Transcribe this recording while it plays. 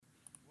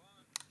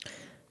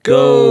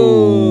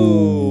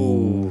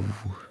Go!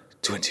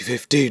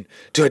 2015!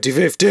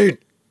 2015!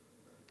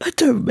 I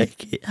don't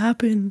make it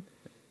happen.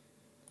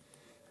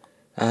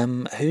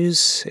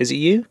 Is it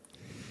you?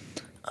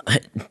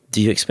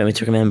 Do you expect me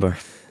to remember?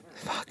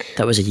 Fuck.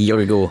 That was a year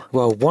ago.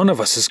 Well, one of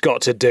us has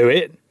got to do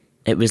it.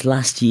 It was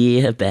last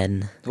year,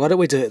 Ben. Why don't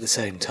we do it at the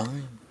same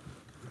time?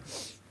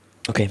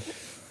 Okay.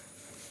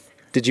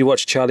 Did you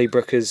watch Charlie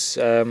Brooker's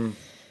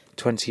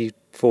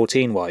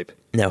 2014 wipe?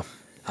 No.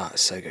 Ah,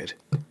 it's so good.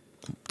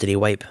 Did he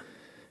wipe?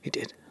 He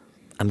did.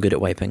 I'm good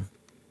at wiping.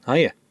 Are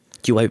you?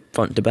 Do you wipe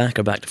front to back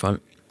or back to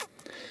front?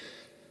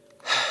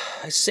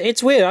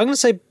 It's weird. I'm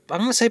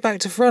gonna say back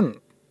to front.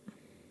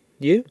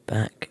 You?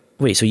 Back.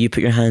 Wait, so you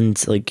put your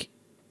hand like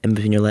in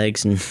between your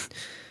legs and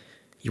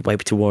you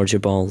wipe towards your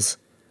balls?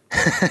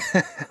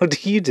 How do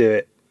you do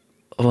it?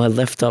 Oh, I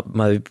lift up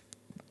my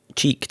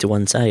cheek to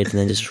one side and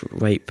then just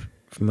wipe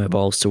from my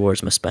balls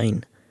towards my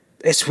spine.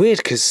 It's weird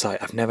because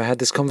I've never had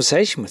this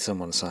conversation with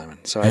someone, Simon.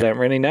 So I don't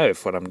really know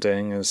if what I'm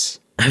doing is.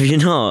 Have you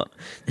not?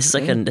 This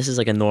is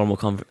like a normal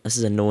this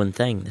is a known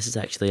thing. This is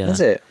actually a.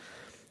 Is it?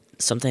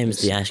 Sometimes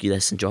they ask you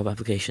this in job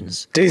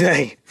applications. Do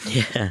they?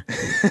 Yeah.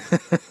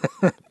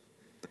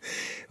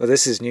 Well,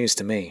 this is news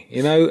to me.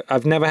 You know,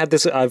 I've never had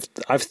this. I've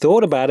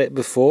thought about it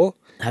before.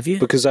 Have you?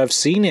 Because I've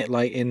seen it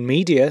like in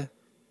media,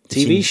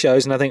 TV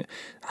shows, and I think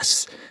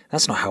that's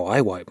not how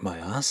I wipe my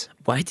ass.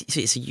 Why?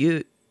 So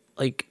you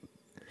like?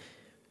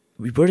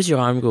 Where does your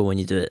arm go when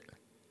you do it?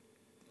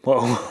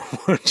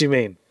 What do you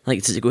mean?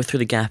 Like, does it go through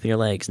the gap in your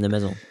legs in the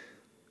middle?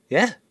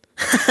 Yeah.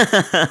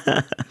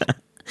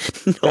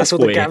 That's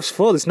what the gap's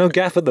for. There's no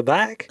gap at the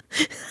back.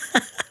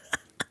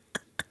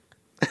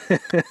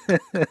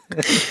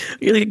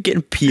 You're like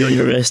getting pee on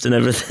your wrist and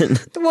everything.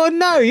 Well,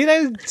 no, you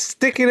don't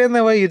stick it in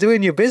there while you're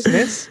doing your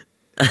business.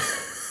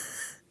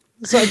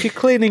 It's like if you're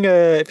cleaning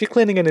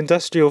an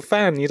industrial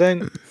fan, you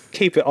don't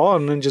keep it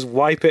on and just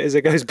wipe it as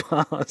it goes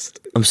past.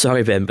 I'm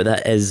sorry, Ben, but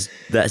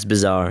that's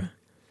bizarre.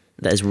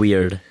 That is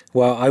weird.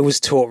 Well, I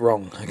was taught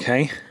wrong,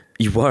 okay?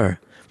 You were?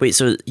 Wait,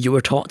 so you were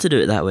taught to do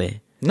it that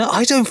way? No,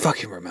 I don't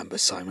fucking remember,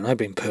 Simon. I've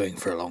been pooing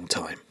for a long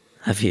time.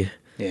 Have you?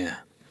 Yeah.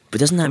 But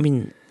doesn't that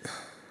mean...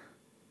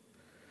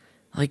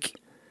 Like,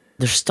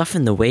 there's stuff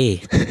in the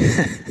way.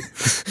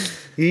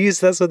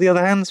 That's what the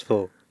other hand's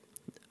for.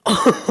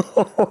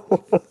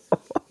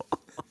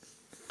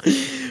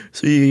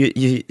 So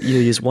you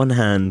use one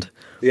hand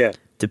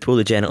to pull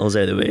the genitals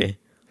out of the way.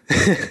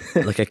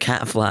 Like a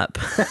cat flap.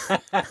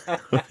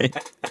 Right?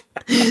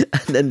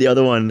 And then the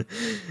other one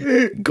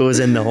goes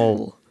in the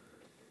hole.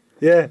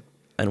 Yeah.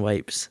 And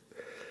wipes.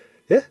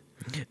 Yeah.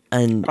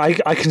 And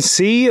I can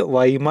see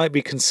why you might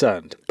be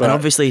concerned. But and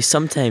obviously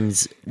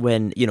sometimes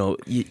when, you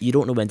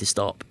don't know when to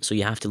stop, so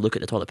you have to look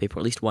at the toilet paper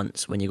at least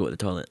once when you go to the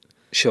toilet.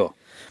 Sure.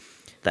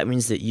 That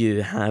means that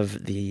you have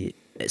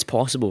it's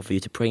possible for you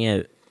to bring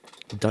out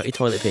dirty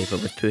toilet paper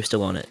with poo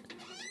still on it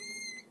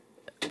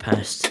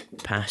past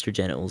your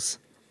genitals.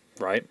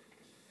 Right.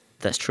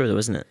 That's true though,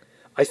 isn't it?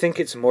 I think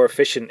it's more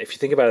efficient. If you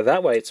think about it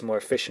that way, it's a more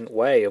efficient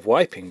way of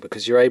wiping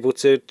because you're able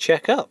to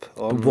check up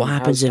on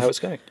how it's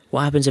going.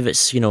 What happens if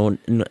it's,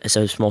 it's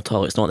a small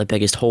toilet, it's not the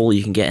biggest hole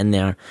you can get in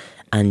there,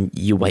 and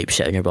you wipe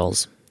shit on your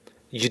balls?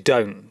 You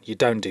don't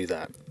do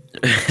that.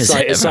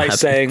 It's like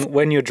saying,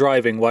 when you're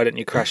driving, why don't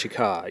you crash your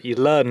car? You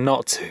learn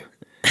not to.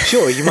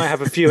 Sure, you might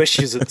have a few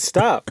issues at the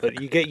start,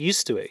 but you get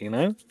used to it,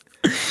 You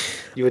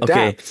adapt.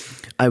 Okay.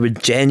 I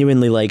would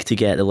genuinely like to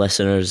get the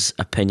listeners'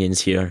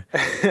 opinions here.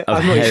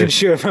 I'm not even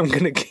sure if I'm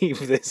going to keep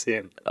this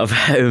in. Of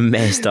how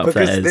messed up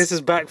that is. Because this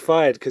has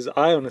backfired, because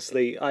I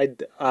honestly, I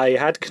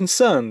had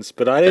concerns,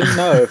 but I didn't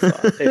know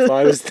if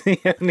I was the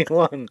only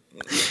one.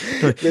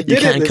 You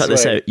can't cut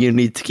this out. You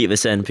need to keep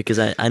this in, because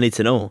I need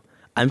to know.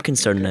 I'm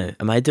concerned now.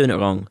 Am I doing it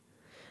wrong?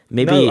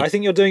 Maybe. No, I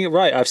think you're doing it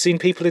right. I've seen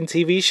people in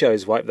TV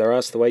shows wipe their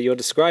ass the way you're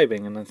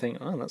describing, and I think,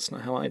 oh, that's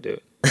not how I do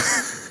it.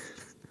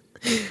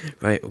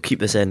 Right, we'll keep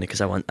this in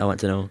because I want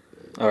to know.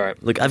 All right.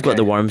 Look, I've got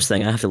the worms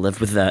thing. I have to live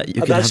with that.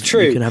 That's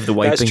true. You can have the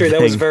wiping That's true. thing.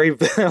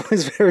 That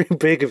was very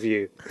big of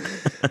you.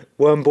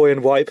 Worm boy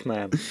and wipe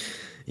man.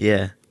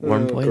 Yeah,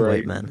 worm boy and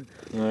wipe man.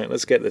 All right,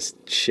 let's get this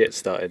shit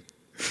started.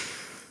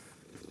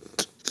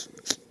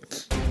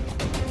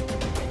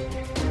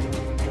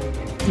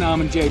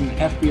 Norman Jaden,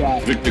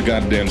 FBI. Victor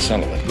Goddamn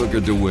Sullivan. Booker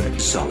DeWitt.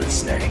 Solid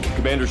Snake.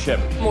 Commander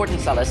Shepard. Morton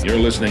Sullis. You're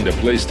listening to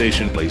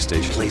PlayStation.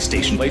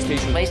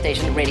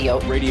 PlayStation Radio.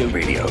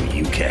 Radio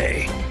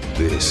UK.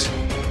 This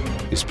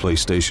is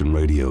PlayStation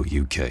Radio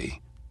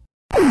UK.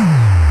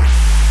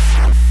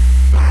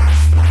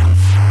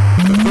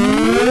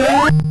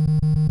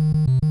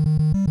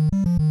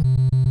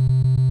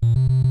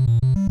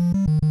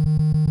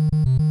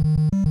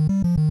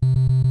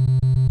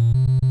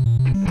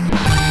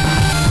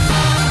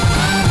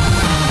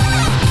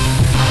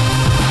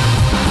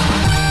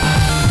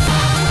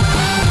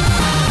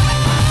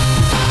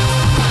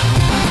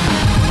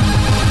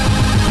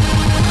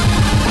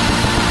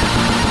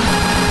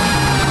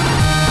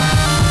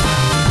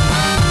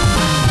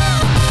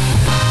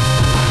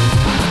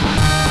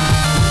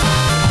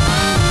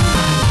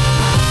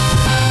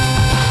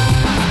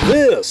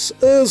 This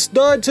is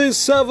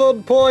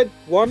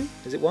 97.1.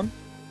 Is it 1?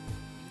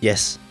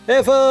 Yes.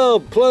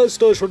 FM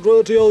PlayStation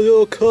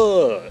Radio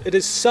UK. It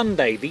is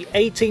Sunday, the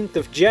 18th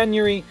of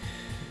January,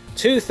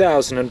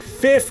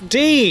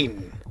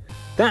 2015.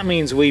 That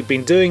means we've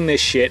been doing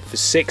this shit for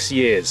 6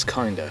 years,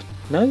 kinda.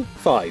 No?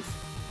 5.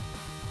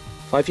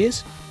 5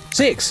 years?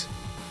 6.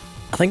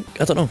 I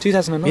don't know.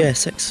 2009. Yeah,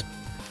 6.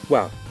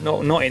 Well,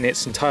 not in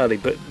its entirety,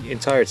 but you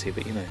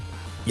know.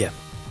 Yeah.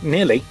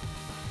 Nearly.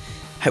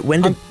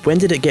 When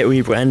did it get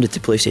rebranded to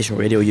PlayStation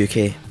Radio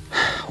UK?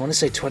 I want to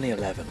say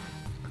 2011.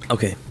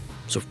 Okay.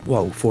 So,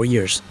 4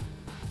 years.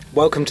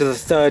 Welcome to the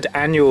 3rd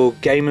annual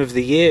Game of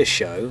the Year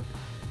show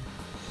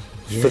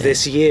for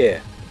this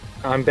year.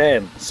 I'm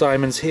Ben.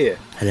 Simon's here.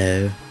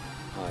 Hello.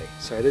 Hi.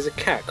 Sorry, there's a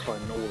cat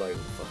climbing all over the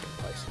fucking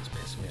place. It's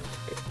pissing me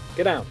off.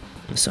 Get out.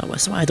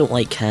 That's why I don't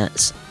like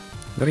cats.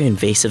 Very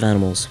invasive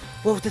animals.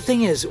 Well, the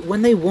thing is,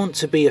 when they want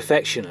to be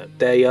affectionate,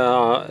 they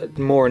are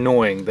more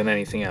annoying than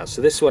anything else.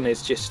 So this one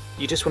is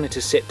you just want it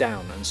to sit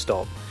down and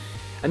stop.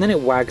 And then it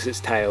wags its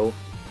tail,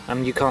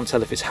 and you can't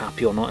tell if it's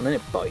happy or not, and then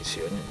it bites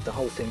you, and the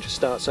whole thing just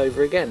starts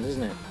over again,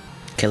 doesn't it?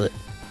 Kill it.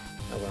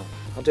 Oh well,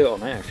 I'll do it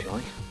on air if you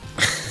like.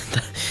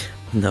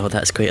 No,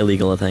 that's quite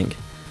illegal, I think.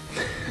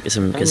 Get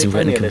some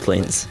written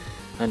complaints.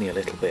 Only a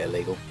little bit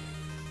illegal.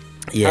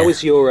 Yeah. How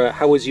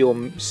was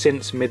your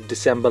since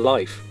mid-December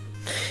life?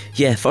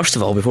 Yeah, first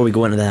of all, before we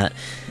go into that,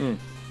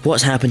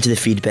 what's happened to the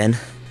feed, Ben?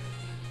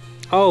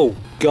 Oh,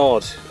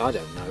 God, I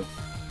don't know.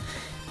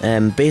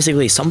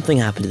 Basically, something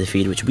happened to the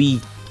feed, which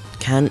we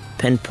can't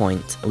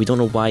pinpoint. We don't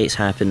know why it's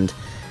happened,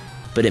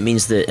 but it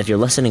means that if you're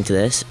listening to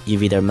this,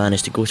 you've either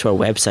managed to go to our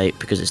website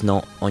because it's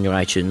not on your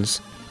iTunes,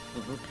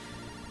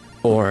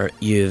 or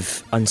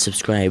you've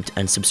unsubscribed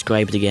and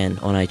subscribed again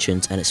on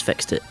iTunes and it's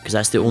fixed it, because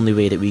that's the only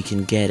way that we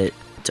can get it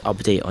to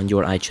update on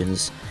your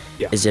iTunes,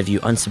 is if you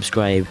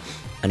unsubscribe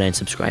and then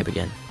subscribe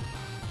again.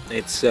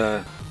 It's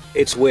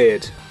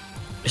weird.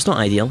 It's not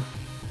ideal.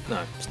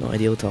 No. It's not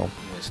ideal at all.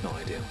 No, it's not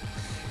ideal.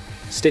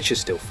 Stitch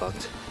is still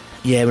fucked.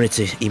 Yeah, we need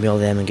to email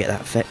them and get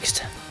that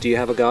fixed. Do you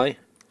have a guy?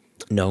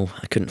 No,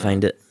 I couldn't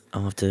find it.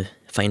 I'll have to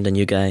find a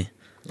new guy.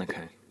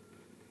 Okay.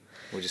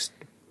 We'll just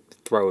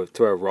throw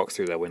a rock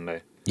through their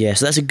window. Yeah,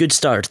 so that's a good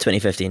start to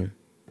 2015.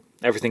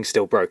 Everything's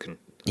still broken.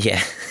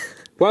 Yeah.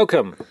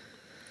 Welcome.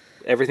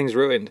 Everything's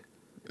ruined.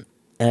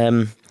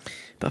 But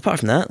apart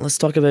from that, let's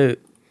talk about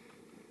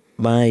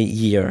my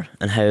year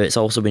and how it's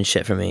also been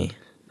shit for me.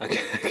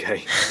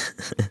 Okay.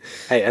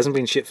 Hey, it hasn't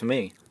been shit for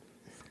me.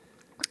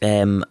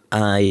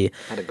 I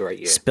had a great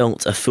year.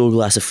 Spilt a full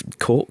glass of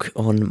Coke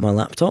on my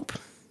laptop.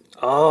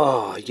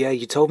 Oh, yeah,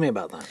 you told me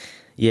about that.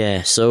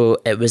 Yeah, so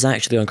it was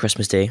actually on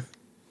Christmas Day.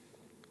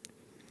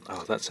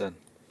 Oh, that's a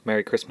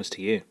Merry Christmas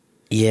to you.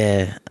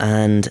 Yeah,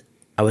 and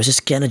I was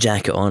just getting a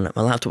jacket on.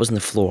 My laptop was on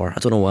the floor. I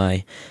don't know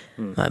why.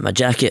 My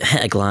jacket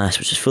hit a glass,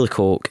 which was full of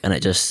Coke, and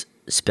it just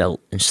spilt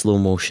in slow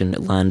motion.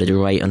 It landed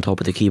right on top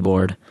of the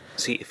keyboard.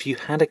 See, if you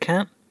had a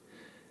cat,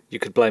 you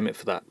could blame it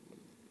for that.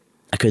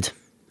 I could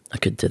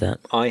do that.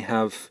 I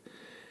have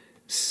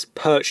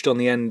perched on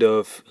the end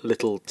of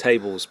little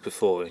tables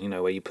before, you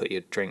know, where you put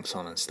your drinks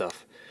on and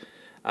stuff,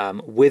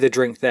 with a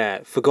drink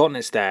there, forgotten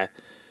it's there,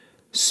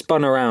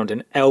 spun around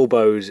and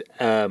elbowed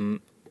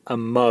a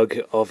mug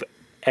of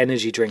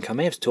energy drink, I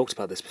may have talked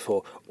about this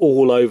before,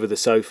 all over the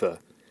sofa,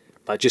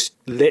 like just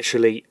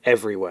literally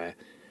everywhere,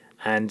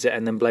 and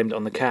then blamed it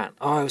on the cat.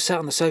 Oh, I was sat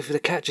on the sofa, the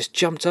cat just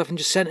jumped up and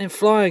just sent it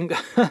flying.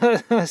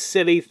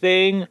 Silly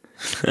thing.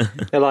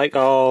 They're like,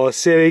 oh,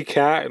 silly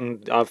cat,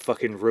 and I've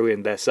fucking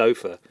ruined their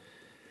sofa.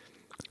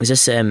 Is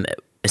this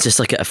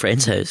like at a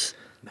friend's house?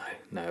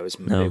 No,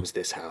 it was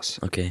this house.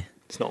 Okay.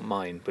 It's not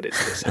mine, but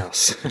it's this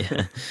house.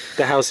 Yeah.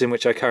 The house in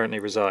which I currently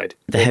reside.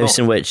 The house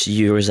in which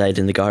you reside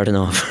in the garden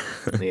of.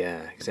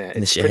 Yeah,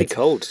 exactly. It's pretty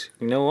cold.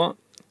 You know what?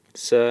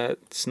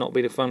 It's not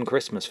been a fun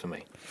Christmas for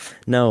me.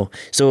 No.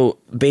 So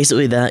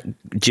basically that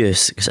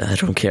juice, because I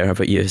don't care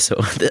about you, so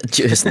that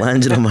juice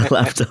landed on my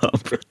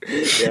laptop.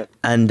 Yeah.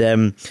 And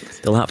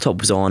the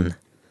laptop was on.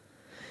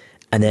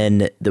 And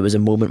then there was a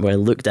moment where I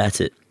looked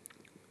at it.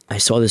 I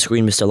saw the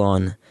screen was still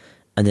on.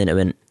 And then it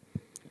went...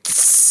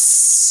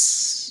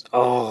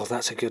 Oh,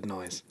 that's a good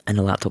noise. And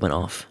the laptop went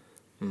off.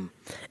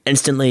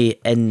 Instantly,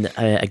 in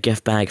a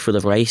gift bag full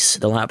of rice,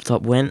 the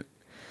laptop went.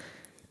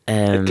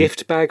 A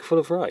gift bag full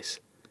of rice?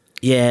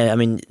 Yeah, I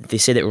mean, they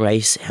say that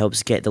rice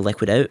helps get the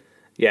liquid out.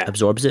 Yeah.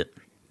 Absorbs it.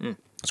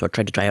 So I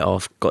tried to dry it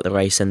off, got the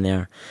rice in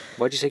there.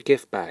 Why'd you say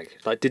gift bag?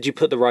 Like, did you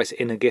put the rice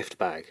in a gift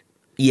bag?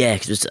 Yeah,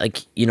 because it's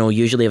like, you know,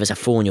 usually if it's a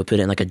phone, you'll put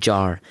it in like a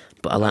jar,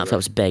 but a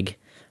laptop's big,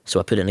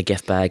 so I put it in a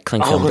gift bag,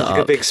 cling filmed it up. Oh,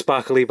 like a big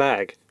sparkly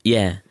bag?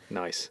 Yeah.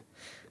 Nice.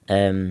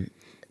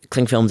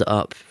 Cling filmed it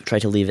up,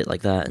 tried to leave it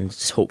like that, and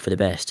just hope for the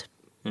best.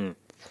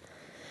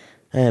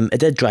 It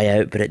did dry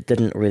out, but it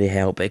didn't really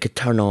help. It could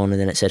turn on, and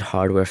then it said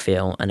hardware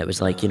fail, and it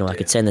was like, I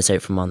could send this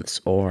out for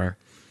months, or,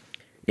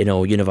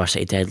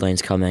 university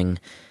deadlines coming,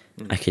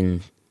 I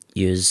can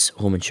use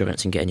home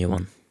insurance and get a new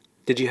one.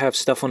 Did you have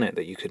stuff on it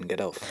that you couldn't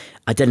get off?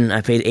 I didn't.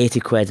 I paid 80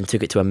 quid and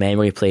took it to a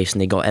memory place,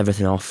 and they got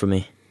everything off for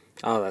me.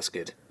 Oh, that's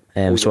good.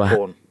 So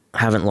porn.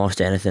 Haven't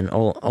lost anything.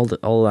 All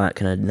that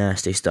kind of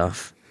nasty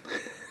stuff.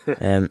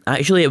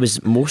 Actually, it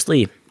was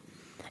mostly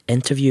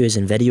interviews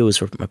and videos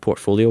for my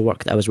portfolio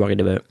work that I was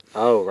worried about.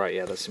 Oh, right,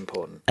 yeah, that's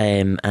important.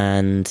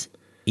 And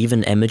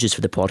even images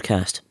for the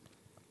podcast.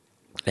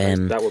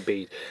 That would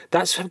be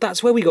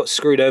that's where we got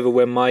screwed over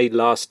when my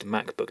last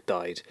MacBook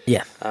died.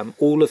 Yeah.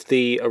 All of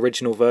the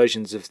original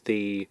versions of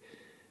the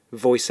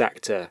voice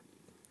actor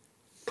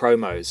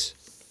promos,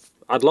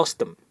 I'd lost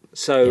them.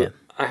 So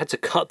I had to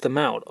cut them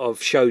out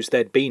of shows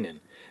they'd been in,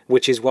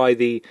 which is why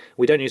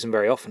we don't use them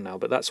very often now,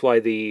 but that's why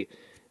the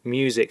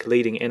music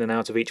leading in and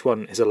out of each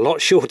one is a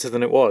lot shorter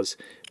than it was,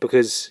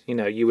 because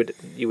you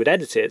would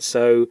edit it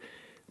so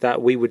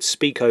that we would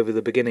speak over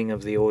the beginning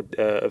of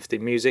the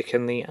music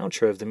and the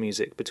outro of the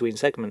music between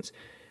segments,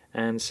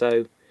 and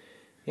so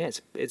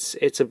it's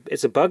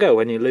a bugger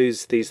when you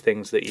lose these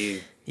things that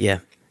you. Yeah,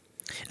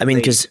 I mean,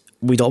 because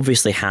we'd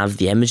obviously have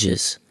the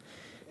images,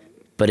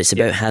 but it's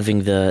about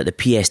having the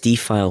PSD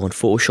file in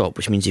Photoshop,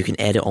 which means you can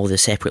edit all the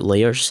separate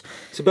layers.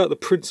 It's about the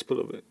principle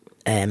of it.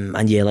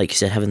 And yeah, like you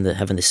said, having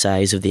the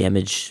size of the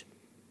image.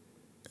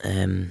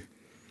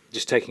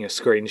 Just taking a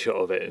screenshot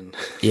of it and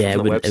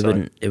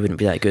it wouldn't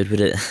be that good,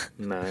 would it?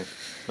 No,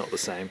 not the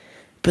same.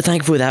 But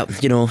thankfully that,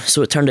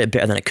 so it turned out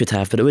better than it could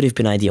have, but it would have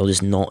been ideal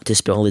just not to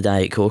spill the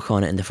Diet Coke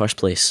on it in the first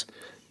place.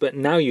 But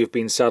now you've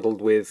been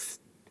saddled with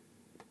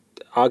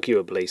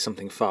arguably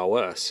something far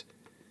worse.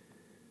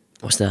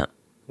 What's that?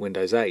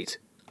 Windows 8.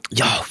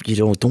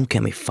 Yo, don't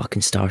get me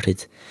fucking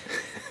started.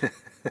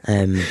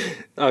 I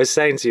was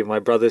saying to you, my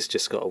brother's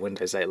just got a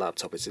Windows 8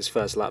 laptop. It's his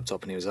first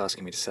laptop, and he was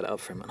asking me to set it up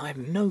for him, and I have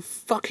no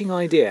fucking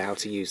idea how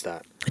to use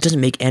that. It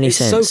doesn't make any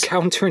sense. It's so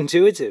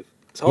counterintuitive.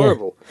 It's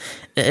horrible.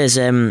 Yeah. It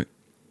is.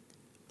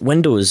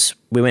 Windows,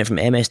 we went from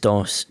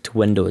MS-DOS to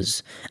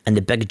Windows, and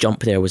the big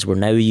jump there was we're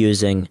now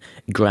using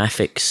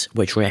graphics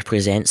which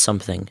represent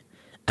something,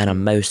 and a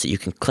mouse that you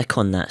can click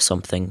on that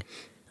something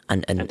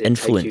and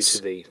influence.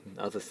 Take you to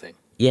the other thing.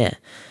 Yeah.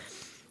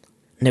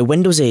 Now,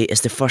 Windows 8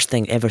 is the first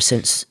thing ever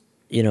since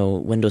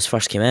Windows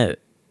first came out,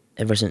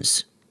 ever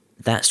since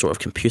that sort of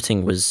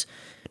computing was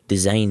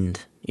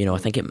designed. I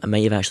think it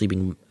might have actually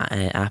been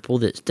Apple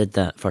that did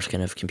that first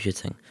kind of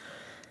computing.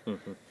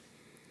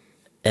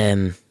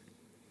 Mm-hmm.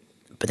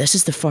 But this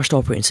is the first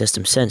operating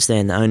system since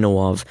then that I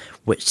know of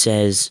which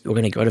says we're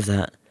going to get rid of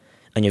that,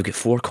 and you've got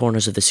 4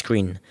 corners of the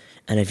screen,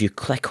 and if you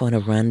click on a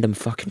random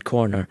fucking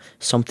corner,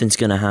 something's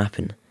going to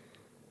happen.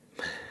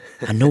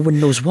 And no one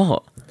knows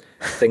what.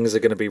 Things are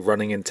going to be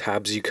running in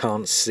tabs you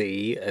can't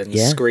see, and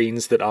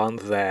screens that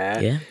aren't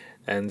there. Yeah.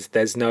 And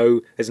there's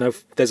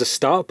a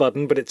start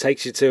button, but it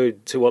takes you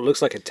to what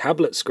looks like a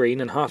tablet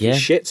screen, and half your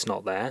shit's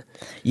not there.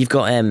 You've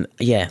got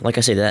like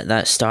I say,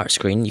 that start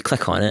screen. You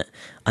click on it,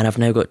 and I've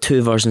now got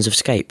 2 versions of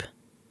Skype.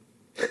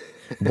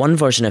 One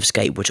version of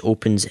Skype which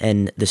opens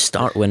in the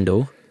start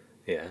window,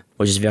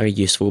 which is very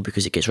useful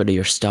because it gets rid of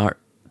your start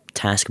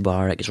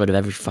taskbar. It gets rid of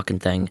every fucking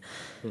thing.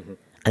 Mm-hmm.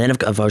 And then I've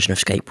got a version of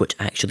Skype which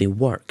actually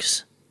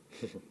works.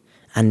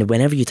 And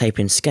whenever you type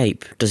in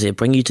Skype, does it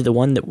bring you to the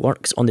one that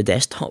works on the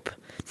desktop?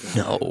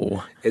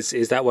 No.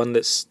 Is that one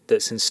that's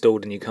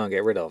installed and you can't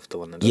get rid of, the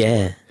one that doesn't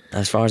work?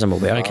 As far as I'm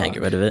aware, I can't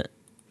get rid of it.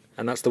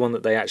 And that's the one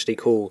that they actually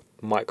call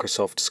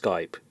Microsoft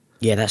Skype.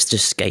 Yeah, that's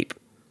just Skype.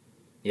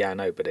 Yeah, I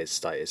know, but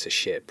it's a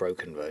shit,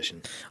 broken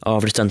version. Oh,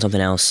 I've just done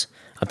something else.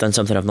 I've done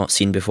something I've not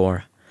seen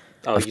before.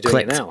 Oh, you're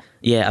doing it now?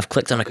 Yeah, I've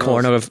clicked on a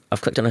corner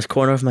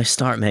of my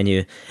start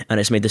menu, and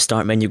it's made the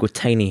start menu go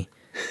tiny.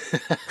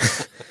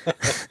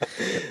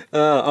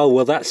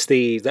 Well, that's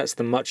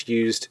the much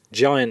used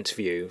giant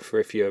view for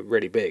if you're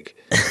really big.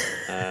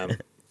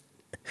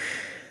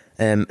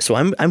 So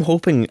I'm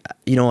hoping,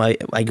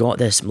 I got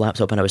this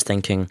laptop and I was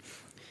thinking,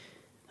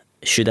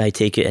 should I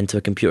take it into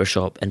a computer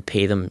shop and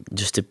pay them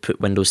just to put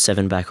Windows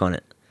 7 back on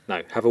it?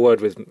 No, have a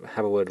word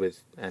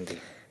with Andy.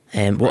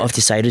 What I've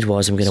decided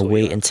was I'm going to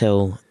wait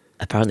until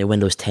apparently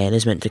Windows 10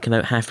 is meant to come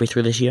out halfway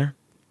through this year.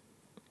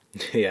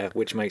 Yeah,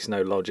 which makes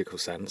no logical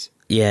sense.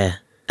 Yeah.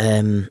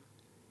 And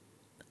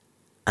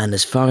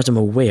as far as I'm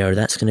aware,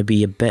 that's going to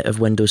be a bit of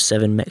Windows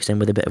 7 mixed in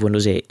with a bit of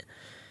Windows 8.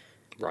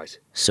 Right.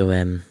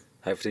 So,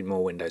 hopefully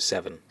more Windows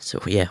 7. So,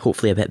 yeah,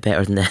 hopefully a bit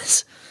better than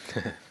this.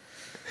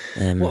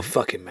 What a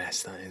fucking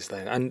mess that is, though.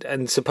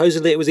 And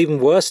supposedly it was even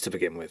worse to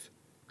begin with.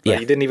 Like,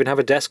 you didn't even have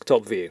a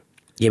desktop view.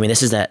 Yeah, I mean,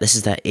 this is that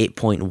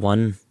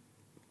 8.1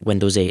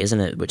 Windows 8, isn't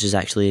it? Which is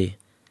actually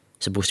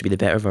supposed to be the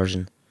better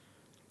version.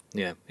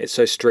 Yeah, it's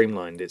so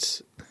streamlined,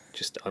 it's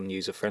just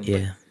unuser-friendly.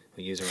 Yeah.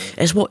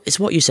 It's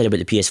what you said about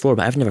the PS4,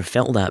 but I've never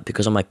felt that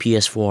because on my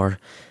PS4,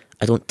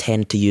 I don't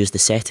tend to use the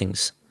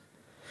settings.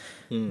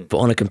 But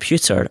on a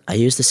computer, I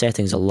use the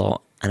settings a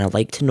lot, and I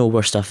like to know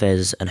where stuff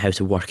is and how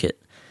to work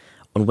it.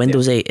 On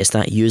Windows 8, it's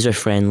that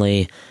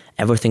user-friendly,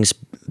 everything's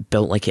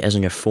built like it is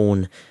on your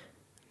phone,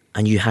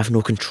 and you have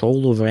no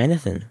control over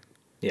anything.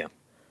 Yeah.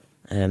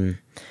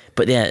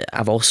 But yeah,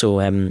 I've also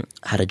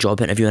had a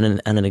job interview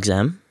and an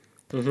exam.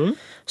 Mm-hmm.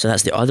 So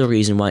that's the other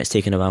reason why it's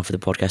taken a while for the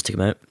podcast to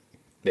come out.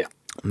 Yeah.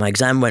 My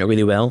exam went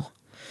really well.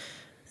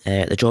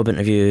 The job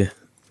interview,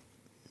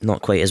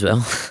 not quite as well.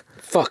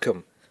 Fuck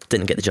them.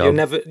 Didn't get the job.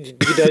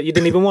 You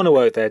didn't even want to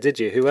work there, did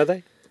you? Who were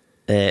they?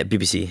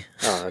 BBC.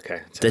 Oh,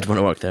 okay. Did want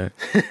to work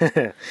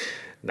there.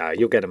 No,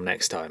 you'll get them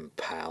next time,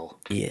 pal.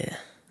 Yeah.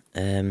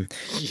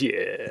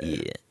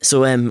 Yeah. So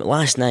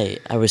last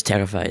night I was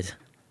terrified.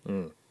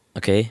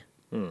 Okay?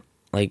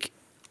 Like,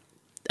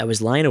 I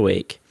was lying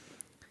awake,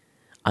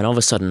 and all of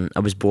a sudden I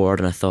was bored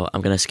and I thought,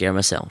 I'm going to scare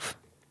myself.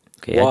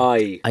 Okay?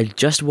 Why? I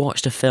just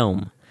watched a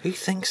film. Who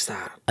thinks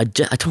that? I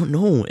don't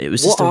know. It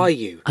was. What are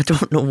you? I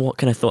don't know what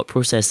kind of thought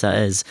process that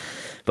is,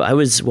 but I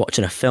was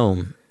watching a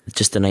film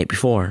just the night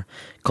before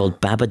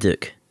called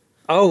Babadook.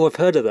 Oh, I've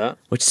heard of that.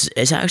 Which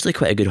is actually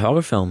quite a good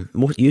horror film.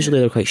 Usually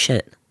they're quite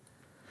shit.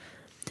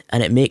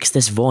 And it makes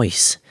this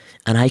voice,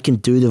 and I can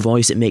do the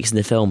voice it makes in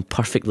the film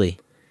perfectly.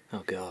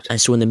 Oh, God. And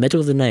so in the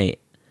middle of the night,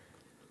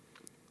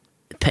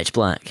 pitch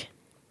black,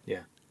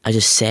 Yeah. I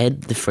just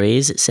said the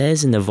phrase it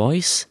says in the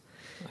voice,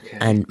 Okay.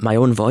 and my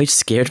own voice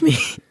scared me.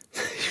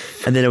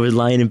 And then I was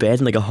lying in bed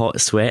in like a hot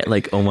sweat,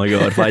 like, oh my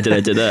God, why did I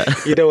do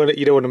that? You don't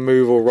want to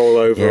move or roll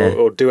over Yeah.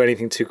 or do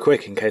anything too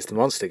quick in case the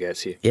monster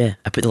gets you. Yeah,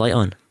 I put the light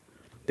on.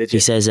 Did you?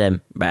 He says,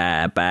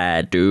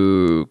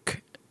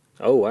 Babadook.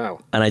 Oh, wow.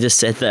 And I just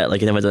said that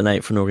like in the middle of the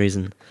night for no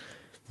reason.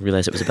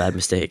 Realised it was a bad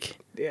mistake.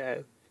 Yeah,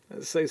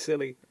 that's so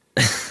silly.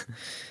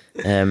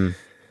 But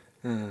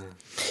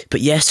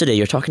yesterday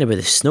you're talking about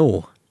the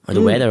snow or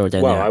the weather down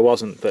there. Well, I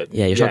wasn't, but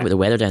Yeah, you're talking about the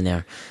weather down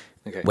there.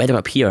 Okay. Weather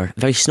up here,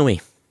 very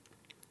snowy.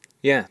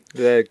 Yeah,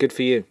 good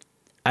for you.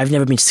 I've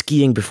never been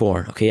skiing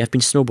before, okay? I've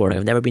been snowboarding,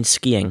 I've never been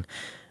skiing.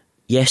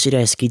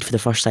 Yesterday I skied for the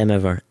first time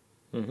ever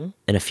in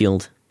a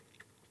field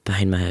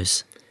behind my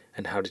house.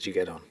 And how did you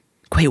get on?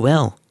 Quite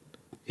well.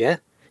 Yeah?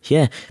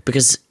 Yeah,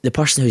 because the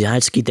person who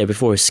had skied there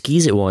before,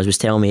 skis it was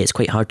telling me it's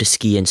quite hard to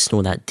ski in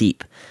snow that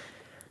deep.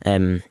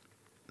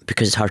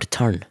 Because it's hard to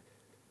turn.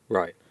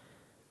 Right.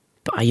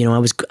 But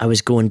I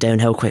was going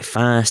downhill quite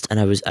fast, and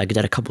I did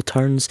a couple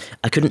turns.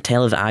 I couldn't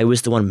tell if I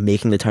was the one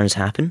making the turns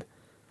happen.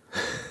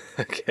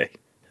 Okay.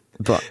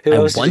 But Who I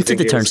else did you wanted think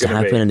the it turns was to gonna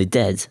happen, be? and they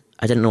did.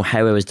 I didn't know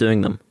how I was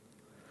doing them.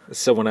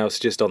 Someone else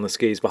just on the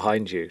skis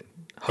behind you.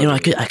 You know, I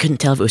couldn't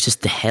tell if it was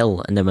just the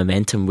hill and the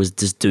momentum was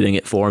just doing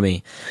it for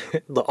me.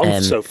 Look,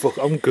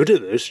 I'm good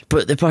at this.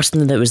 But the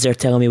person that was there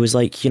telling me was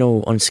like,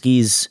 on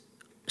skis,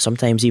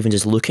 sometimes even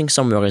just looking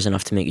somewhere is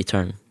enough to make you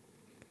turn.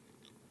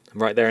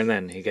 Right there and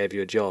then, he gave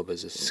you a job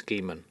as a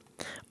skiman.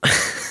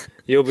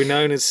 You'll be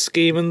known as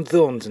Skeeman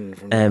Thornton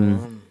from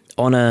now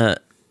on.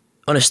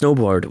 On a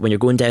snowboard, when you're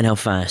going downhill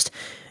fast,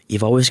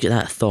 you've always got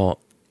that thought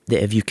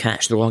that if you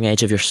catch the wrong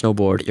edge of your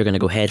snowboard, you're going to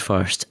go head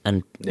first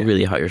and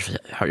really hurt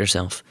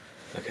yourself.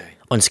 Okay.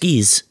 On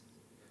skis,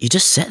 you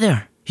just sit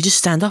there. You just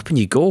stand up and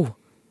you go.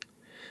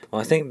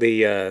 Well, I think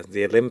the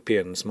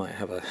Olympians might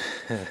have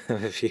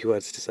a few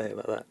words to say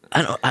about that.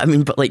 I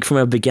mean, but like from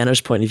a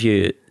beginner's point of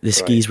view, the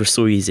skis were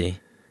so easy.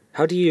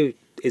 How is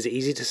it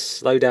easy to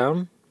slow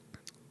down?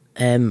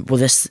 Well,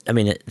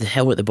 the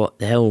hill at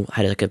the hill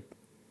had like a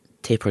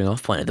tapering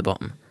off point at the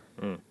bottom.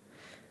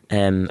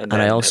 And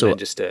then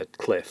just a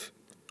cliff.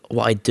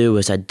 What I'd do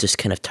is I'd just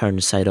kind of turn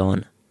side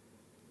on,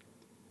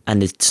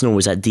 and the snow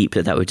was that deep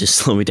that would just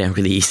slow me down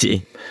really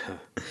easy.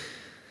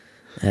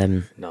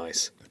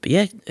 Nice. But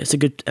yeah,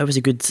 it was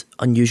a good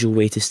unusual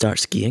way to start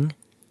skiing.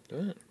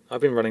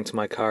 I've been running to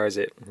my car as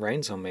it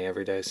rains on me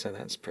every day, so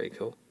that's pretty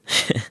cool.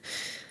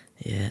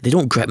 Yeah, they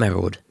don't grip my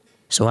road,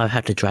 so I've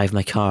had to drive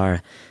my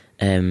car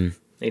in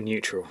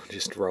neutral,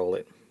 just roll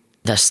it.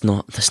 That's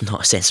not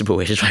a sensible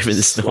way to drive in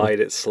the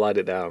snow. Slide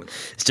it down.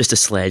 It's just a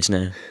sledge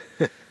now.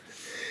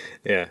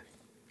 Yeah.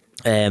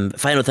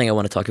 Final thing I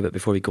want to talk about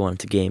before we go on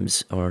to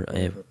games or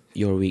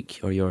your week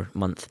or your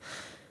month.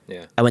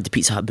 Yeah. I went to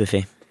Pizza Hut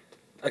buffet.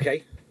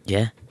 Okay.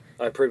 Yeah.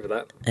 I approve of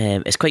that.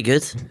 It's quite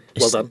good.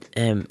 Well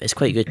done. It's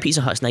quite good.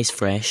 Pizza Hut's nice,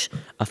 fresh.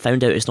 I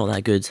found out it's not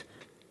that good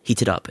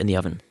heated up in the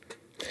oven.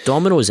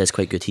 Domino's is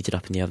quite good heated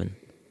up in the oven.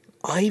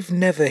 I've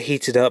never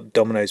heated up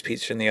Domino's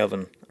pizza in the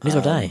oven. Neither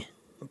did I.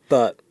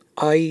 But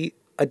I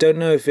don't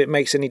know if it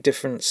makes any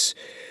difference.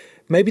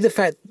 Maybe the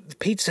fact that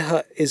Pizza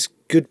Hut is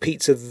good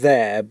pizza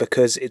there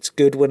because it's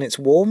good when it's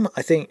warm.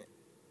 I think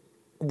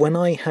when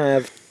I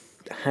have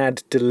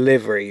had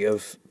delivery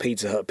of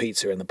Pizza Hut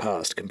pizza in the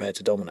past compared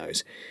to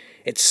Domino's,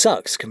 it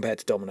sucks compared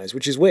to Domino's,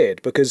 which is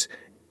weird because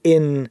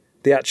in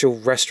the actual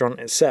restaurant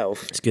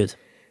itself, It's good.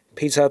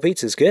 Pizza Hut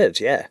pizza is good,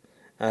 yeah.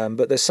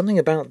 But there's something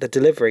about the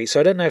delivery, so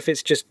I don't know if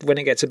it's just when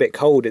it gets a bit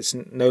cold, it's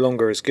no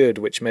longer as good,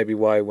 which may be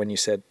why when you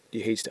said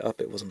you heated it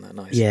up, it wasn't that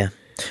nice. Yeah.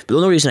 But the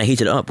only reason I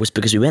heated it up was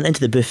because we went into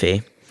the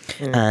buffet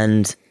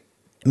and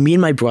me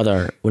and my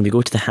brother, when we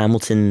go to the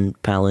Hamilton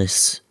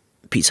Palace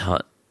Pizza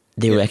Hut,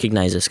 they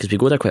recognise us because we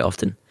go there quite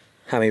often.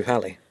 Hammy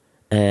Pally.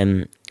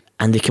 And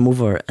they come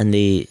over and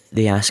they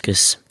ask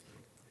us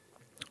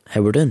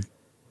how we're doing.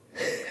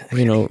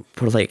 We're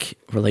like.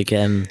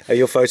 Are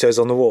your photos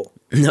on the wall?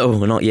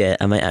 No, not yet.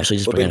 I might actually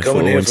just We've bring been in a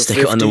coming photo here and for stick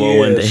it on the 50 wall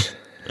one day.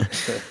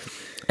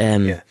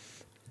 years. Yeah.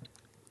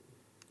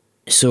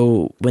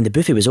 So when the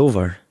buffet was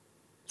over,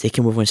 they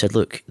came over and said,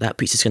 "Look, that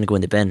pizza's going to go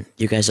in the bin.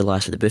 You guys are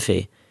last for the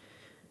buffet.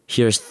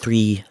 Here's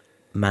 3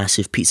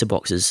 massive pizza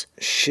boxes.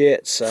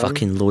 Shit, son.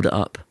 Fucking load it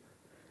up."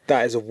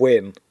 That is a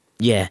win.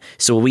 Yeah,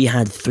 so we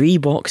had 3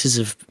 boxes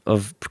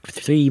of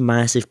 3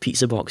 massive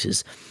pizza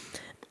boxes,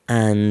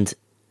 and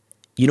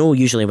you know,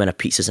 usually when a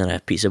pizza's in a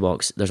pizza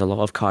box, there's a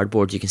lot of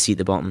cardboard you can see at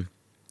the bottom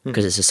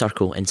because it's a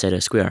circle inside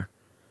a square.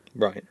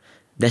 Right.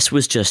 This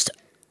was just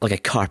like a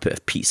carpet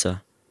of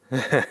pizza,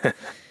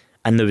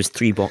 and there was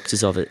 3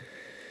 boxes of it.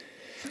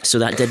 So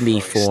that did me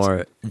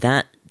for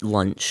that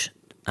lunch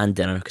and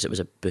dinner, because it was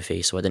a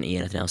buffet, so I didn't eat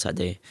anything else that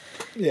day.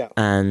 Yeah.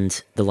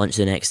 And the lunch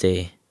the next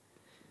day,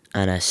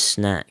 and a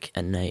snack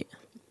at night.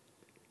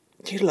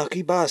 You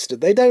lucky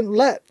bastard. They don't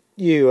let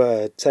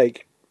you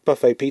take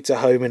buffet pizza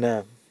home in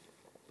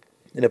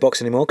a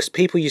box anymore, because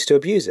people used to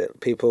abuse it.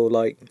 People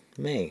like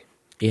me.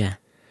 Yeah.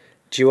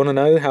 Do you want to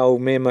know how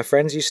me and my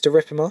friends used to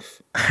rip him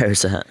off?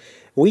 How's that?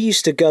 We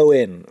used to go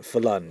in for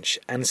lunch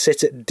and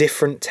sit at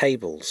different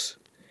tables.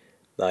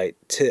 Like,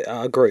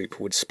 our group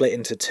would split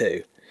into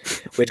 2.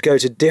 We'd go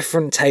to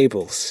different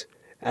tables,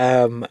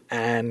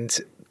 and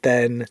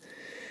then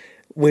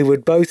we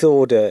would both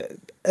order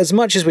as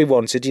much as we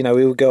wanted. You know,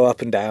 we would go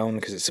up and down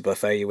because it's a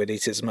buffet. You would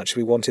eat as much as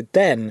we wanted.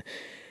 Then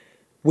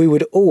we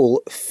would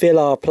all fill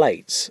our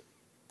plates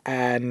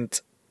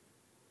and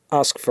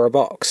ask for a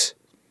box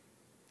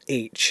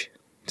each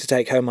to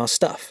take home our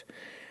stuff.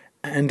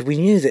 And we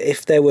knew that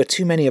if there were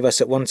too many of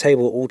us at one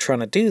table all trying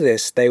to do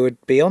this, they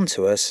would be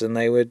onto us and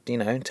they would, you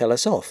know, tell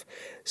us off.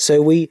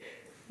 So we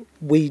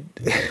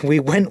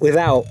went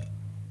without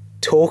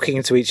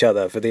talking to each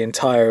other for the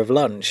entire of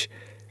lunch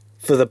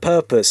for the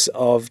purpose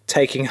of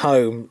taking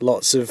home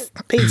lots of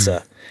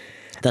pizza.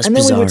 That's and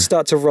then bizarre. we would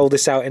start to roll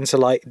this out into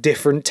like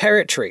different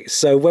territories.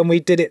 So when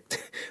we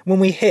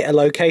hit a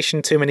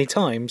location too many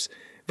times,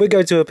 we'd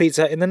go to a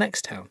Pizza Hut in the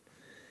next town.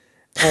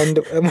 And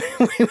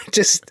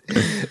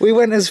we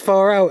went as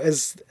far out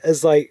as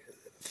like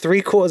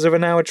 3/4 of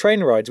an hour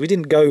train rides. We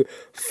didn't go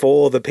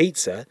for the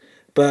pizza,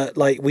 but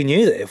like we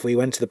knew that if we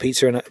went to the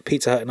Pizza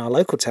Hut in our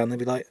local town, they'd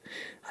be like,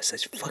 "That's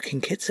those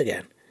fucking kids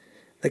again.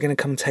 They're gonna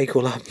come take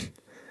all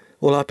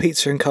our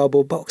pizza in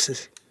cardboard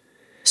boxes."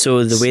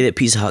 So the way that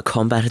Pizza Hut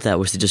combated that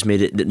was they just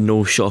made it that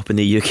no shop in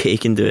the UK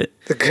can do it.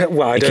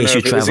 Well, I don't know if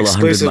it was 100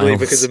 exclusively miles.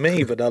 because of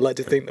me, but I'd like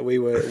to think that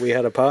we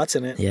had a part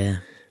in it. Yeah.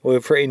 We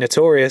were pretty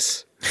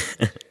notorious.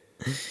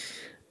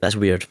 That's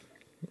weird.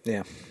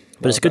 Yeah.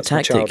 But it's a good that's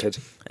my tactic.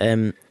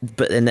 childhood.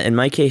 But in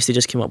my case, they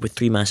just came up with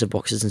 3 massive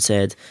boxes and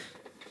said,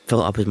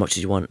 fill it up as much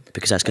as you want,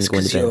 because that's going to go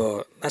in the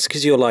bin. That's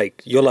because you're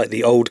like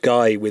the old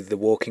guy with the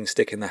walking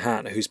stick in the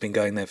hat who's been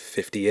going there for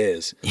 50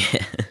 years.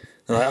 Yeah.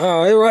 They're like,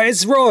 oh, all right,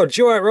 it's Rog.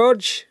 You all right,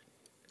 Rog?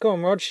 Go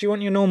on, Rog. You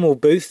want your normal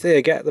booth?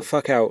 Here, get the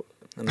fuck out.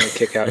 And they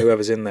kick out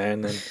whoever's in there,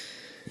 and then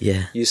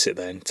you sit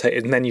there and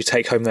then you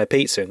take home their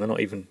pizza, and they're not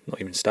even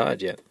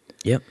started yet.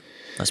 Yep.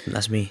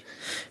 That's me.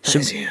 So,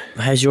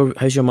 That is you.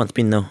 how's your month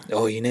been though?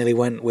 Oh, you nearly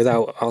went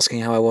without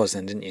asking how I was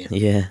then, didn't you?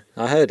 Yeah.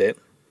 I heard it,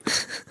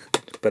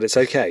 but it's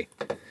okay.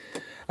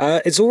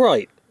 It's all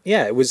right.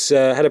 Yeah, it was.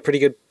 Had a pretty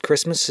good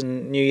Christmas,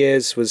 and New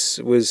Year's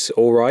was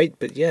all right.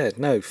 But yeah,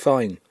 no,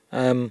 fine.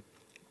 I'm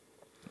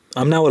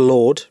now a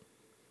lord.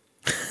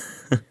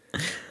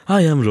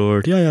 I am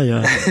Lord.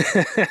 Yeah.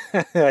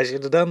 I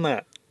should have done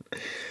that.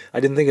 I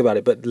didn't think about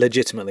it, but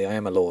legitimately, I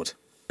am a lord.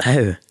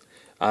 How?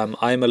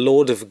 I am a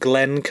lord of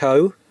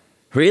Glencoe.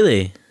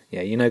 Really?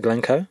 Yeah, you know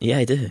Glencoe? Yeah,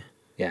 I do.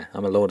 Yeah,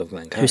 I'm a lord of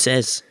Glencoe. Who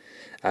says?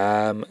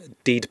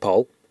 Deed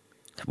poll.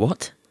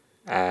 What?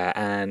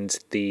 And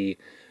the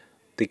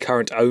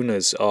current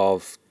owners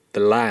of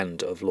the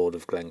land of Lord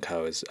of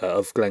Glencoe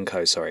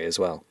as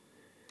well.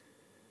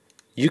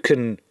 You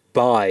can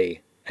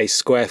buy a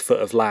square foot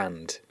of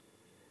land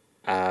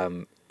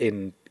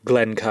in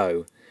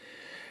Glencoe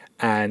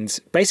and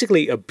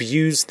basically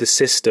abuse the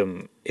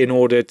system in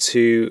order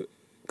to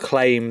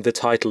claim the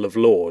title of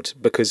Lord,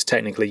 because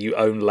technically you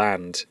own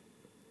land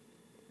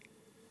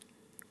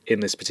in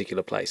this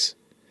particular place.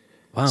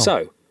 Wow.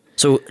 So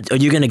are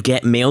you going to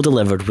get mail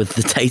delivered with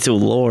the title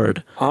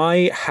Lord?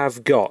 I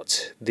have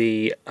got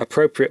the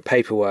appropriate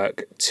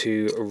paperwork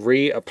to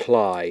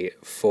reapply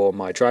for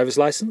my driver's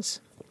license.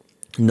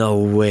 No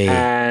way.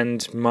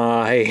 And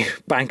my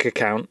bank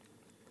account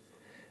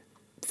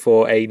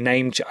for a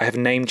name. I have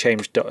name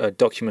change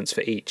documents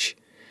for each,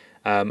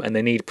 and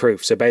they need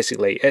proof. So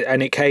basically,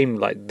 and it came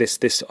like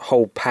this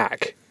whole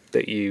pack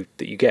that you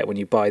get when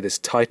you buy this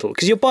title,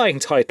 because you're buying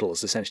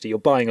titles essentially. You're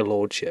buying a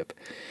lordship.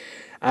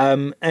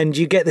 And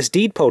you get this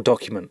deed poll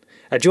document.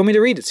 Do you want me to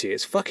read it to you?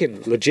 It's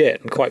fucking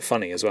legit and quite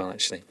funny as well,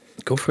 actually.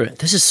 Go for it.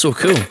 This is so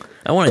cool.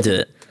 I want to do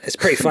it. It's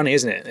pretty funny,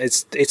 isn't it?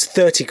 It's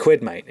 30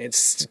 quid, mate.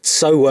 It's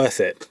so worth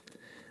it.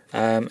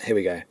 Here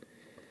we go.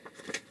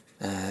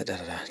 Look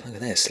at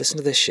this. Listen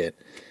to this shit.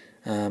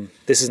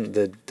 This isn't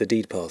the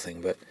deed poll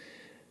thing, but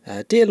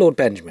Dear Lord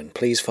Benjamin,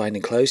 please find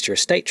enclosed your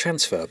estate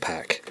transfer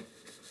pack.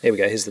 Here we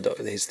go. Here's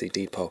the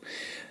deed poll.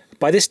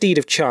 By this deed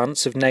of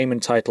chance of name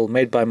and title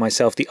made by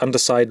myself, the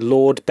undersigned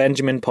Lord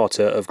Benjamin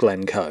Potter of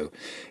Glencoe,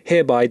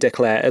 hereby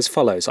declare as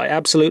follows. I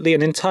absolutely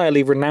and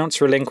entirely renounce,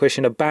 relinquish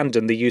and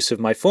abandon the use of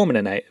my former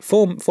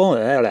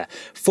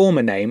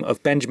name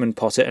of Benjamin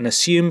Potter and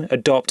assume,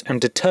 adopt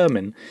and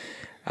determine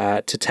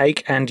to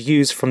take and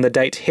use from the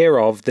date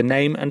hereof the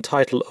name and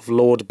title of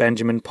Lord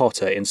Benjamin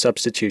Potter in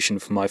substitution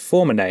for my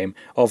former name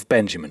of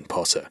Benjamin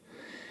Potter.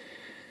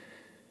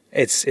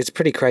 It's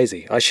pretty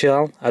crazy. I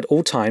shall, at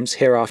all times,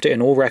 hereafter,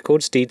 in all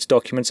records, deeds,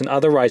 documents, and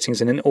other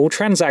writings, and in all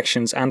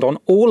transactions, and on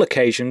all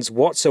occasions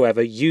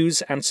whatsoever,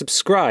 use and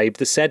subscribe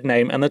the said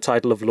name and the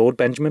title of Lord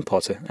Benjamin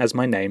Potter as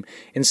my name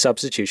in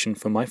substitution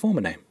for my former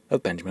name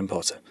of Benjamin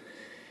Potter.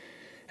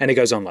 And it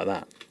goes on like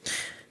that.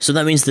 So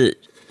that means that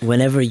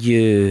whenever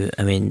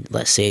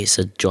let's say it's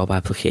a job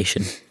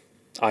application.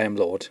 I am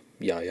Lord.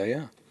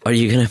 Yeah. Are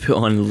you going to put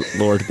on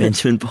Lord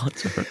Benjamin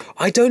Potter?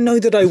 I don't know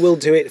that I will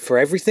do it for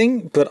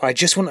everything, but I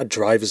just want a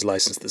driver's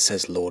license that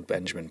says Lord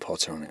Benjamin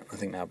Potter on it. I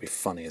think that would be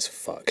funny as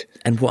fuck.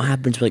 And what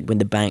happens when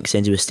the bank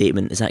sends you a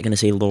statement? Is that going to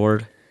say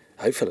Lord?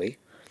 Hopefully.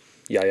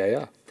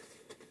 Yeah.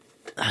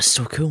 That's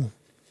so cool.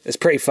 It's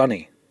pretty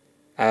funny.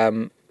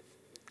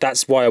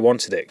 That's why I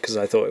wanted it, because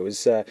I thought it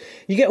was...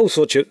 you get all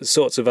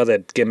sorts of other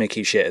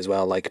gimmicky shit as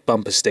well, like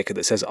bumper sticker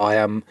that says, I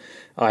am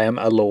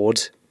a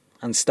lord,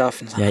 and stuff.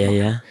 And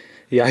Yeah.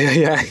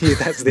 Yeah,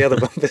 that's the other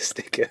bumper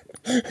sticker.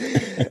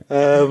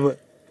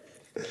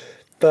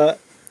 But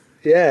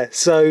yeah,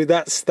 so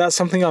that's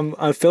something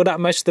I've filled out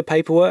most of the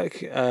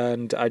paperwork,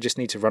 and I just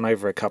need to run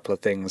over a couple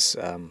of things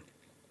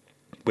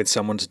with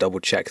someone to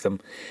double check them,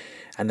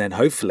 and then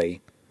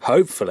hopefully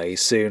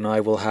soon I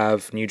will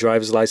have new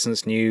driver's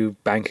license, new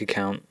bank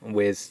account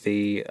with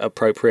the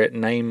appropriate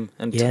name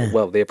and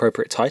the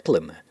appropriate title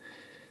in there.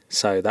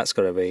 So that's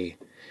got to be.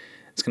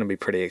 It's going to be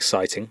pretty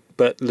exciting.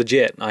 But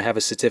legit, I have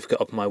a certificate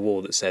up on my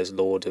wall that says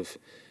Lord of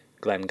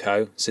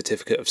Glencoe,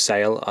 certificate of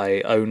sale. I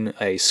own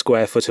a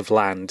square foot of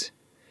land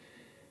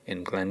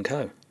in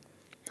Glencoe.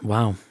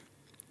 Wow.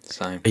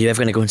 So, are you ever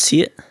going to go and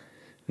see it?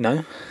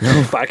 No.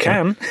 But I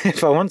can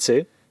if I want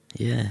to.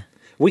 Yeah.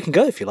 We can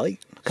go if you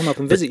like. Come up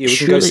and visit you. We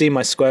can go see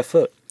my square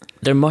foot.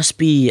 There must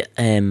be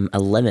a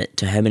limit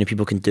to how many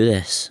people can do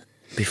this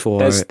before...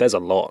 There's a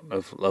lot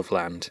of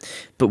land.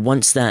 But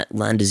once that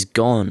land is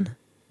gone...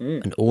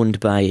 and owned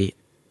by a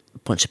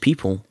bunch of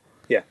people.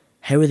 Yeah.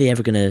 How are they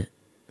ever going to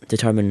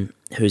determine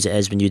whose it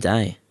is when you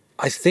die?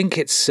 I think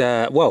it's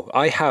I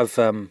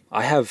can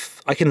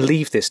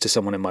leave this to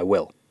someone in my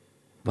will.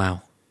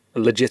 Wow.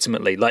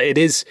 Legitimately, like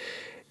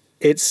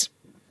it's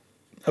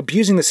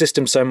abusing the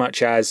system so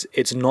much as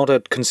it's not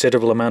a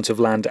considerable amount of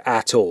land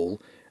at all,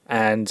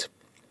 and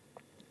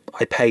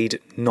I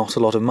paid not a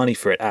lot of money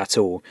for it at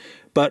all,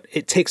 but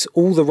it ticks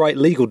all the right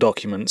legal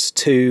documents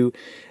to.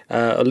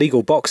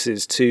 Legal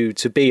boxes to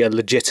be a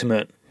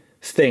legitimate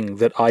thing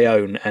that I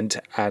own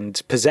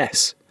and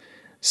possess.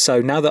 So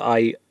now that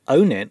I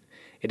own it,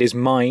 it is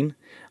mine.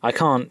 I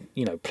can't,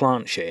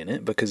 plant shit in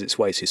it because it's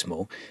way too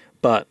small,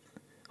 but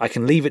I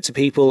can leave it to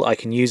people. I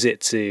can use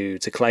it to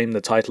claim the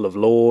title of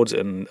Lord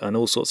and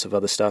all sorts of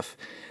other stuff.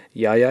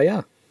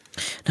 Yeah.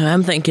 Now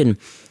I'm thinking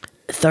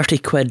 30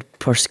 quid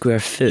per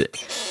square foot.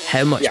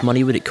 How much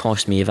money would it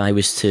cost me if I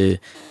was to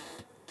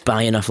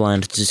buy enough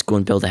land to just go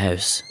and build a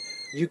house?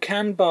 You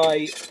can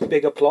buy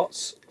bigger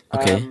plots.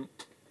 Okay.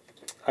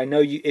 I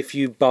know if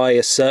you buy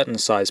a certain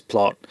size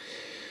plot,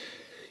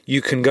 you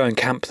can go and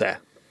camp there.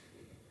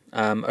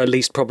 At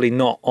least probably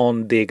not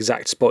on the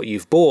exact spot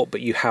you've bought,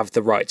 but you have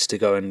the rights to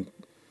go and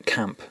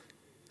camp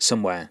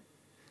somewhere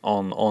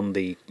in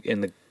the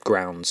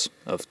grounds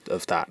of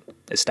that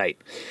estate.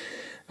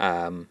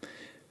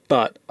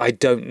 But I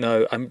don't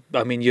know.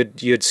 I mean,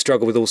 you'd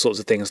struggle with all sorts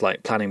of things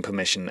like planning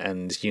permission,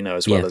 and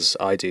as well as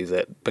I do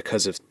that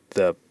because of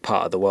the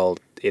part of the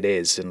world it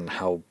is and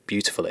how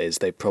beautiful it is.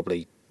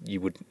 You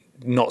would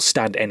not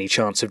stand any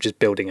chance of just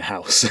building a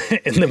house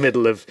in the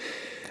middle of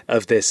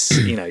this,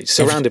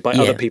 surrounded by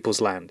other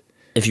people's land.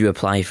 If you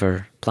apply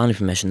for planning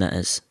permission, that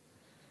is.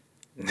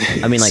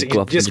 I mean, like, so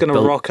go up just going to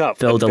rock up,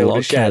 build a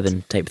log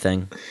cabin type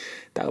thing.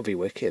 That would be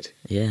wicked.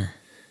 Yeah.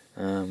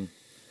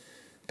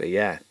 But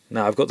yeah,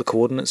 no, I've got the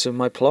coordinates of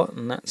my plot,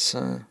 and that's.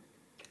 So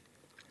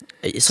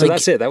like,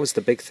 that's it. That was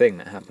the big thing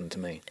that happened to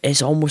me.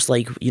 It's almost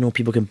like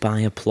people can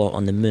buy a plot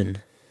on the moon.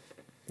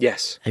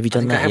 Yes. Have you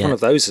done that? I have one of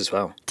those as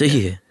well. Do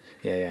you?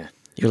 Yeah.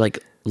 You're like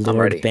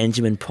Lord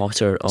Benjamin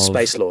Potter of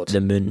Space Lord.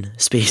 The moon.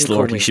 Space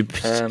Lord. You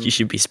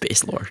should be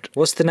Space Lord.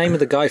 What's the name of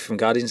the guy from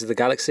Guardians of the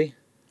Galaxy?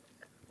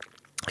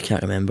 I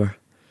can't remember.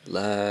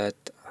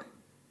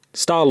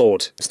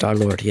 Star-Lord.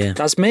 Star-Lord, yeah.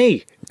 That's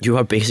me. You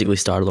are basically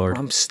Star-Lord.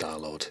 I'm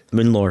Star-Lord.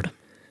 Moon Lord.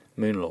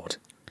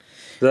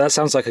 That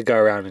sounds like I go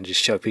around and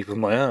just show people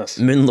my ass.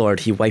 Moon Lord,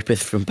 he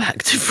wipeth from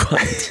back to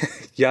front.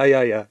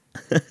 Yeah.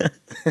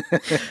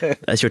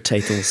 That's your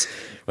titles.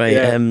 Right,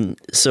 yeah.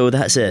 So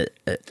that's it.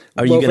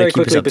 Are you going to keep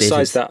quickly, us updated?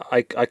 Besides that,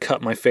 I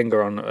cut my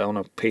finger on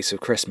a piece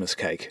of Christmas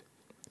cake.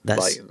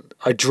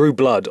 I drew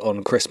blood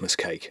on Christmas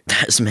cake.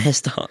 That's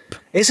messed up.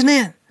 Isn't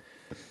it?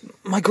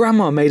 My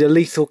grandma made a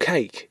lethal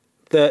cake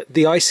that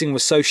the icing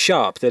was so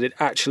sharp that it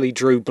actually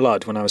drew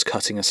blood when I was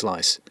cutting a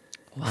slice.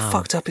 Wow. How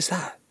fucked up is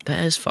that?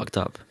 That is fucked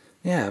up.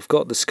 Yeah, I've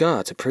got the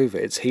scar to prove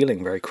it. It's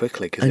healing very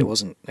quickly because it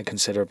wasn't a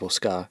considerable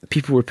scar.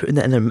 People were putting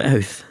it in their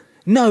mouth.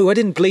 No, I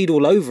didn't bleed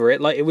all over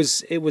it. Like it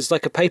was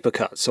like a paper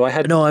cut. So I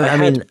had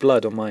had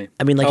blood on my.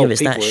 I mean, like if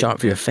it's that sharp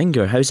for your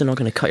finger, how's it not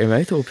going to cut your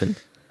mouth open?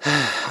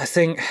 I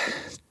think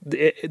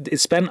it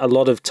spent a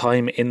lot of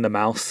time in the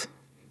mouth,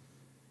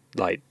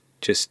 like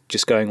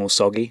just going all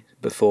soggy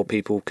before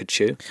people could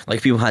chew.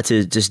 Like people had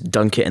to just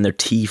dunk it in their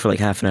tea for like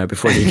half an hour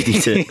before they could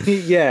eat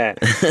it. Yeah,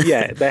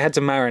 they had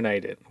to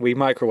marinate it. We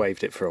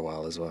microwaved it for a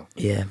while as well.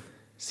 Yeah.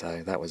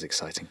 So that was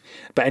exciting.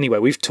 But anyway,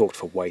 we've talked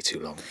for way too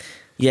long.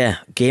 Yeah,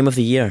 game of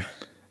the year.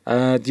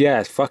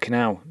 Yeah, fucking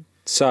hell.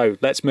 So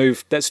let's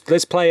move.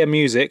 Let's play a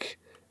music.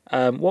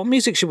 What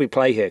music should we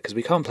play here? Because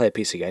we can't play a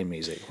piece of game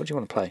music. What do you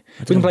want to play?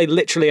 We can play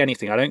literally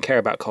anything. I don't care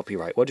about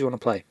copyright. What do you want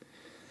to play?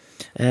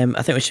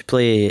 I think we should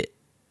play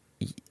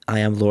I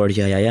Am Lord,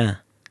 Yeah, Yeah, Yeah.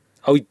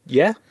 Oh,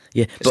 yeah?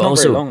 Yeah, it's but not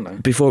also, very long, though.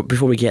 Before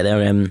we get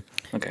there,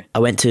 okay. I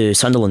went to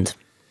Sunderland,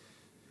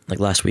 like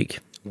last week.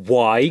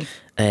 Why?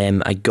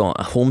 I got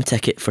a home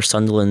ticket for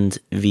Sunderland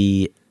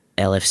v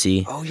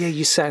LFC. Oh, yeah,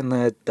 you sat in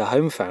the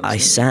home fans. I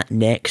sat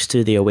next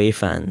to the away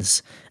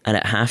fans, and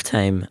at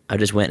halftime, I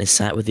just went and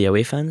sat with the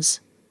away fans,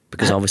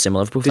 because obviously I'm a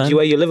Liverpool fan. Did you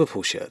wear your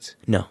Liverpool shirt?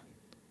 No.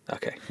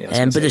 Okay.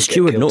 Yeah, but the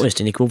steward noticed,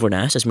 and he came over and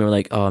asked us, and we were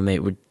like, oh, mate,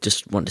 we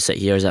just want to sit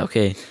here, is that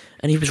okay?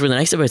 And he was really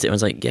nice about it. I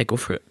was like, yeah, go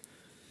for it.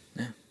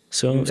 Yeah.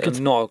 So it was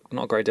good. Not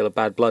a great deal of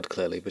bad blood,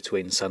 clearly,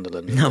 between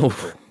Sunderland and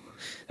Liverpool.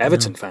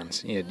 Everton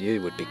fans,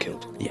 you would be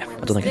killed. Yeah,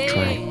 I don't think I'd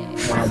try.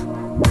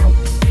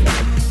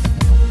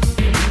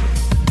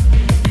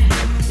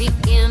 The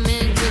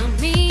image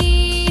of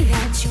me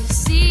that you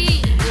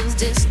see is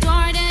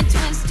distorted,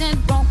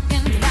 twisted,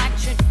 broken,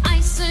 fractured,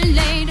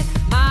 isolated,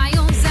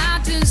 miles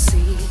out to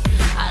sea.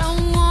 I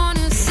don't want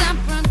a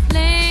separate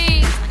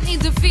place. I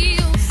need to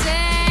feel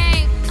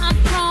safe. I'm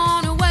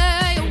thrown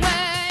away,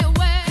 away,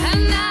 away.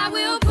 And I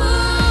will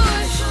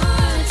push,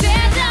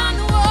 tear down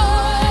the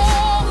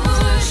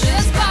walls.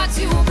 There's parts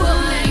you will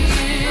put me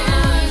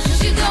in.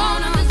 You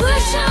don't know,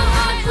 push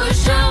out,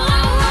 push out.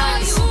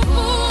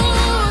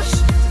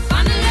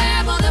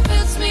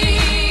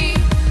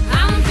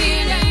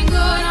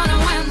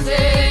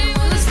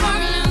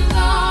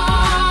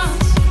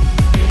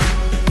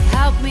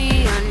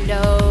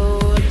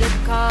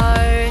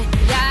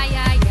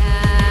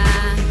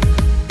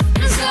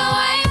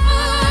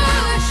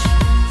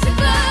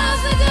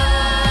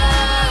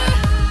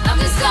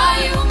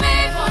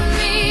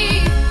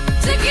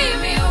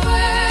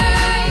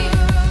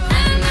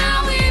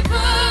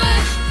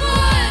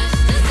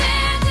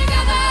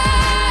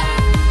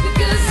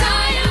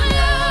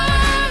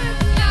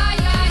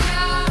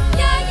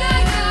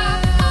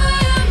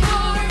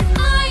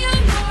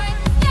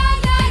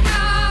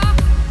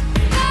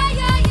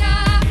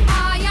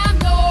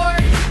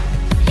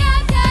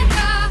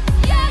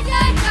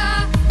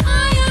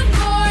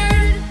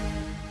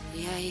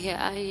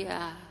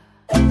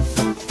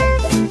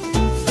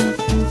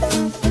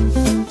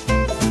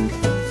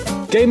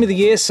 Game of the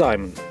year,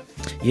 Simon.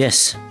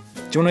 Yes. Do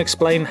you want to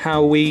explain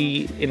how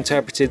we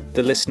interpreted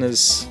the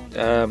listeners'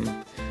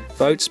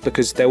 votes?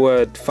 Because there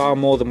were far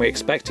more than we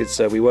expected,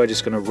 so we were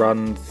just going to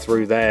run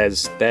through their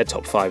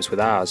top fives with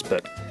ours,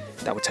 but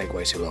that would take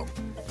way too long.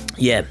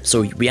 Yeah,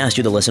 so we asked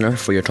you, the listener,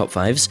 for your top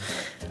fives,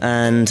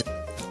 and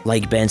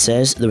like Ben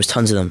says, there was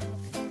tons of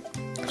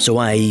them. So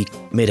I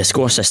made a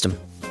score system,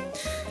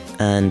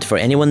 and for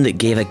anyone that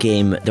gave a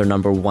game their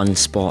number one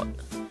spot,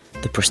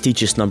 the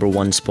prestigious number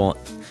one spot,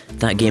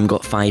 that game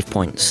got 5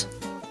 points.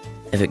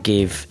 If they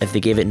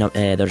gave it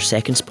their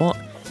second spot,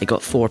 it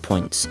got 4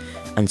 points,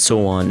 and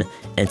so on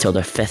until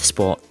their fifth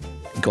spot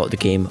got the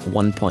game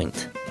 1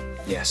 point.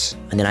 Yes.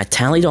 And then I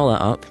tallied all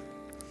that up,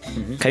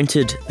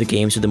 counted the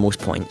games with the most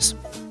points,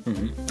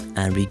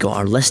 and we got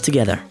our list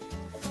together.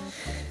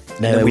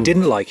 Now we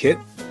didn't like it,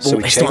 so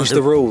we changed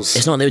the rules.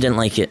 It's not that we didn't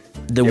like it.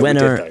 The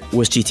winner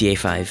was GTA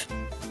 5.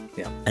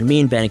 Yeah. And me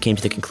and Ben came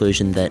to the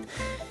conclusion that,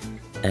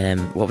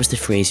 what was the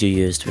phrase you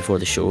used before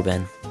the show,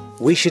 Ben?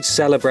 We should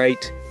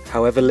celebrate,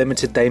 however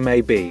limited they may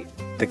be,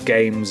 the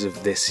games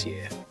of this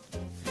year.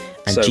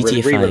 And so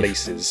GTA 5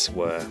 re-releases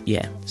were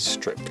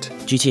stripped.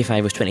 GTA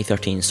 5 was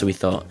 2013, so we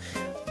thought,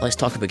 let's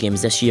talk about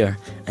games this year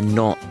and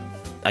not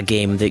a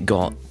game that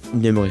got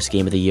numerous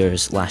Game of the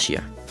Years last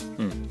year.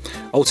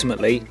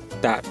 Ultimately,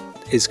 that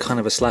is kind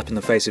of a slap in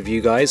the face of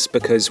you guys,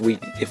 because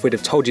if we'd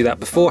have told you that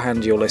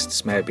beforehand, your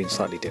lists may have been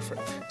slightly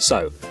different.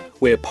 So,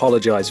 we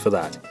apologise for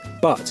that.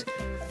 But,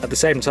 at the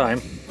same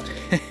time,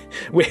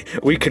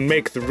 we can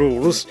make the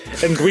rules,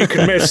 and we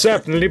can most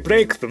certainly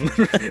break them.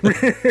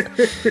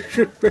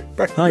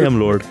 I am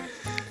Lord.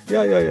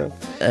 Yeah.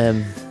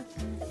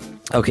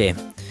 Okay,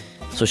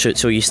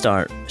 so you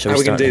start. How are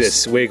we gonna do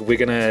this?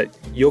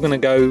 You're gonna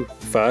go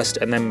first,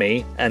 and then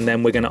me, and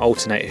then we're gonna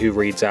alternate who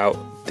reads out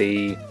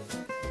we're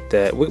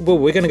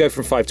gonna go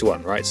from 5 to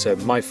 1, right? So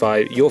my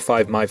 5, your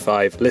 5, my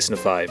 5, listener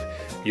 5,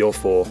 your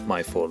 4,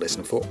 my 4,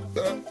 listener 4,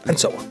 and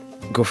so on.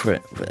 Go for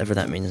it, whatever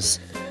that means.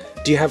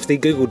 Do you have the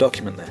Google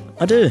document there?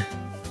 I do.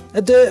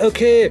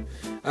 Okay.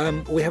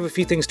 We have a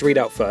few things to read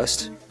out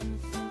first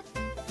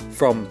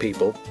from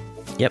people.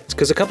 Yep.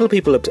 Because a couple of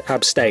people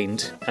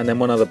abstained, and then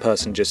one other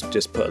person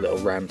just put a little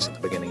rant at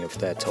the beginning of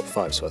their top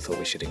 5, so I thought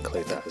we should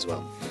include that as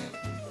well.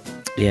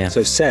 Yeah.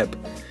 So Seb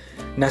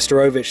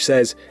Nastorovic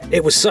says,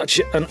 it was such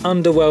an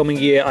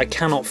underwhelming year, I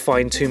cannot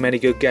find too many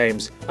good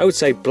games. I would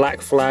say Black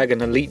Flag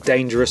and Elite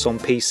Dangerous on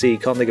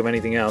PC, can't think of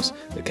anything else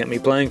that kept me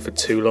playing for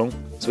too long,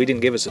 so he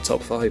didn't give us a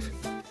top 5.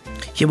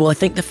 Yeah, well, I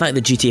think the fact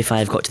that GTA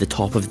 5 got to the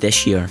top of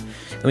this year,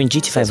 I mean,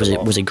 GTA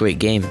 5 was a great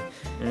game,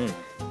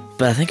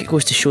 but I think it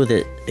goes to show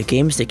that the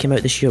games that came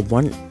out this year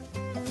weren't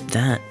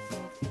that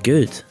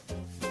good.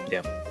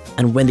 Yeah.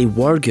 And when they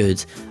were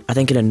good, I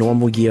think in a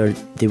normal year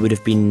they would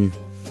have been,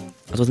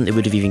 I don't think they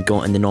would have even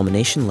got in the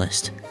nomination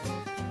list.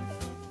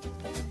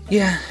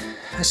 Yeah,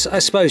 I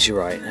suppose you're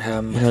right.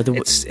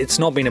 It's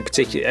not been a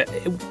particular...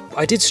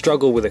 I did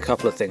struggle with a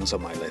couple of things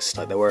on my list.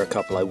 Like, there were a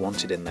couple I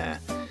wanted in there,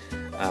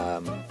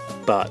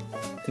 but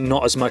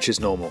not as much as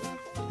normal.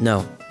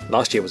 No.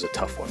 Last year was a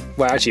tough one.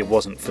 Well, actually, it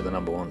wasn't for the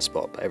number 1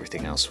 spot, but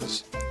everything else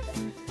was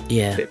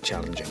a bit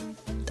challenging.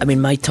 I mean,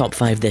 my top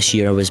 5 this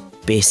year was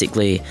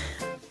basically,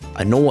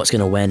 I know what's going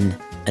to win,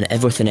 and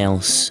everything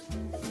else,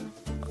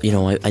 you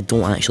know, I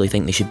don't actually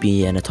think they should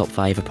be in a top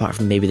 5, apart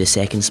from maybe the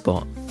second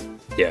spot.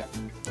 Yeah.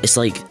 It's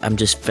like I'm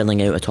just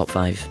filling out a top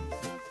 5,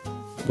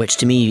 which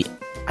to me,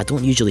 I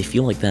don't usually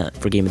feel like that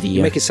for Game of the Year.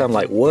 You make it sound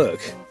like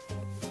work.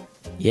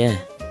 Yeah.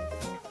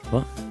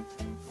 What?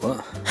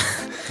 What?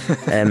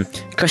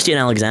 Christian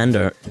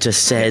Alexander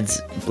just said,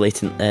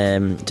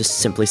 just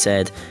simply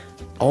said,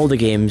 all the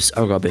games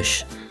are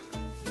rubbish.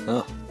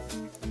 Oh.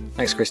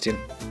 Thanks, Christian.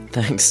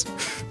 Thanks.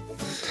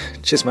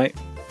 Cheers, mate.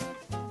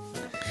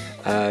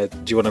 Do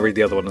you want to read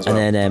the other one as well?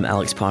 And then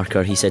Alex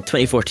Parker, he said,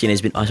 2014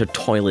 has been utter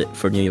toilet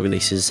for new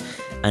releases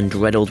and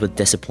riddled with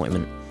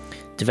disappointment.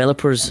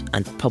 Developers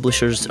and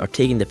publishers are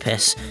taking the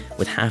piss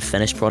with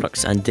half-finished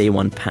products and day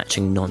one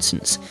patching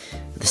nonsense.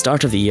 At the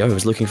start of the year, I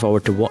was looking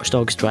forward to Watch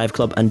Dogs, Drive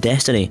Club and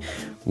Destiny.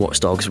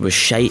 Watch Dogs was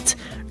shite,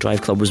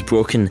 Drive Club was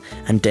broken,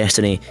 and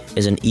Destiny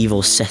is an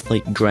evil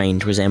Sith-like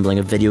grind resembling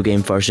a video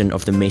game version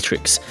of The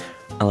Matrix.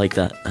 I like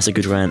that, that's a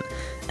good rant.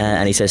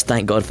 And he says,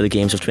 thank God for the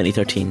games of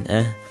 2013.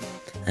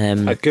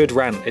 A good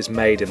rant is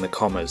made in the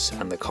commas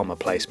and the comma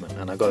placement,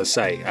 and I've got to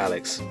say,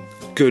 Alex,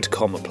 good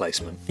comma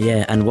placement.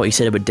 Yeah, and what you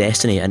said about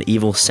Destiny, an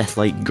evil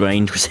Sith-like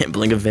grind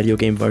resembling a video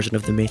game version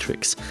of The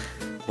Matrix.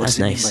 That's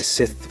nice.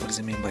 What does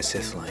it mean by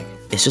Sith-like?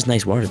 It's just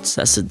nice words.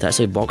 That's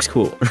a box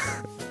quote.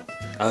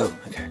 Oh,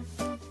 okay.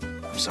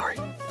 I'm sorry.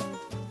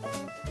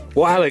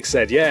 What Alex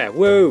said, yeah,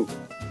 woo!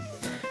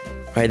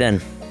 Right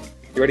then.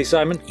 You ready,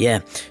 Simon?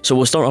 Yeah. So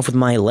we'll start off with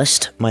my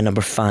list, my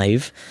number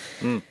 5.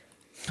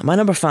 My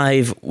number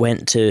 5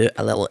 went to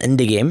a little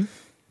indie game.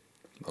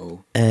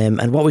 Oh.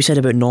 And what we said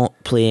about not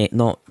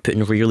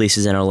putting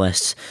re-releases in our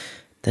lists,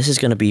 this is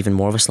going to be even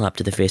more of a slap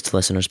to the face to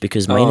listeners,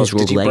 because mine is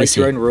Rogue Legacy. Did you break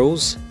your own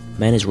rules?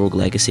 Mine is Rogue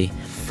Legacy.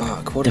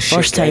 Fuck, what the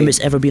first time it's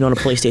ever been on a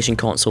PlayStation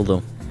console,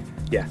 though.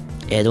 Yeah.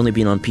 It had only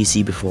been on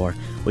PC before,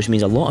 which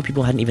means a lot of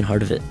people hadn't even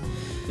heard of it.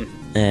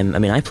 I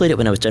mean, I played it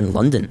when I was down in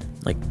London,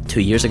 like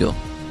 2 years ago.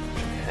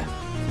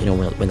 Yeah. You know,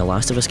 when The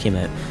Last of Us came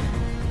out.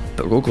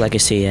 But Rogue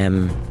Legacy,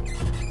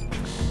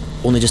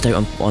 only just out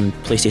on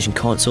PlayStation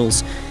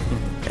consoles.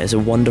 It's a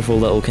wonderful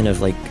little kind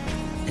of like,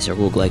 it's a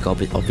roguelike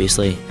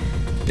obviously.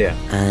 Yeah.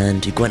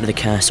 And you go into the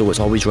castle, it's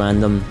always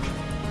random.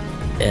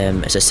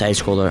 It's a side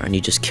scroller and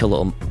you just kill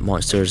little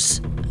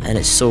monsters, and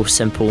it's so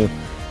simple,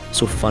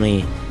 so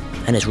funny,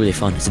 and it's really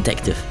fun. It's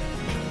addictive.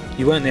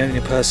 You weren't the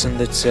only person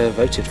that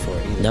voted for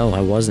it either. No,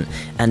 I wasn't.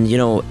 And you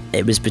know,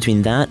 it was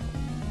between that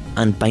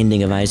and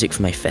Binding of Isaac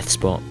for my 5th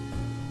spot.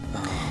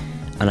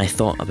 And I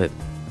thought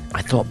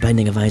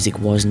Binding of Isaac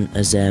wasn't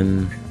as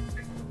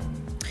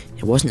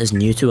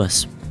new to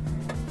us.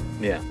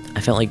 Yeah.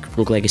 I felt like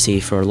Rogue Legacy,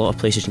 for a lot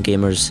of PlayStation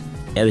gamers,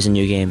 it was a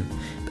new game,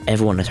 but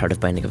everyone had heard of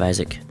Binding of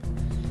Isaac.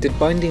 Did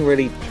Binding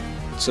really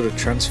sort of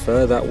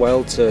transfer that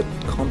well to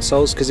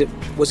consoles? Because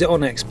was it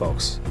on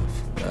Xbox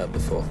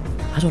before?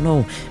 I don't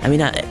know. I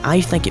mean,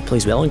 I think it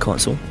plays well on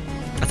console.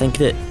 I think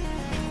that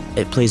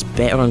it plays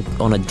better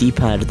on a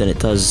D-pad than it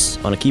does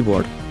on a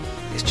keyboard.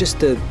 It's just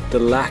the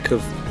lack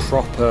of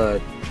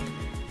proper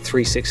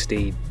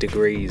 360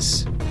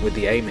 degrees with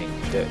the aiming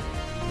that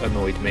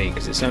annoyed me,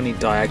 because it's only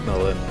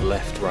diagonal and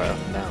left, right, up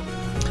and down.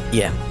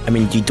 Yeah, I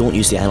mean, you don't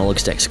use the analog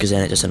sticks because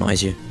then it just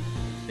annoys you.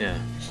 Yeah.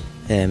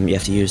 You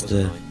have to use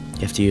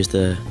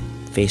the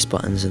face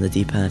buttons and the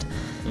D-pad.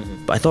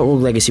 But I thought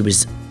Rogue Legacy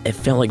it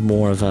felt like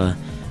more of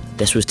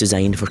this was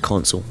designed for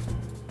console,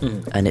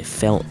 and it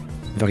felt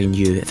very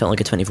new. It felt like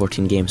a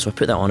 2014 game, so I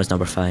put that on as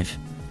number 5.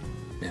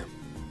 Yeah,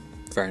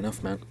 fair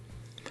enough, man.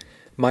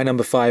 My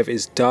number 5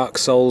 is Dark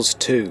Souls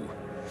 2.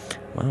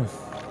 Wow.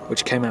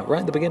 Which came out right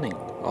at the beginning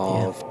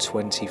of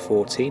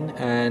 2014,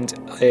 and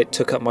it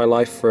took up my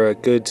life for a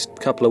good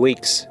couple of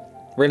weeks.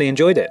 Really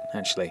enjoyed it,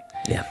 actually.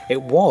 Yeah.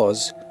 It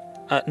was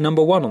at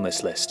number 1 on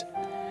this list.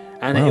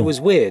 And It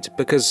was weird,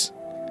 because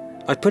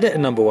I put it at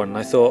number 1, and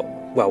I thought,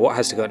 well, what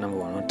has to go at number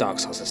 1? Well, Dark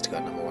Souls has to go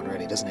at number 1,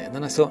 really, doesn't it? And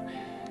then I thought,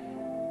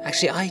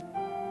 actually,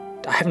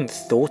 haven't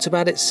thought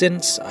about it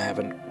since. I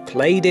haven't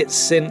played it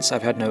since.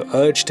 I've had no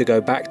urge to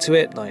go back to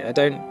it. Like,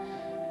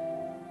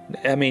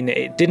 I mean,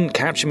 it didn't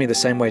capture me the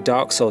same way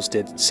Dark Souls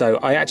did. So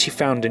I actually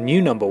found a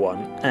new number one,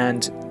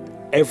 and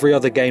every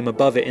other game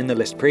above it in the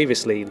list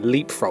previously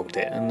leapfrogged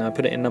it, and I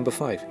put it in number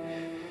 5.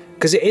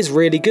 Because it is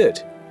really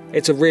good.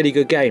 It's a really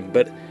good game,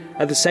 but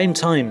at the same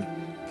time,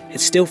 it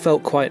still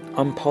felt quite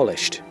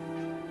unpolished.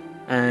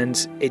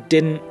 And it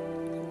didn't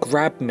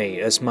grab me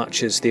as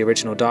much as the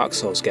original Dark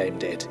Souls game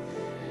did.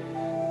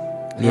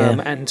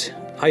 Yeah. And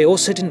I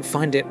also didn't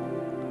find it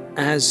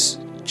as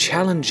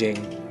challenging.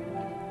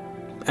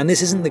 And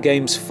this isn't the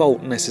game's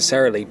fault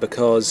necessarily,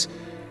 because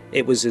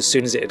it was as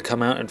soon as it had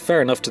come out, and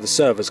fair enough to the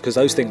servers, because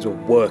those things were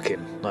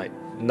working like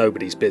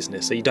nobody's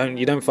business. So you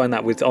don't find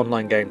that with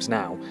online games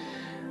now.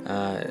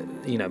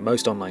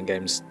 Most online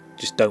games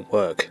just don't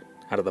work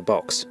out of the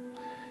box.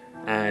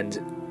 And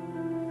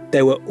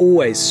there were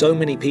always so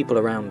many people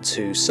around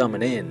to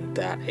summon in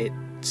that it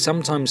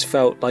sometimes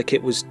felt like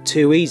it was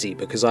too easy,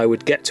 because I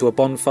would get to a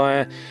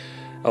bonfire,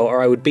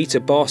 or I would beat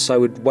a boss, I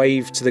would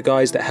wave to the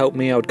guys that helped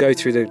me, I would go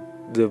through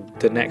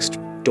the next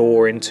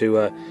door into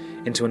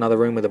another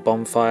room with a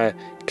bonfire,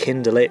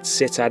 kindle it,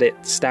 sit at it,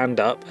 stand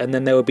up, and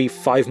then there would be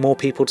 5 more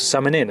people to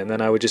summon in, and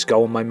then I would just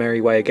go on my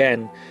merry way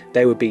again.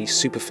 They would be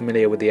super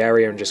familiar with the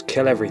area and just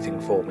kill everything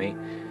for me,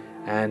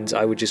 and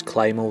I would just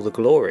claim all the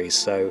glory.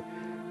 So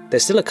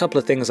there's still a couple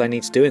of things I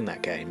need to do in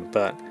that game,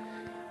 but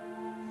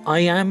I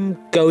am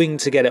going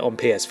to get it on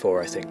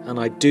PS4, I think, and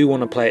I do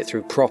want to play it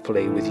through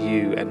properly with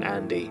you and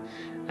Andy,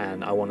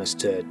 and I want us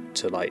to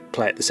like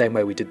play it the same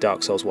way we did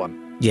Dark Souls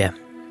 1. Yeah.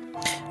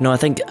 No, I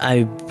think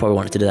I probably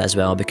wanted to do that as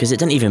well, because it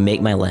didn't even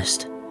make my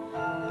list.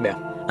 Yeah.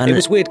 And it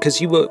was weird,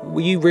 because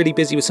were you really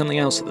busy with something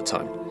else at the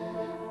time?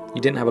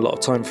 You didn't have a lot of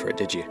time for it,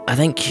 did you? I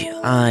think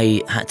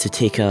I had to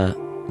take a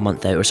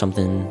month out or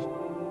something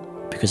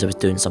because I was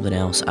doing something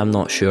else. I'm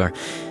not sure.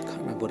 I can't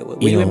remember what it was.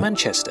 Were you in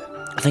Manchester?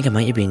 I think I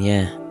might have been,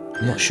 yeah.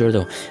 I'm not sure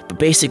though. But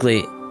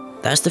basically,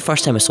 that's the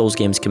first time a Souls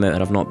game's come out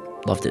and I've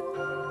not loved it.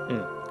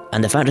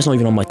 And the fact it's not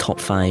even on my top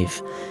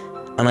 5.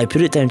 And I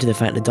put it down to the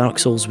fact that Dark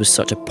Souls was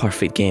such a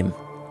perfect game.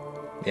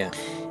 Yeah.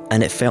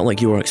 And it felt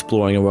like you were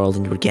exploring a world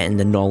and you were getting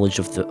the knowledge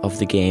of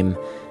the game,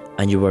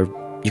 and you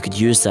could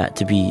use that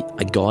to be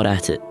a god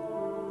at it.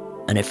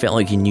 And it felt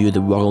like you knew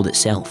the world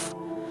itself.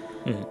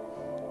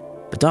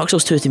 But Dark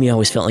Souls 2 to me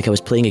always felt like I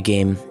was playing a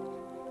game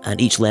and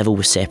each level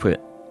was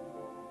separate.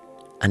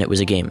 And it was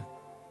a game.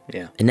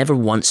 Yeah. It never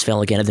once felt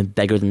like anything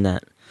bigger than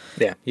that.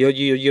 Yeah,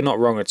 you're not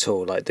wrong at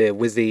all. Like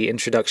with the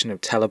introduction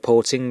of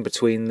teleporting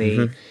between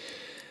the,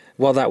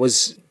 well, that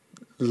was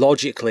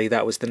logically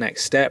that was the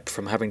next step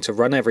from having to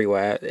run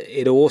everywhere.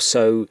 It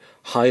also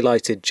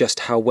highlighted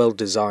just how well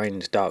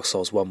designed Dark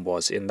Souls 1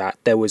 was, in that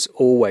there was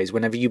always,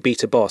 whenever you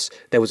beat a boss,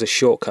 there was a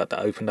shortcut that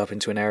opened up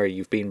into an area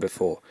you've been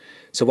before.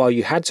 So while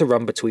you had to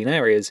run between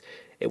areas,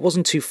 it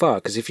wasn't too far,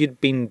 because if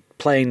you'd been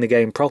playing the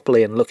game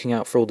properly and looking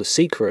out for all the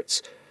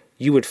secrets,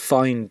 you would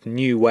find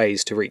new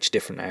ways to reach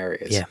different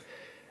areas. Yeah.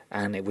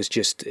 And it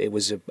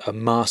was a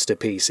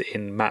masterpiece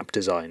in map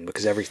design,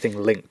 because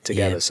everything linked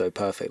together so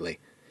perfectly.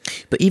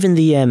 But even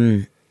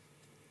the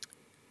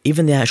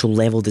actual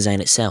level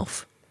design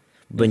itself,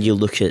 when you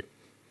look at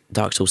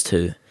Dark Souls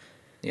 2,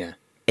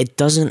 it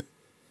doesn't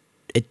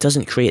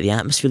create the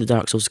atmosphere that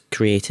Dark Souls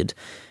created.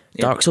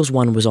 Yeah. Dark Souls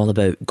 1 was all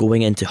about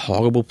going into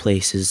horrible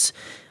places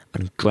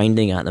and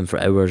grinding at them for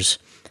hours,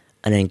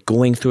 and then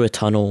going through a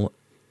tunnel,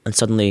 and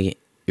suddenly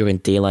you're in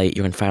daylight,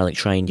 you're in Firelight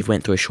Shrine, you've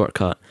went through a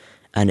shortcut,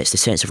 and it's the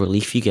sense of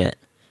relief you get.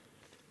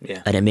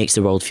 Yeah. And it makes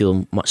the world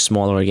feel much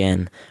smaller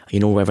again. You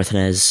know where everything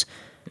is.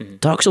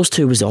 Dark Souls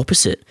 2 was the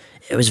opposite.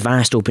 It was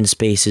vast open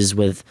spaces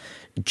with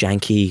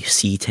janky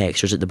sea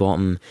textures at the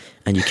bottom,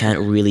 and you can't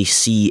really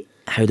see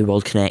how the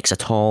world connects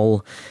at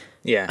all.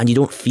 Yeah. And you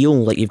don't feel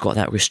like you've got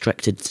that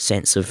restricted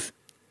sense of,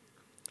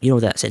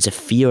 that sense of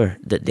fear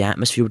that the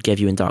atmosphere would give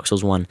you in Dark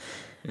Souls 1.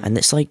 And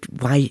it's like,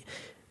 why?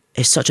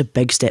 It's such a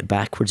big step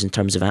backwards in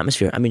terms of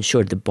atmosphere. I mean,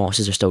 sure, the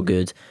bosses are still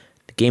good,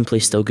 the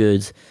gameplay's still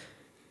good,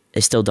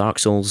 it's still Dark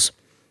Souls,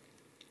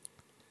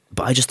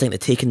 but I just think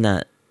that taking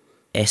that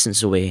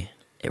essence away,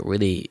 it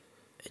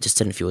just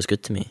didn't feel as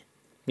good to me.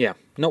 Yeah,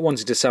 not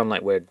wanting to sound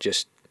like we're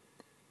just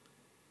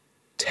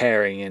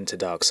tearing into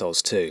Dark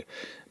Souls 2,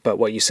 but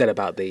what you said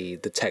about the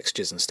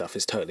textures and stuff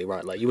is totally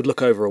right. Like, you would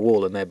look over a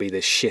wall and there'd be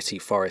this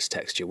shitty forest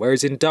texture,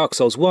 whereas in Dark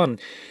Souls 1,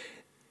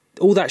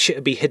 all that shit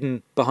would be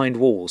hidden behind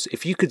walls.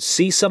 If you could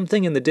see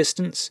something in the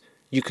distance,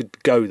 you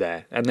could go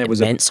there, and there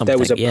was a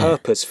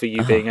purpose for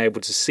you being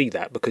able to see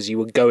that, because you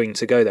were going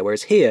to go there.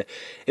 Whereas here,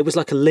 it was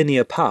like a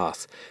linear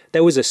path.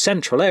 There was a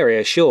central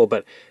area, sure,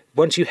 but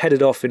once you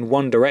headed off in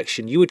one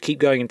direction, you would keep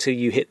going until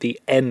you hit the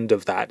end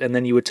of that, and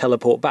then you would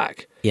teleport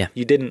back. Yeah.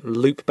 You didn't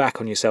loop back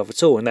on yourself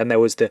at all. And then there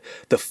was the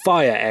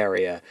fire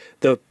area,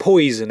 the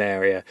poison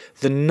area,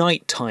 the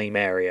nighttime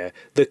area,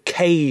 the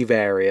cave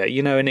area,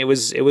 and it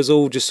was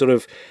all just sort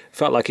of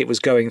felt like it was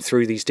going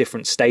through these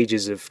different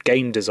stages of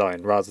game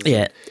design rather than...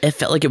 Yeah, it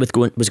felt like it was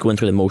going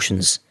through the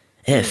motions.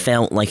 It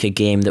felt like a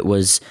game that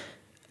was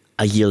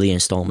a yearly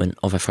installment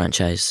of a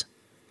franchise.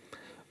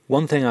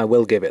 One thing I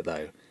will give it,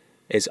 though,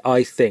 is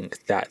I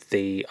think that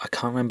I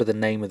can't remember the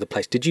name of the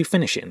place. Did you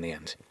finish it in the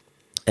end?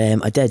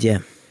 I did, yeah.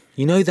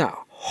 You know that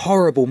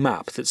horrible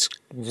map that's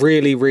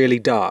really, really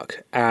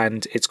dark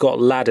and it's got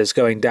ladders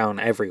going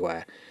down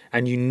everywhere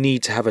and you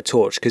need to have a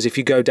torch because if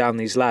you go down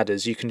these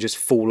ladders, you can just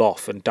fall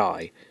off and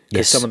die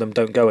because some of them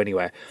don't go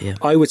anywhere. Yeah.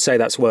 I would say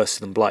that's worse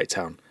than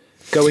Blighttown.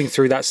 Going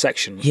through that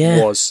section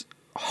was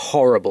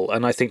horrible,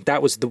 and I think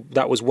that was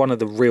one of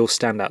the real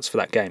standouts for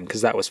that game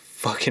because that was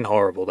fucking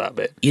horrible, that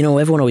bit. You know,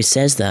 everyone always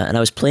says that, and I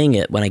was playing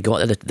it when I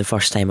got there the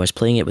first time. I was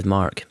playing it with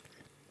Mark.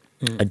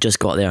 I just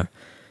got there,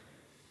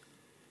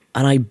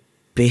 and I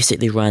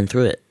basically ran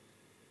through it.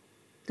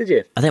 Did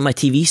you? I think my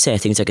TV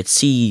settings I could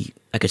see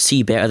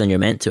better than you're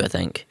meant to, I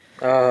think.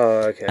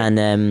 Oh, okay.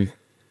 And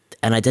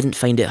I didn't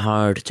find it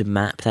hard to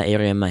map that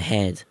area in my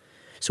head.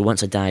 So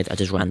once I died, I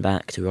just ran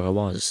back to where I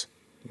was.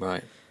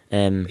 Right.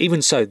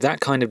 Even so,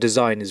 that kind of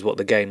design is what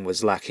the game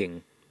was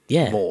lacking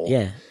more.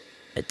 Yeah,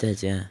 it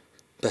did, yeah.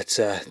 But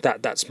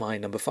that's my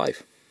number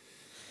 5.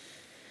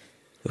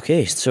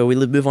 Okay, so we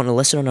move on to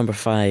listener number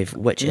 5,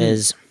 which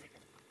is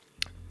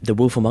The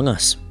Wolf Among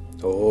Us.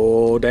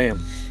 Oh,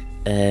 damn.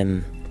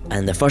 And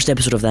the first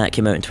episode of that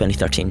came out in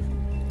 2013,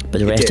 but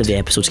the rest of the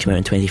episodes came out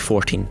in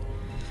 2014.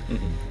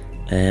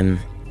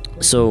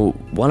 So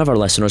one of our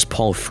listeners,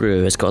 Paul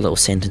Frew, has got a little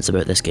sentence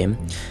about this game.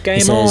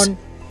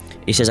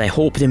 He says, I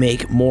hope they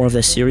make more of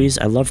this series.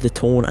 I love the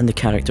tone and the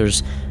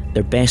characters.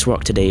 Their best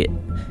work to date,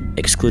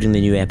 excluding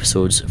the new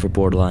episodes for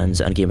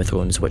Borderlands and Game of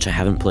Thrones, which I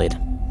haven't played.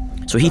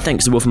 So he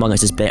thinks The Wolf Among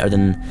Us is better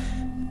than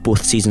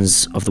both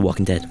seasons of The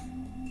Walking Dead.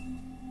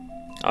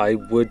 I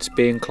would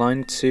be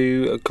inclined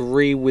to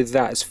agree with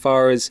that as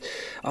far as...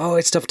 Oh,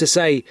 it's tough to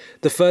say.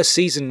 The first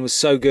season was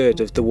so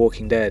good of The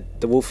Walking Dead.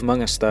 The Wolf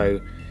Among Us,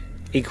 though,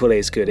 equally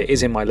as good. It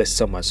is in my list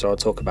somewhere, so I'll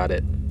talk about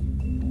it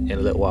in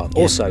a little while.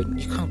 Yeah. Also,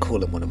 you can't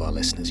call him one of our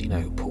listeners. You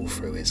know who Paul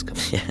Frew is. Come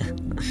on.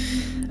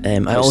 Yeah.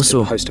 Host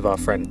of our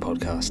Friend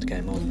podcast.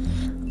 Game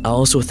on. I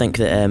also think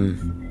that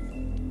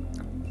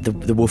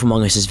the Wolf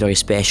Among Us is very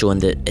special and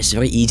that it's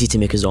very easy to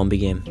make a zombie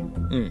game.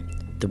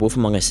 The Wolf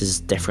Among Us is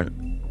different.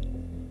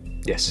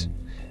 Yes.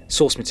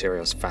 Source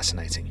material is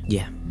fascinating.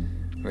 Yeah.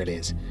 It really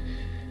is.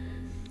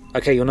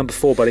 Okay, your number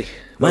 4, buddy.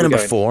 My number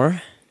 4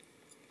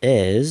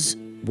 is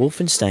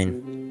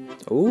Wolfenstein.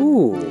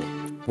 Ooh.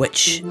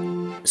 Which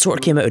sort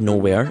of came out of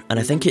nowhere, and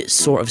I think it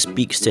sort of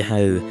speaks to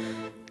how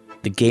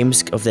the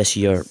games of this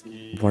year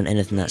weren't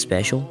anything that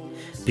special,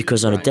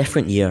 because on a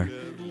different year,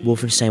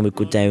 Wolfenstein would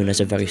go down as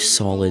a very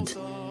solid,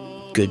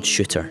 good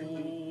shooter,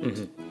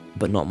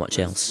 but not much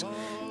else.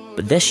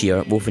 But this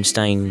year,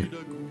 Wolfenstein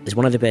is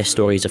one of the best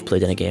stories I've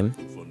played in a game.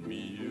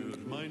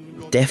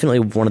 Definitely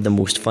one of the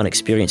most fun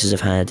experiences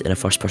I've had in a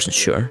first-person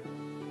shooter,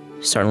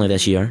 certainly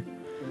this year.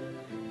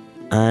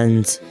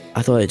 And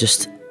I thought it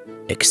just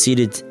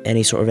exceeded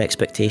any sort of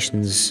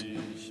expectations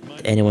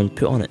that anyone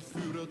put on it.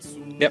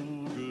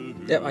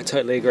 Yep, I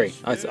totally agree.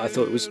 I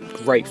thought it was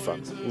great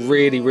fun.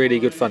 Really, really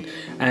good fun.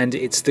 And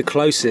it's the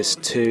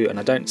closest to, and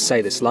I don't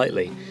say this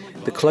lightly,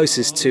 the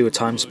closest to a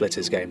Time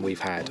Splitters game we've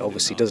had.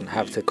 Obviously doesn't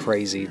have the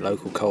crazy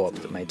local co-op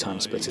that made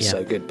Time Splitters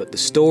so good, but the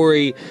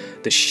story,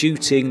 the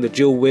shooting, the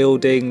dual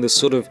wielding, the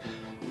sort of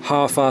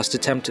half-assed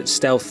attempt at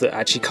stealth that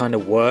actually kind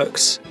of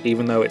works,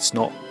 even though it's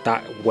not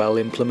that well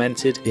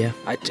implemented. Yeah.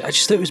 I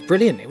just thought it was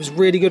brilliant. It was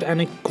really good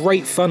and a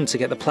great fun to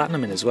get the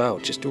platinum in as well.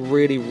 Just a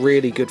really,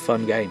 really good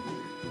fun game.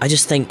 I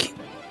just think...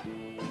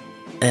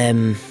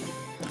 I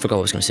forgot what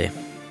I was going to say.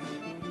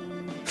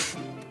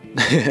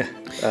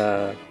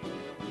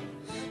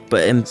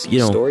 But, you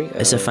know, story?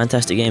 It's a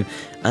fantastic game.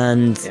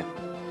 And,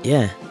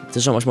 yeah,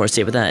 there's not much more to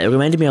say about that. It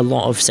reminded me a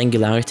lot of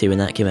Singularity when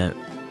that came out.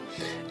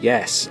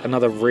 Yes,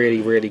 another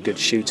really, really good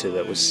shooter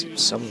that was for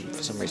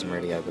some reason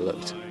really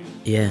overlooked.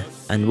 Yeah,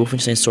 and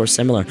Wolfenstein's sort of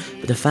similar.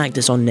 But the fact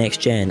it's on next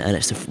gen and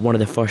it's one of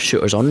the first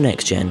shooters on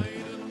next gen,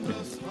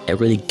 it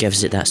really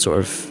gives it that sort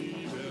of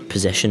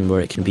position where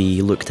it can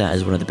be looked at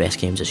as one of the best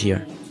games this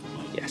year.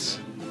 Yes.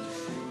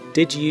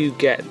 Did you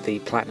get the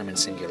platinum in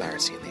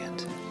Singularity in the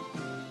end?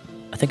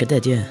 I think I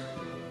did, yeah.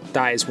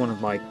 That is one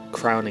of my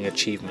crowning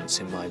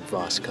achievements in my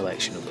vast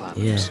collection of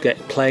platinums. Yeah.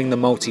 Playing the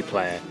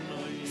multiplayer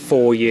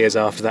 4 years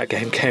after that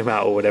game came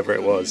out or whatever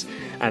it was,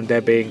 and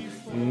there being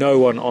no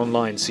one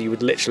online, so you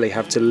would literally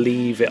have to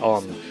leave it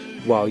on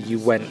while you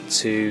went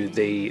to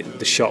the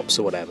shops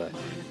or whatever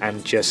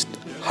and just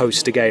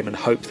host a game and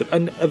hope that,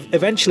 and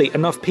eventually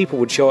enough people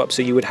would show up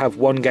so you would have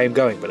one game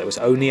going, but there was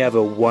only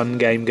ever one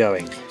game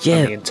going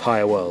in the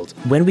entire world.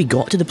 When we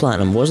got to the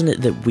platinum, wasn't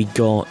it that we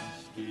got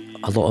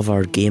a lot of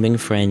our gaming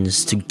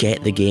friends to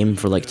get the game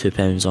for like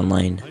 £2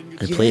 online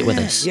and play it with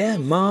us? Yeah,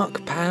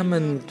 Mark, Pam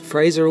and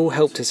Fraser all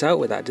helped us out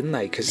with that, didn't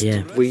they? Because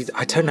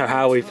I don't know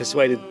how we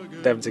persuaded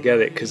them to get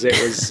it, because it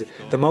was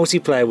the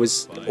multiplayer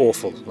was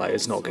awful. Like,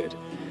 it's not good.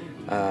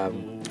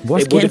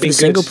 Worth getting for the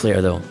single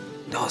player though.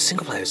 No,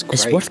 single player is great.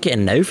 It's worth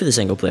getting now for the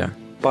single player.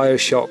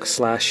 BioShock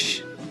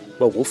 /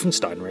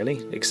 Wolfenstein,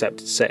 really,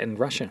 except set in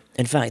Russia.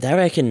 In fact, I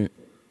reckon,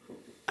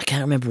 I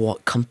can't remember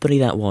what company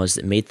that was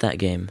that made that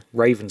game.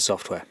 Raven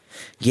Software.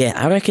 Yeah,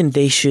 I reckon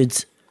they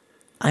should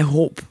I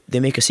hope they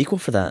make a sequel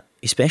for that,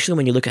 especially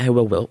when you look at how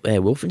well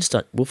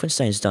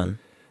Wolfenstein's done.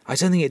 I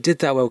don't think it did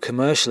that well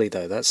commercially,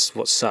 though. That's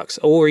what sucks.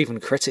 Or even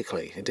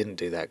critically, it didn't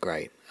do that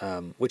great,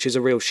 which is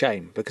a real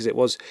shame because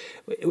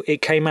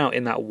it came out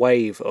in that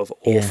wave of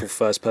awful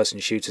first-person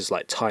shooters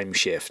like Time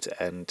Shift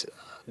and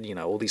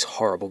all these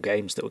horrible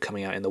games that were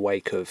coming out in the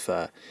wake of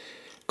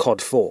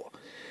COD 4.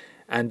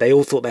 And they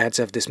all thought they had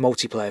to have this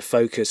multiplayer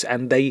focus.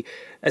 And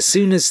as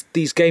soon as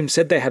these games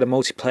said they had a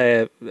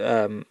multiplayer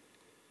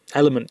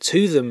element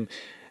to them,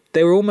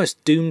 they were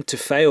almost doomed to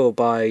fail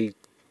by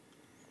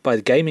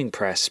the gaming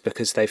press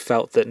because they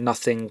felt that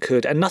nothing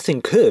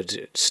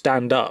could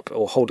stand up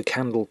or hold a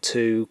candle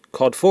to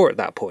COD 4 at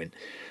that point.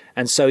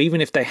 And so even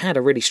if they had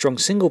a really strong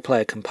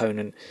single-player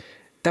component,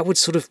 that would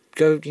sort of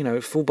go,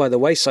 fall by the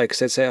wayside because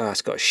they'd say, oh,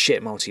 it's got a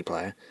shit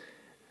multiplayer.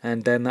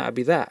 And then that would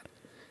be that.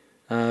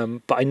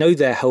 But I know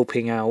they're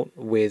helping out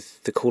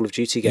with the Call of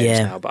Duty games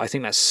now, but I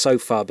think that's so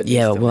far beneath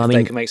them. Well,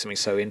 they can make something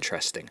so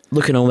interesting.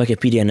 Looking on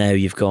Wikipedia now,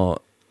 you've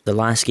got the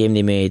last game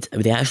they made.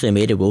 They actually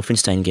made a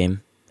Wolfenstein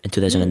game in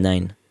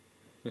 2009.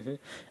 Mm-hmm.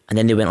 And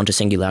then they went on to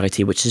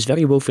Singularity, which is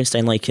very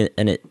Wolfenstein-like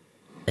in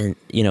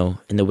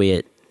the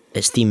way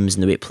its themes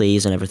and the way it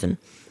plays and everything.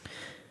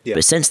 Yeah.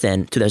 But since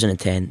then,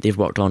 2010, they've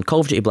worked on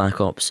Call of Duty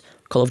Black Ops,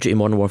 Call of Duty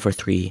Modern Warfare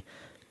 3,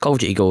 Call of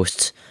Duty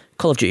Ghosts,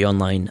 Call of Duty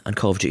Online, and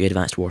Call of Duty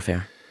Advanced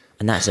Warfare.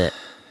 And that's it.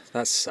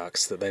 That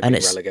sucks that they've been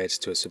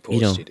relegated to a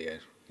support studio.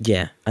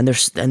 Yeah, and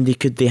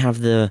they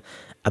have the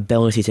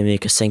ability to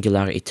make a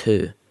Singularity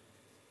 2.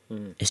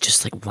 It's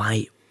just like,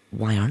 why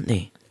aren't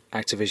they?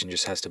 Activision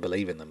just has to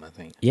believe in them, I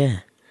think. Yeah.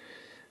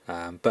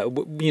 But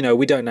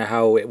we don't know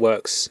how it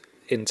works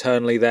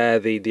internally there.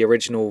 The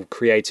original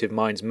creative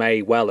minds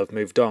may well have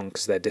moved on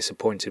because they're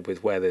disappointed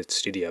with where the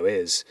studio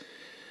is.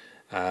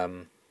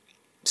 So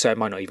it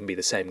might not even be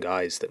the same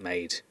guys that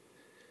made,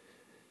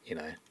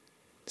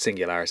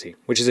 Singularity,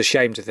 which is a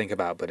shame to think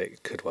about, but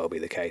it could well be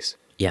the case.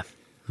 Yeah,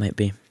 might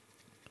be.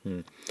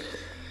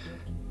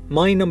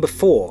 My number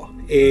 4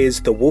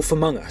 is The Wolf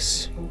Among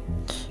Us.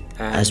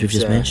 And, as we've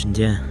just mentioned,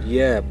 yeah.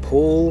 Yeah,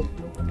 Paul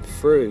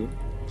Frew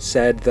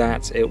said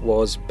that it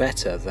was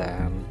better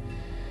than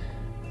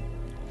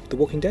The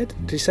Walking Dead.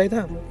 Did he say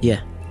that?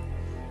 Yeah.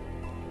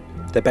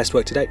 Their best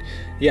work to date.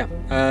 Yeah.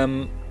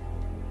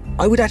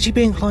 I would actually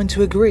be inclined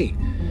to agree.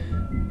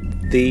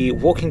 The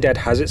Walking Dead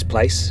has its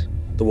place.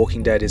 The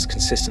Walking Dead is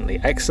consistently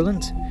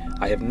excellent.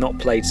 I have not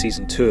played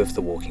Season 2 of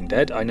The Walking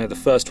Dead. I know the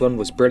first one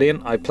was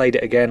brilliant. I played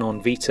it again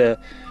on Vita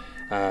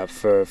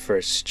for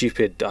a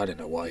stupid, I don't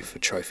know why, for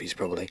trophies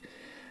probably.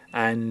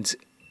 And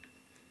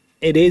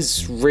it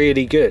is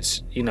really good.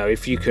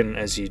 If you can,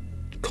 as you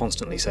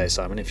constantly say,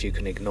 Simon, if you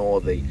can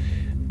ignore the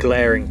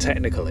glaring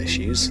technical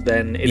issues,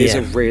 then it is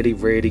a really,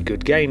 really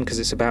good game because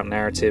it's about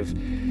narrative,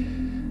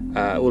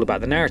 all about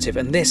the narrative.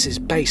 And this is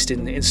based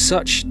in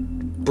such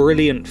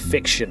brilliant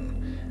fiction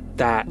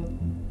that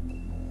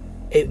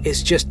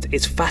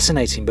it's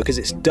fascinating because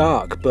it's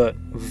dark but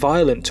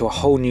violent to a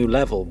whole new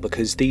level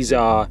because these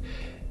are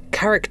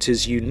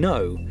characters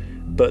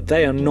but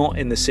they are not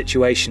in the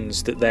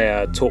situations that they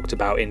are talked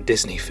about in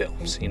Disney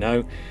films.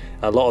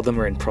 A lot of them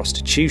are in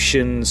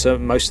prostitution, so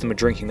most of them are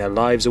drinking their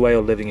lives away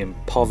or living in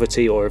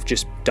poverty or have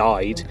just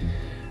died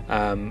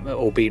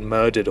or been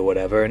murdered or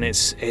whatever, and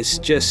it's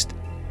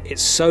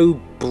so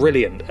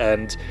brilliant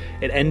and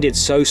it ended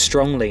so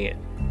strongly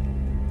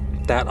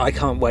that I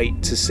can't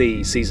wait to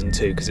see Season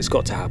 2 because it's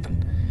got to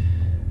happen.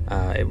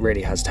 It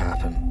really has to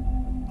happen.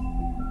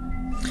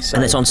 So,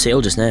 and it's on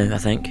sale just now, I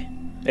think.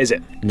 Is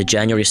it? In the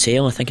January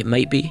sale, I think it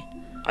might be.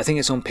 I think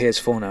it's on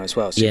PS4 now as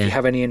well, so if you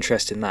have any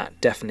interest in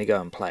that, definitely go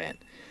and play it.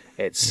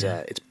 It's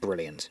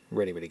brilliant.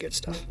 Really, really good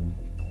stuff.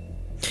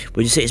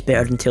 Would you say it's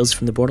better than Tales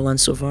from the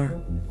Borderlands so far?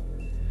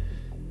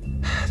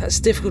 That's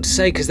difficult to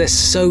say because they're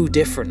so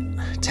different.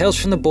 Tales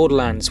from the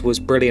Borderlands was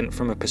brilliant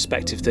from a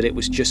perspective that it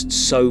was just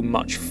so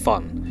much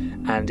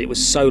fun and it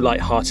was so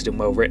light-hearted and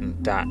well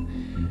written that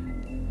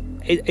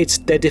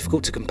they're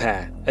difficult to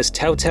compare. As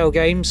Telltale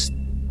games,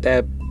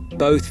 they're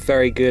both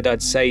very good.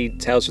 I'd say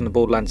Tales from the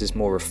Borderlands is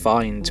more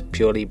refined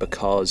purely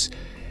because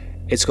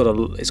it's got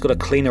a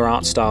cleaner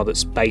art style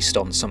that's based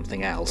on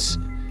something else.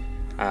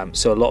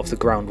 So a lot of the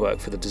groundwork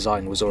for the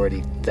design was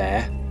already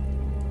there.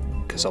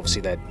 Because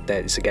obviously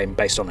it's a game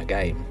based on a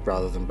game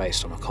rather than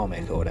based on a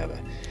comic or whatever.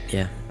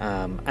 Yeah.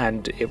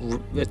 And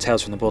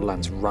Tales from the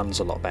Borderlands runs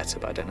a lot better,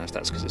 but I don't know if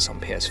that's because it's on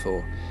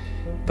PS4.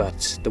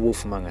 But The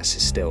Wolf Among Us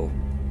is still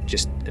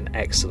just an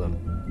excellent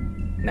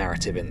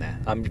narrative in there.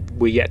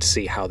 We're yet to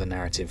see how the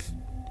narrative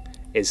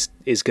is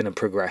going to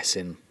progress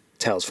in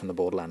Tales from the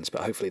Borderlands,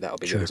 but hopefully that'll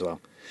be good as well.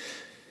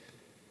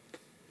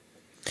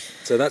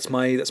 So that's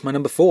my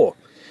number 4.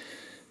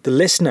 The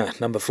listener,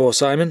 number 4,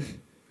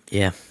 Simon.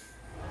 Yeah.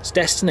 It's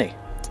Destiny.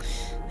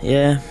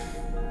 Yeah.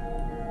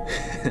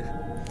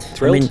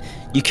 Thrilled? I mean,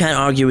 you can't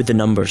argue with the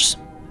numbers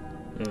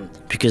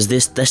because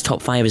this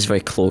top 5 is very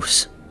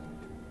close.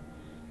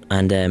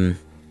 And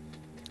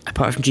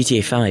apart from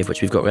GTA 5,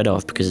 which we've got rid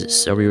of because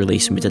it's a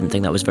re-release and we didn't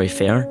think that was very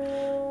fair,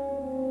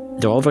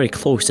 they're all very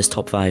close, this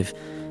top 5.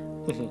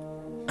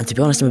 And to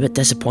be honest, I'm a bit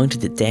disappointed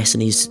that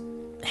Destiny's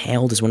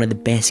hailed as one of the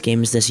best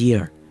games this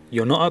year.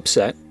 You're not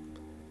upset.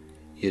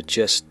 You're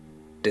just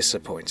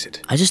disappointed.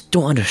 I just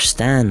don't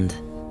understand.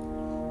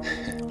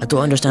 I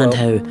don't understand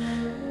how,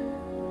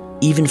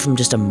 even from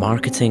just a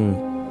marketing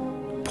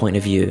point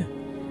of view,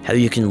 how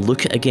you can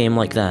look at a game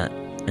like that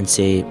and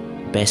say,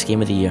 best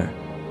game of the year.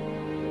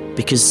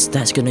 Because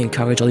that's going to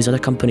encourage all these other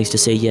companies to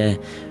say, yeah,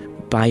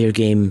 buy your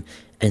game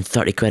in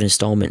 30 quid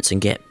installments and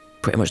get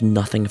pretty much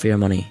nothing for your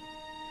money.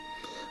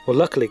 Well,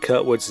 luckily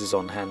Kurt Woods is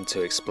on hand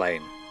to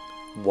explain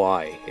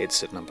why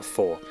it's at number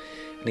 4.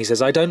 And he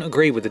says, I don't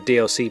agree with the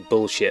DLC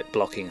bullshit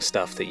blocking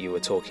stuff that you were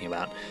talking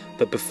about,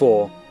 but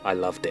before, I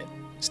loved it.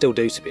 Still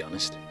do, to be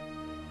honest.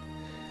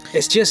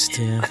 It's just,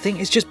 I think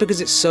it's just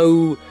because it's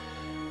so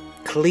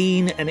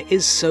clean and it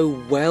is so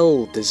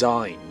well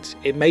designed.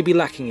 It may be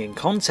lacking in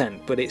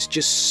content, but it's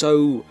just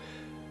so...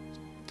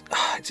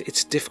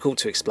 It's difficult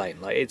to explain.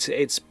 Like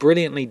it's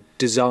brilliantly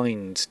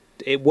designed.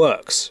 It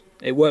works.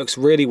 It works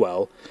really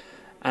well.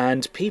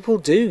 And people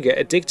do get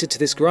addicted to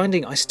this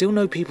grinding. I still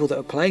know people that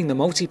are playing the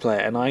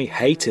multiplayer, and I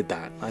hated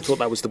that. I thought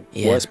that was the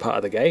worst part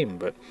of the game.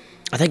 But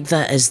I think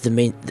that is the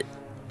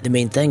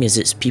main thing. Is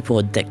it's people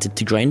addicted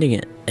to grinding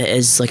it. It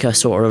is like a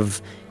sort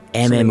of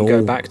MMO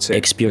go back to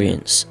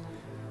experience.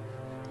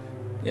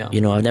 Yeah. You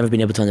know, I've never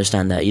been able to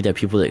understand that either.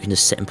 People that can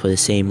just sit and play the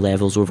same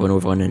levels over and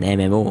over on an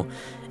MMO.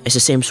 It's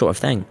the same sort of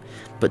thing.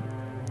 But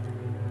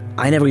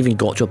I never even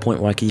got to a point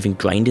where I could even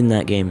grind in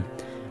that game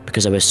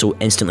because I was so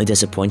instantly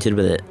disappointed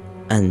with it.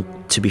 And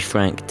to be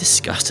frank,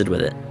 disgusted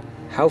with it.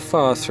 How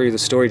far through the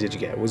story did you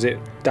get? Was it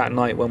that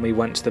night when we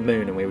went to the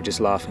moon and we were just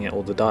laughing at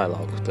all the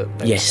dialogue?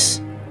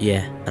 Yes,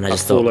 yeah. And I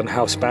just thought... A fallen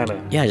house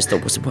banner. Yeah, I just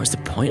thought, what's the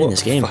point in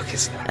this game? What the fuck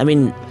is that? I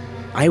mean,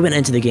 I went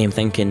into the game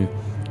thinking,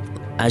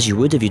 as you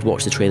would if you'd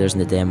watched the trailers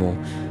and the demo,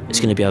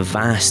 it's going to be a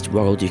vast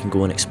world you can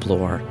go and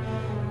explore.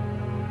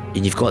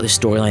 And you've got the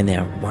storyline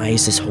there. Why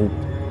is this whole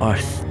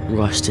Earth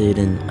rusted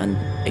and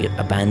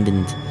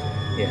abandoned?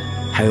 Yeah.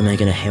 How am I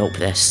going to help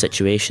this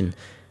situation?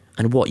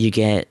 And what you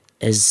get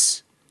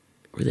is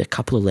really a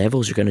couple of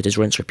levels you're going to just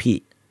rinse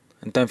repeat.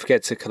 And don't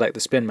forget to collect the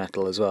spin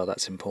metal as well.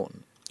 That's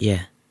important.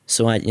 Yeah.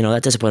 So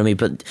that disappointed me,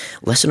 but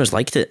listeners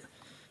liked it.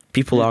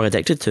 People are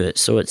addicted to it,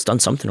 so it's done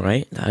something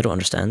right that I don't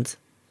understand.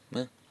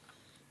 Yeah.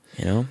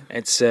 You know?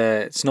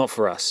 It's not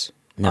for us.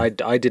 No.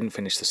 I didn't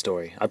finish the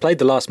story. I played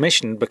the last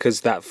mission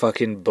because that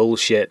fucking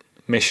bullshit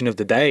mission of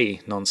the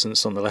day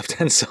nonsense on the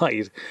left-hand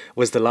side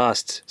was the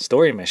last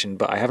story mission,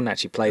 but I haven't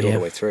actually played all the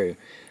way through.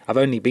 I've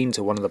only been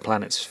to one of the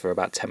planets for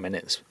about 10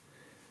 minutes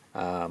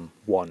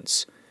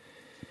once.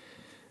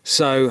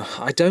 So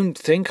I don't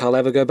think I'll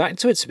ever go back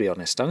to it, to be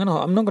honest. I'm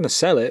not going to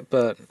sell it,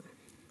 but,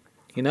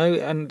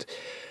 and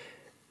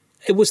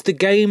it was the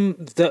game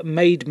that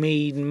made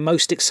me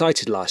most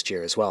excited last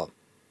year as well.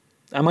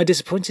 Am I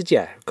disappointed?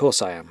 Yeah, of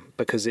course I am,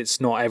 because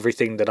it's not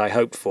everything that I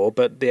hoped for,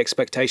 but the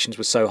expectations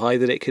were so high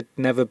that it could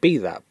never be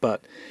that.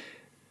 But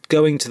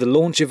going to the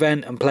launch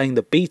event and playing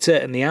the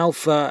beta and the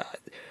alpha,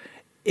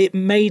 it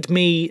made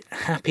me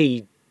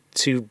happy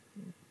to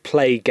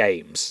play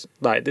games.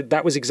 Like,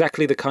 that was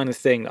exactly the kind of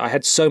thing. I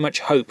had so much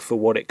hope for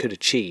what it could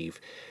achieve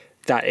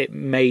that it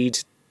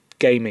made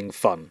gaming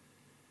fun.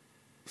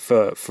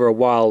 For a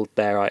while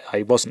there,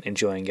 I wasn't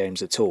enjoying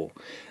games at all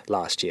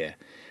last year.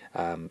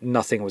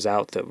 Nothing was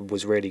out that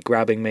was really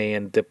grabbing me,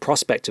 and the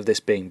prospect of this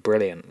being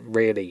brilliant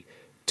really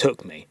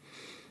took me.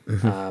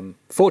 Mm-hmm.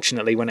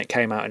 Fortunately, when it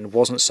came out and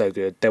wasn't so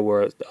good, there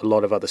were a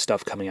lot of other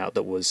stuff coming out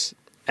that was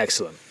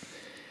excellent.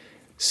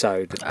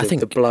 So I think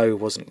the blow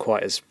wasn't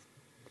quite as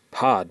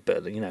hard,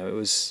 but it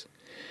was.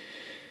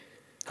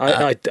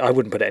 I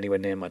wouldn't put it anywhere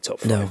near my top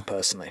 5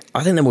 personally.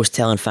 I think the most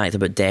telling fact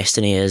about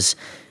Destiny is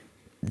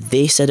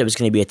they said it was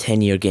going to be a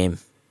 10-year game.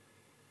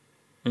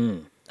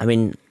 I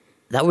mean,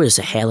 that was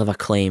a hell of a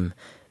claim,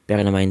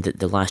 bearing in mind that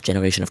the last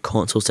generation of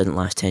consoles didn't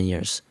last 10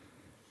 years.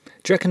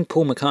 Do you reckon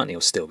Paul McCartney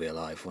will still be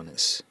alive when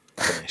it's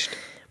finished?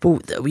 Well,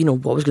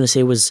 what I was going to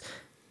say was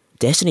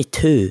Destiny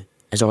 2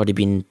 has already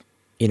been,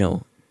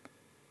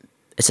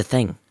 it's a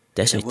thing.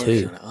 Destiny 2.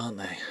 On it, aren't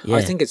they? Yeah.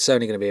 I think it's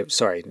only going to be...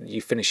 Sorry,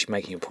 you finish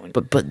making your point.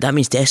 But that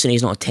means Destiny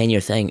is not a 10-year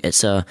thing.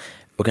 It's we're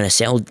going to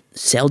sell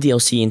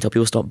DLC until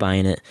people stop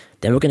buying it.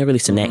 Then we're going to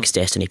release the next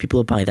Destiny. People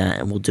will buy that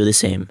and we'll do the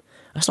same.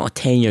 That's not a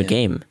 10-year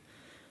game.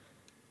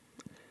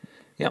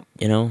 Yep.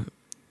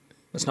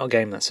 It's not a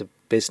game, that's a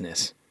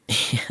business.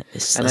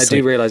 And I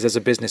do realise there's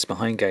a business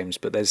behind games,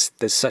 but there's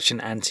such an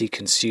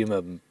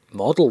anti-consumer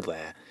model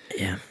there.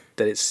 Yeah.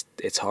 That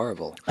it's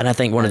horrible. And I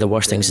think one of the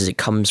worst things is it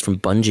comes from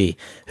Bungie,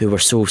 who were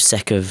so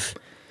sick of...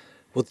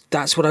 Well,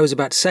 that's what I was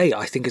about to say.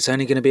 I think it's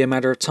only going to be a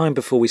matter of time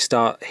before we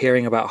start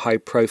hearing about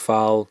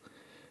high-profile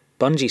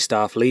Bungie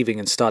staff leaving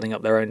and starting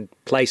up their own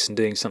place and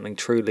doing something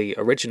truly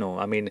original.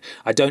 I mean,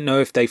 I don't know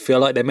if they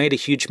feel like they made a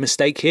huge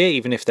mistake here,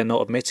 even if they're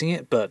not admitting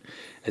it, but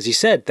as you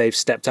said, they've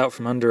stepped out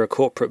from under a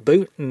corporate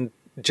boot and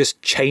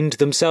just chained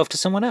themselves to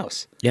someone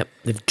else. Yep,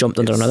 they've jumped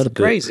under another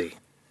boot. Crazy.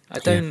 I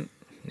don't...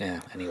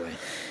 Yeah, anyway.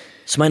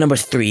 So my number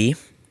 3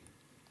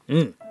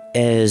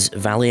 is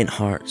Valiant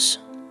Hearts.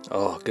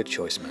 Oh, good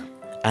choice, man.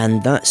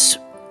 And that's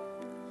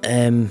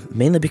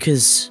mainly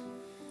because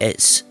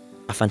it's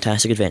a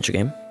fantastic adventure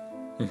game.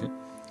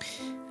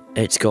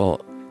 It's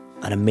got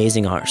an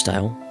amazing art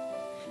style.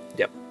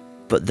 Yep.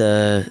 But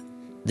the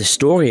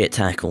story it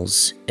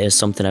tackles is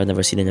something I've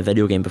never seen in a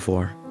video game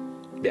before.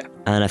 Yeah.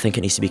 And I think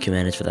it needs to be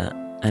commended for that.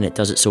 And it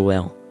does it so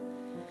well.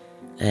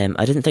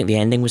 I didn't think the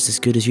ending was as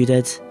good as you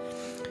did.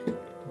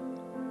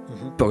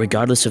 But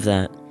regardless of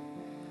that,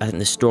 I think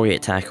the story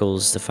it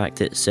tackles, the fact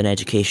that it's an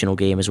educational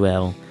game as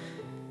well,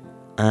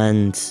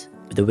 and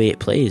the way it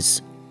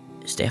plays,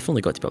 it's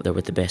definitely got to be up there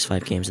with the best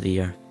 5 games of the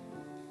year.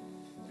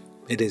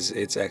 It is.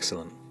 It's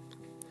excellent.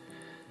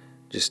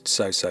 Just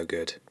so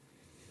good.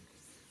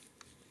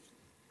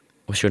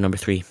 What's your number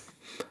 3?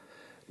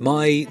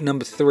 My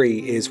number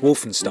 3 is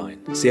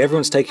Wolfenstein. See,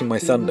 everyone's taking my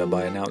thunder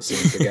by announcing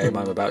the game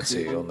I'm about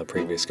to on the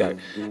previous go.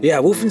 Yeah,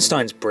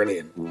 Wolfenstein's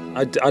brilliant.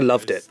 I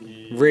loved it.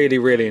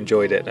 Really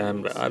enjoyed it.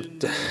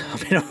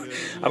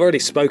 I've already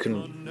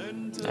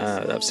spoken.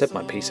 I've said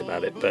my piece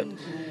about it, but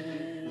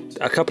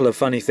a couple of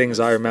funny things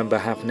I remember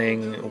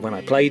happening when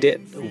I played it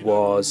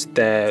was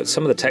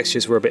some of the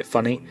textures were a bit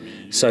funny.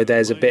 So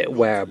there's a bit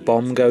where a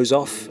bomb goes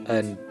off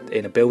and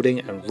in a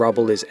building and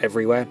rubble is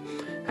everywhere.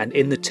 And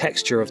in the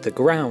texture of the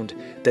ground,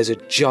 there's a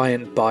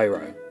giant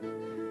biro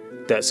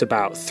that's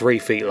about 3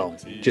 feet long.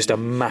 Just a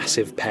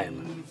massive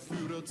pen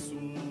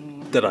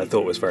that I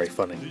thought was very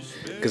funny.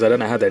 Because I don't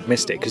know how they'd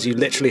missed it, because you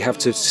literally have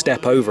to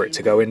step over it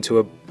to go into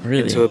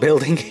a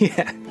building.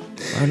 Yeah.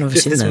 I've never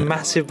just seen this that.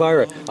 massive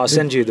biro. I'll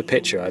send you the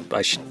picture.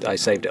 I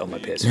saved it on my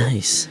PS4.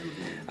 Nice.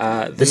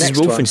 This is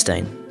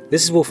Wolfenstein.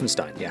 This is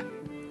Wolfenstein,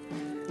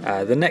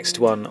 yeah. The next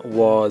one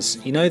was,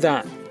 you know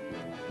that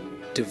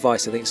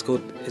device, I think it's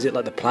called, is it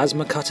like the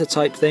plasma cutter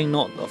type thing?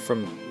 Not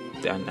from,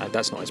 and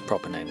that's not its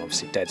proper name,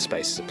 obviously Dead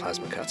Space is a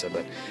plasma cutter,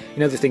 but you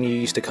know the thing you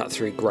used to cut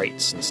through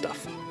grates and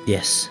stuff?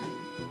 Yes.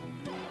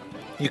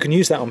 You can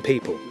use that on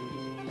people.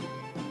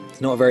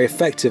 It's not a very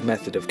effective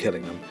method of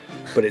killing them,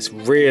 but it's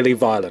really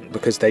violent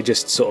because they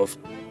just sort of,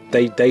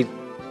 they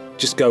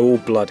just go all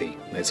bloody.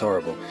 It's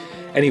horrible.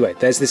 Anyway,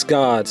 there's this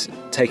guard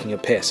taking a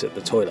piss at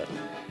the toilet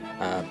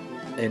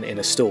in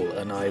a stall,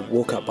 and I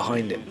walk up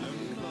behind him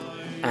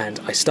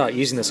and I start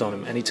using this on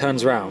him, and he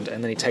turns around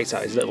and then he takes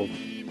out his little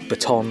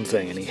baton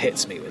thing and he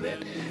hits me with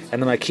it. And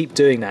then I keep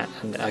doing that,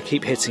 and I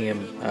keep hitting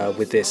him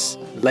with this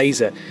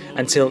laser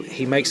until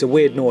he makes a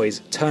weird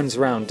noise, turns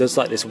around, does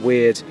like this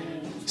weird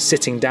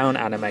sitting down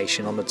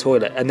animation on the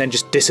toilet, and then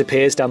just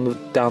disappears down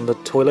the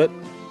toilet.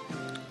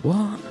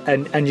 What?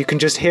 And you can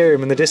just hear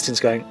him in the distance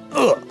going,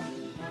 ugh,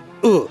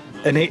 ugh,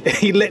 and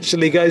he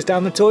literally goes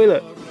down the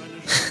toilet.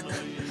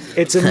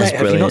 It's amazing.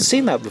 Have you not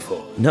seen that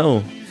before?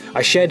 No.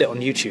 I shared it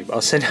on YouTube.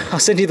 I'll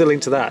send you the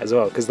link to that as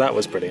well, because that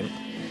was brilliant.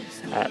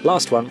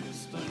 Last one,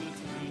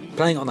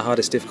 playing on the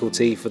hardest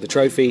difficulty for the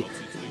trophy.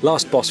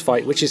 Last boss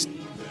fight, which is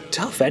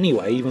tough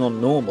anyway, even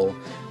on normal,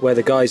 where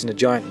the guy's in a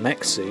giant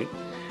mech suit.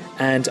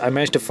 And I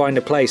managed to find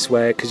a place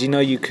where, because you know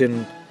you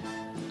can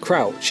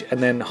crouch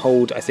and then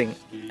hold, I think,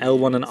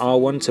 L1 and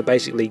R1 to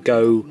basically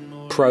go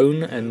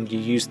prone, and you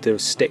use the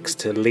sticks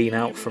to lean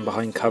out from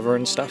behind cover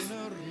and stuff.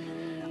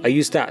 I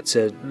used that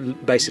to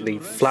basically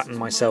flatten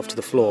myself to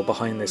the floor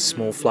behind this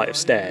small flight of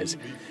stairs,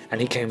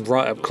 and he came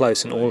right up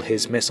close, and all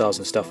his missiles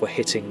and stuff were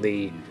hitting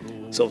the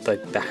sort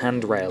of the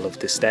handrail of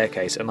the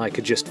staircase, and I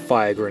could just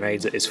fire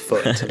grenades at his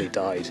foot until he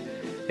died.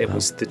 It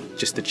was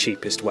just the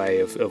cheapest way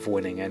of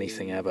winning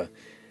anything ever.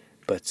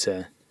 But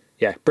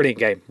yeah, brilliant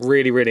game.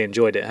 Really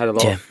enjoyed it. Had a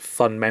lot of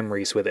fun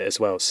memories with it as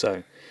well,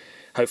 so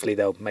hopefully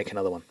they'll make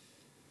another one.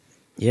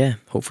 Yeah,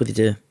 hopefully they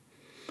do.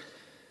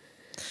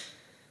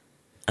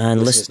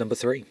 And number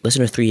 3.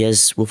 Listener 3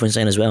 is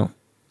Wolfenstein as well.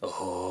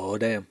 Oh,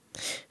 damn.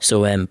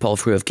 So Paul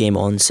Frew of Game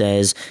On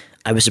says,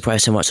 I was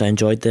surprised how much I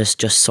enjoyed this,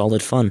 just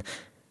solid fun.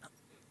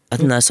 I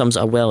think that sums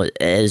it up well.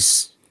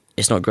 It's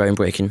not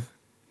groundbreaking.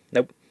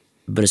 Nope.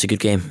 But it's a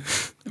good game.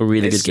 A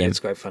really good game. It's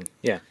great fun,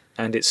 yeah.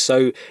 And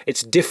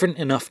it's different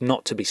enough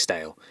not to be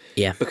stale.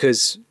 Yeah.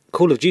 Because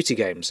Call of Duty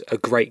games are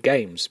great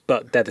games,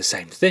 but they're the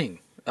same thing,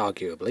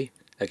 arguably.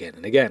 Again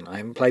and again. I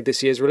haven't played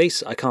this year's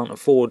release. I can't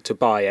afford to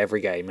buy every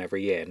game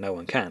every year. No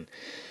one can.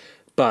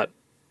 But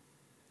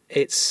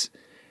it's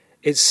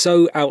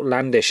so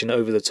outlandish and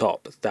over the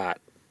top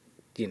that,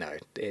 you know,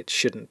 it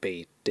shouldn't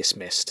be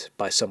dismissed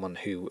by someone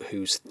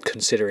who's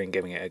considering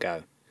giving it a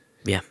go.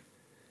 Yeah,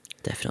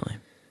 definitely.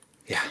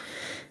 Yeah.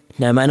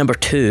 Now, my number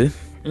 2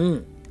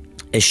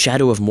 is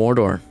Shadow of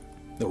Mordor.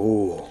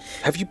 Oh,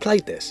 have you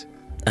played this?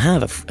 I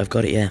have. I've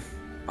got it, yeah.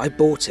 I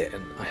bought it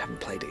and I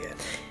haven't played it yet.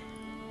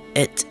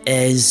 It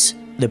is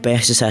the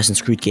best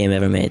Assassin's Creed game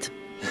ever made.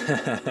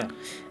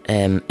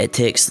 It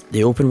takes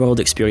the open world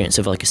experience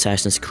of like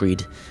Assassin's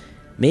Creed,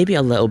 maybe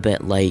a little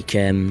bit like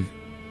a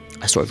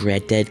sort of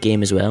Red Dead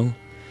game as well,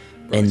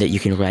 in that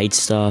you can ride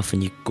stuff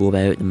and you go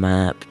about the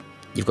map.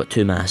 You've got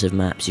 2 massive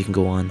maps you can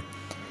go on,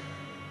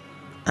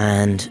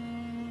 and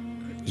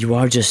you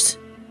are just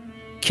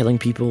killing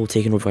people,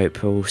 taking over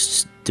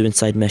outposts, doing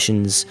side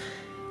missions.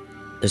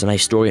 There's a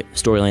nice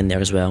storyline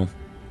there as well.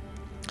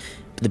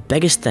 But the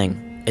biggest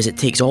thing is it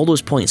takes all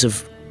those points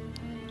of,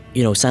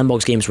 you know,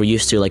 sandbox games we're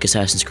used to, like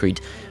Assassin's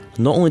Creed.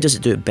 Not only does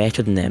it do it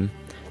better than them,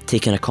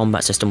 taking a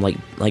combat system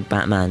like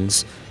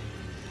Batman's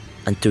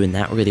and doing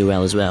that really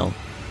well as well.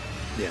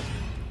 Yeah.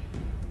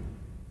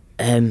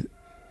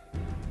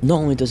 Not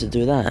only does it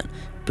do that,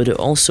 but it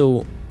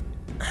also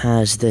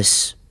has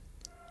this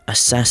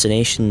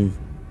assassination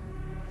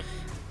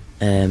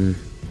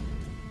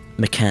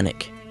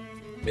mechanic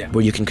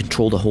where you can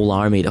control the whole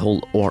army, the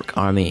whole orc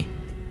army.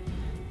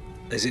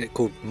 Is it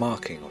called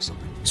marking or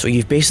something? So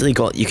you've basically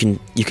got, you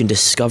can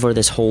discover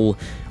this whole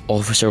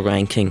officer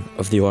ranking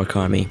of the orc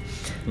army.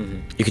 Mm-hmm.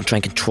 You can try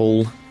and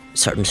control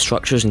certain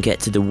structures and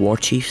get to the war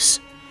chiefs.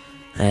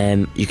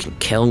 You can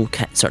kill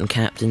certain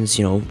captains,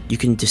 you know. You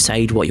can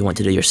decide what you want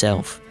to do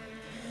yourself.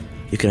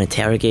 You can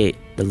interrogate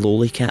the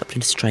lowly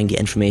captains to try and get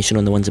information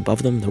on the ones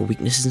above them, their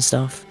weaknesses and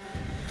stuff.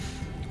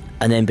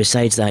 And then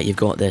besides that, you've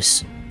got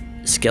this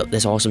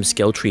awesome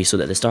skill tree, so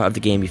that at the start of the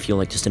game you feel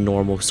like just a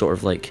normal sort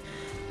of like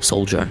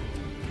soldier.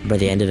 By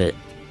the end of it,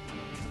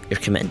 you're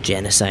committing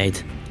genocide.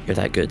 You're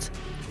that good.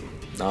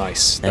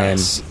 Nice.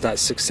 That's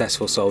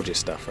successful soldier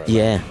stuff, right?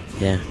 Yeah.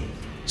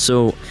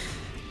 So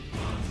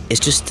it's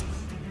just,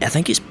 I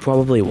think it's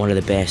probably one of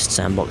the best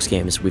sandbox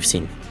games we've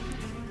seen.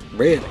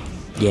 Really?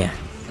 Yeah.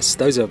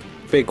 Those are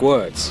big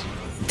words.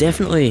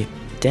 Definitely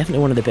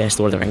one of the best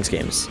Lord of the Rings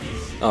games.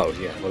 Oh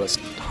yeah, well that's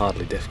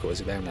hardly difficult,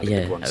 is it? They haven't had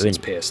a good one since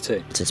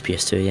PS2. Since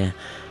PS2,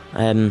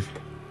 yeah.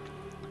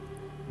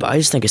 But I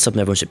just think it's something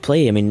everyone should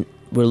play. I mean,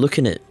 we're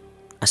looking at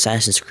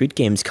Assassin's Creed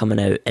games coming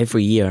out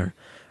every year,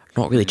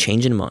 not really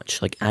changing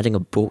much, like adding a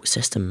boat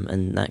system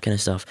and that kind of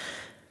stuff.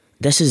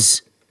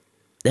 This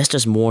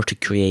does more to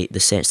create the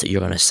sense that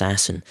you're an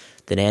assassin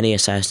than any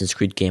Assassin's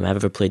Creed game I've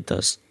ever played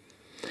does.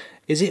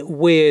 Is it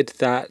weird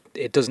that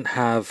it doesn't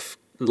have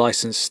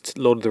licensed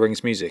Lord of the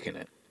Rings music in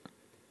it?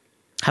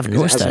 Haven't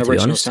noticed that, to be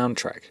honest. It has an original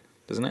soundtrack,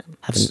 doesn't it?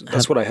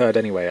 That's what I heard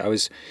anyway. I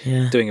was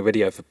doing a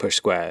video for Push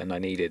Square and I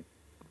needed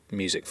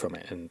music from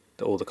it, and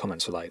all the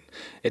comments were like,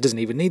 it doesn't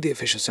even need the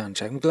official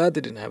soundtrack. I'm glad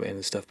they didn't have it in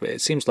and stuff, but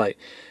it seems like,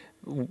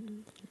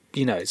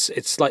 you know,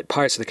 it's like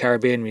Pirates of the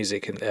Caribbean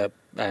music and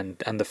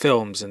the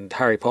films and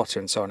Harry Potter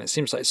and so on. It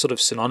seems like it's sort of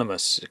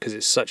synonymous because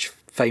it's such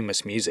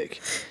famous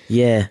music.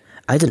 Yeah,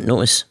 I didn't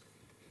notice.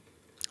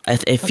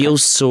 It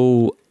feels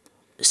so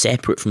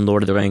separate from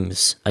Lord of the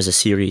Rings as a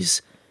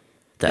series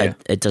that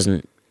it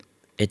doesn't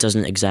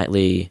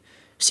exactly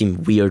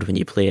seem weird when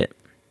you play it.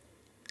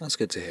 That's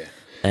good to hear.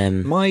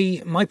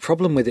 My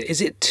problem with it,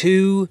 is it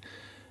too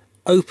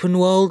open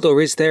world,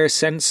 or is there a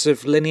sense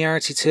of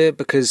linearity to it?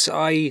 Because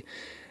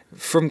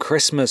from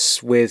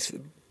Christmas with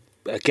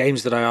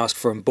games that I asked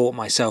for and bought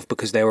myself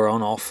because they were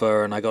on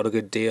offer and I got a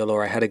good deal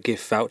or I had a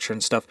gift voucher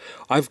and stuff,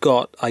 I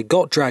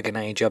got Dragon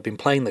Age. I've been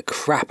playing the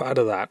crap out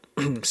of that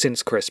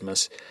since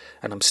Christmas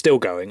and I'm still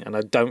going, and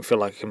I don't feel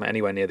like I'm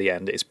anywhere near the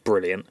end. It's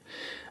brilliant.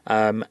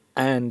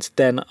 And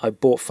then I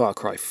bought Far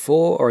Cry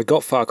 4, or I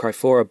got Far Cry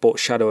 4, I bought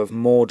Shadow of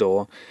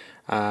Mordor,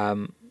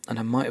 and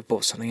I might have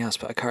bought something else,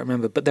 but I can't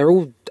remember. But they're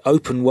all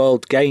open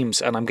world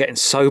games, and I'm getting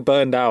so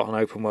burned out on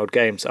open world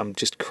games. I'm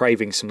just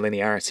craving some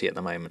linearity at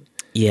the moment.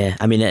 Yeah,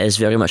 I mean, it is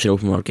very much an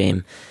open world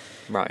game.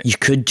 Right. You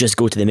could just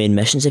go to the main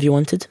missions if you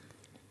wanted.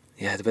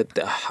 Yeah, but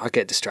I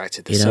get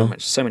distracted. There's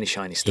so many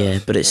shiny stuff. Yeah,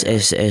 but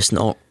it's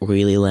not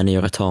really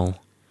linear at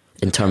all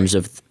in terms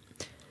of,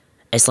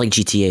 it's like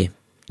GTA.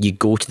 You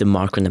go to the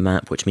marker on the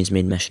map, which means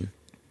main mission,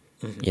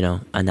 you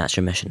know, and that's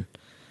your mission.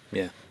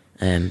 Yeah.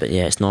 But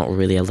yeah, it's not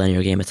really a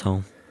linear game at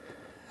all.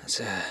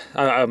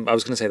 I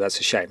was going to say that's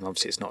a shame.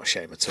 Obviously, it's not a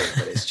shame at all,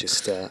 but it's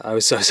just, I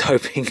was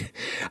hoping,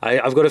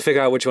 I've got to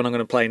figure out which one I'm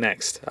going to play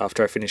next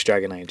after I finish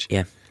Dragon Age.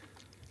 Yeah.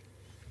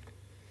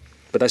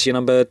 But that's your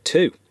number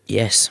 2.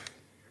 Yes.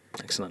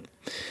 Excellent.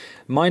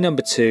 My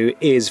number 2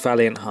 is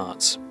Valiant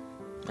Hearts.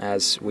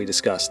 As we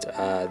discussed,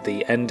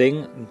 the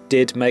ending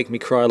did make me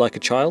cry like a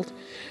child,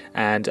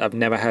 and I've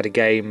never had a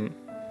game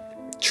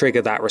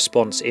trigger that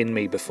response in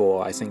me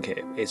before. I think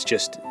it's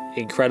just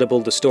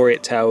incredible. The story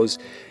it tells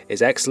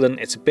is excellent.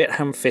 It's a bit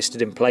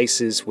ham-fisted in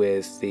places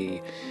with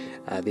the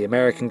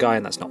American guy,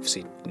 and that's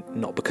obviously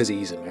not because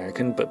he's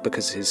American, but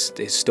because his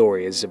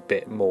story is a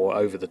bit more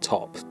over the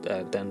top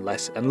than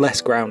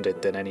less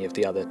grounded than any of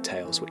the other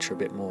tales, which are a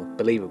bit more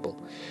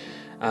believable.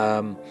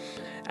 And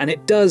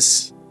it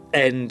does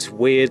end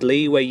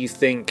weirdly, where you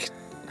think,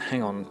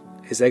 hang on,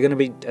 are there going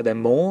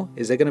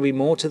to be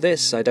more to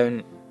this? I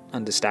don't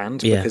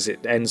understand, because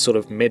it ends sort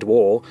of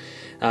mid-war.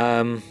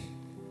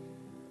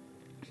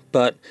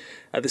 But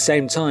at the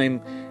same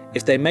time,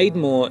 if they made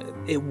more,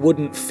 it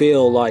wouldn't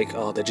feel like,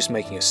 they're just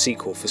making a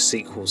sequel for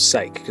sequel's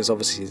sake, because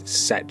obviously it's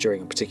set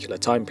during a particular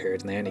time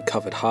period and they only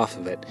covered half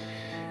of it.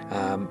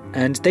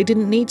 And they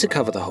didn't need to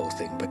cover the whole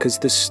thing, because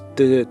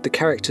the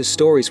characters'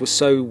 stories were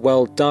so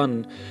well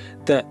done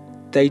that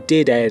they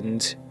did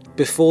end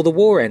before the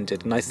war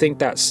ended. And I think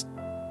that's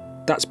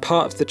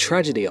part of the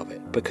tragedy of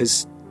it,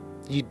 because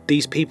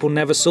these people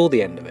never saw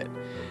the end of it.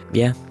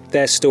 Yeah.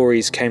 Their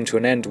stories came to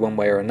an end one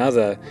way or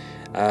another,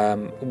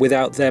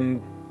 without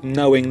them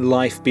knowing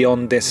life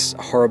beyond this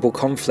horrible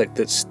conflict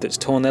that's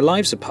torn their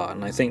lives apart.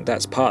 And I think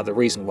that's part of the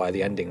reason why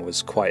the ending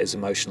was quite as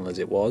emotional as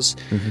it was.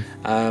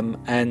 Mm-hmm.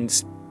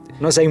 And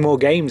I'm not saying more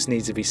games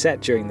need to be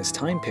set during this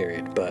time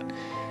period, but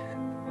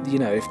you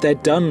know, if they're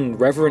done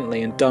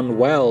reverently and done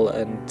well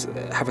and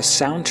have a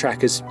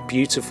soundtrack as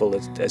beautiful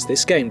as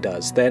this game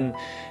does, then,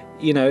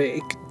 you know,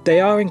 they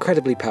are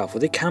incredibly powerful.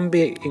 They can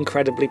be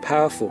incredibly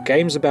powerful.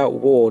 Games about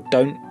war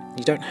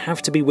you don't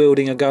have to be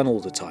wielding a gun all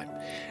the time.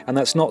 And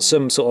that's not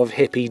some sort of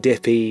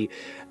hippy-dippy,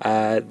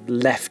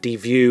 lefty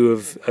view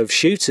of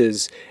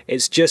shooters.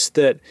 It's just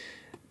that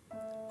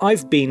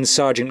I've been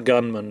Sergeant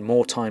Gunman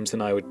more times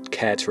than I would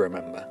care to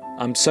remember.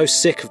 I'm so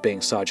sick of being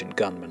Sergeant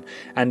Gunman,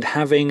 and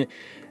having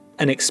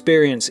an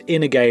experience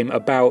in a game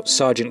about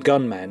Sergeant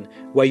Gunmen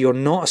where you're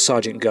not a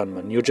Sergeant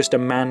Gunman, you're just a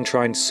man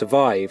trying to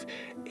survive,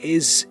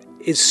 is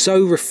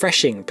so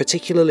refreshing,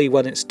 particularly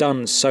when it's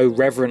done so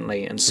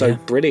reverently and so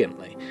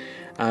brilliantly.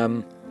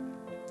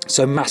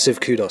 So massive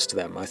kudos to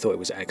them. I thought it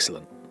was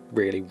excellent.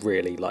 Really,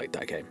 really liked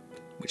that game,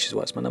 which is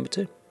why it's my number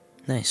 2.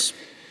 Nice.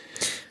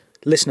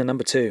 Listener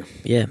number 2.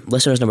 Yeah,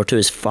 listener's number 2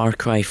 is Far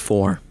Cry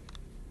 4.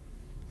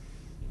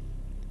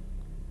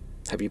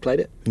 Have you played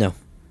it? No.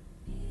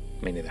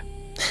 Me neither.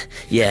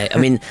 Yeah, I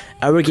mean,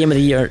 our game of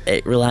the year,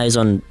 it relies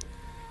on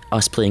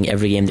us playing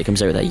every game that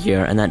comes out that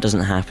year, and that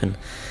doesn't happen.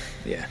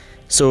 Yeah.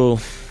 So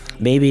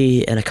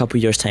maybe in a couple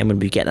of years' time, when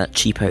we get that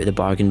cheap out of the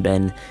bargain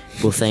bin,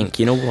 we'll think,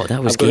 you know what,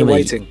 that was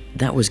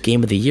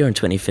game of the year in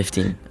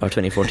 2015 or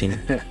 2014.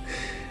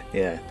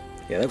 Yeah,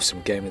 that was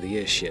some game of the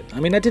year shit.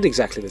 I mean, I did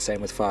exactly the same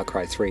with Far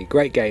Cry 3.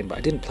 Great game, but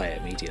I didn't play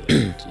it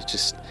immediately.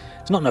 There's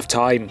not enough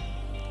time.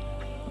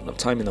 Not enough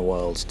time in the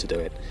world to do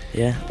it.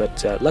 Yeah.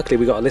 But luckily,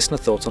 we got a listener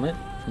thought on it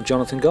from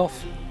Jonathan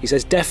Goff. He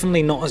says,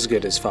 definitely not as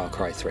good as Far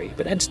Cry 3,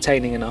 but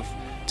entertaining enough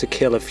to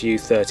kill a few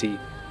 30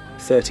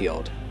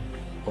 odd.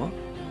 What?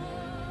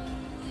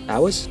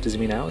 Hours? Does he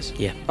mean hours?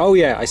 Yeah. Oh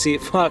yeah, I see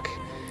it. Fuck.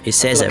 It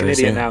says like an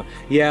idiot now.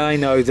 Yeah, I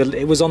know.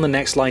 It was on the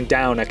next line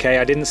down. Okay,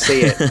 I didn't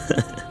see it.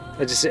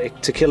 I just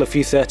to kill a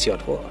few 30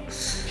 odd. What?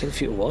 Kill a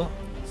few what?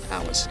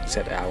 Hours. He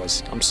said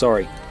hours. I'm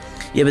sorry.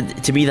 Yeah,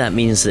 but to me that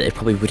means that it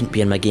probably wouldn't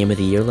be in my game of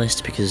the year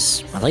list,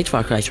 because I liked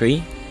Far Cry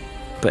 3,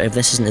 but if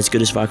this isn't as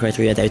good as Far Cry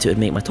 3, I doubt it would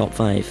make my top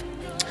 5.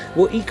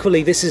 Well,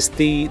 equally, this is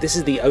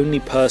the only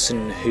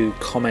person who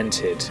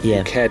commented,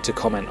 who cared to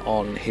comment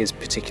on his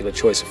particular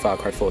choice of Far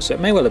Cry 4, so it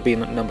may well have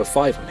been at number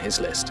 5 on his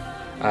list.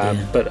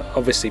 But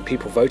obviously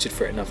people voted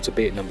for it enough to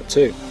be at number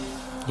 2.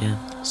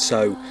 Yeah.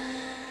 So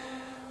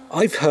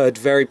I've heard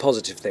very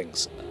positive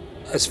things.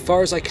 As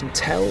far as I can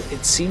tell,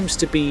 it seems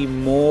to be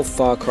more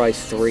Far Cry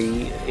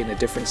 3 in a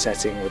different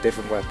setting with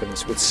different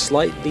weapons with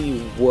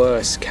slightly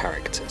worse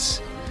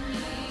characters.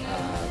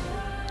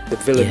 The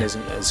villain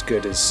isn't as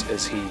good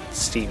as he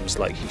seems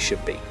like he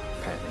should be,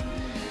 apparently.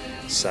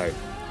 So,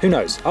 who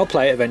knows? I'll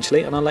play it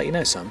eventually and I'll let you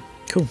know, Sam.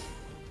 Cool.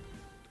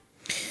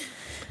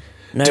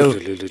 Now,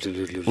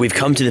 we've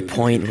come to the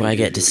point where I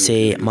get to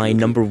say my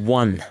number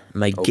 1,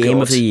 my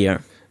game of the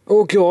year.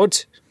 Oh, God.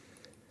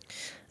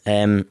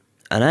 And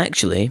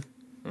actually,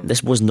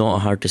 this was not a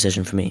hard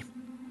decision for me.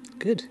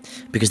 Good.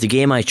 Because the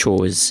game I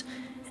chose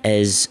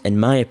is,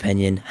 in my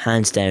opinion,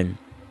 hands down,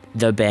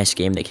 the best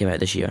game that came out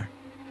this year.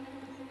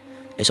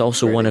 It's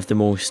also one of the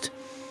most,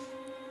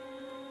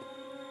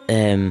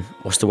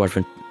 what's the word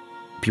when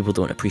people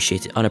don't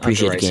appreciate it?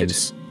 Unappreciated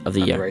games of the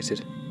year.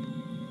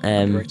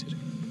 Underrated.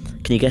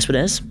 Can you guess what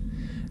it is?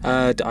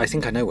 I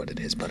think I know what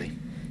it is, buddy.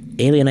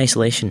 Alien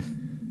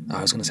Isolation.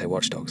 I was going to say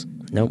Watch Dogs.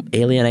 No,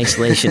 Alien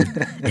Isolation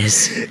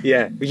is...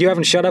 Yeah, you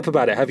haven't shut up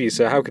about it, have you?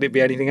 So how could it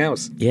be anything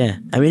else? Yeah,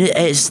 I mean,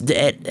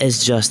 it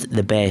is just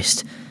the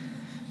best,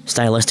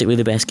 stylistically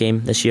the best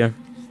game this year.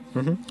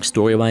 Mm-hmm.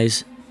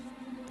 Story-wise,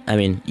 I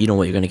mean, you know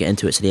what you're going to get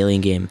into. It's an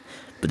Alien game,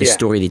 but the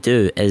story they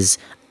do is,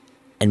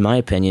 in my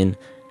opinion,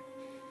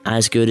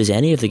 as good as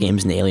any of the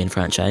games in the Alien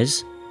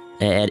franchise,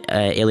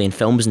 Alien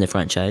films in the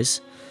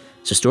franchise.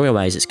 So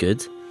story-wise, it's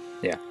good.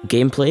 Yeah.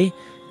 Gameplay,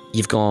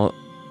 you've got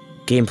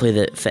gameplay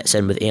that fits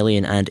in with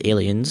Alien and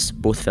Aliens,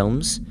 both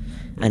films.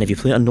 And if you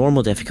play it on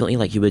normal difficulty,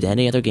 like you would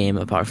any other game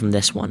apart from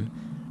this one,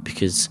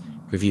 because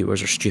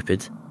reviewers are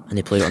stupid and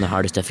they played it on the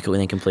hardest difficulty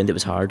and then complained it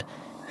was hard,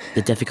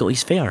 the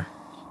difficulty's fair.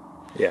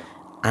 Yeah.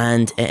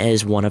 And it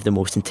is one of the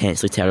most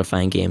intensely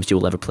terrifying games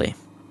you'll ever play.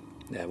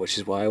 Yeah, which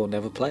is why I will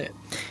never play it.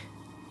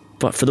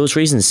 But for those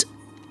reasons,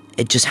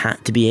 it just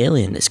had to be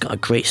Alien. It's got a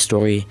great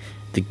story.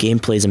 The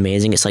gameplay is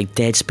amazing. It's like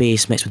Dead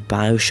Space mixed with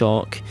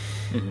Bioshock,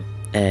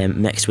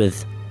 mixed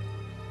with,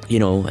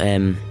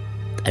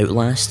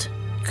 Outlast,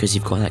 because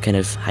you've got that kind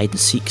of hide and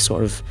seek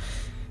sort of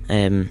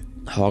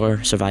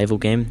horror survival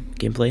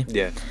gameplay.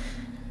 Yeah.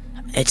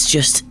 It's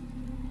just,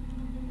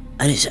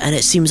 and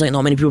it seems like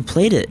not many people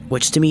played it,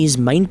 which to me is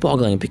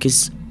mind-boggling,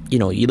 because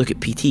you look at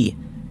PT.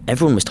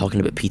 Everyone was talking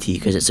about PT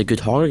because it's a good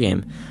horror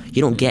game.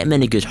 You don't get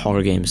many good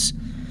horror games.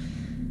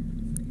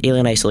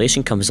 Alien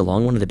Isolation comes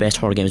along, one of the best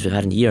horror games we've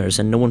had in years,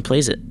 and no one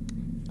plays it.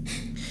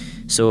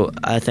 So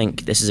I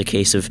think this is a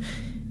case of,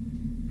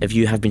 if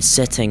you have been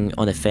sitting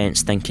on the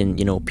fence thinking,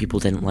 people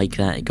didn't like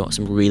that, it got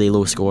some really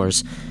low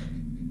scores,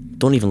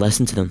 don't even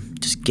listen to them.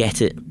 Just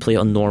get it, play it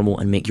on normal,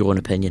 and make your own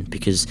opinion,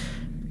 because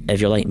if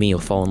you're like me, you'll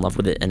fall in love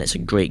with it, and it's a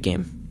great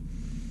game.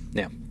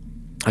 Yeah.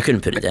 I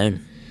couldn't put it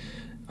down.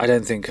 I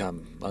don't think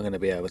I'm going to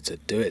be able to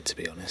do it, to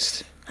be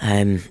honest.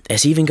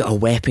 It's even got a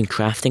weapon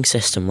crafting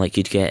system like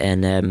you'd get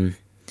in...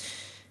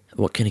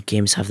 what kind of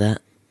games have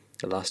that?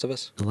 The Last of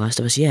Us? The Last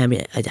of Us, yeah. I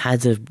mean, it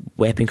had a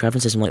weapon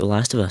crafting system like The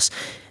Last of Us.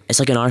 It's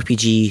like an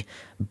RPG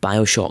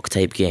Bioshock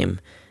type game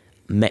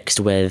mixed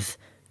with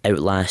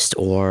Outlast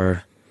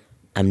or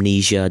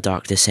Amnesia,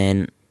 Dark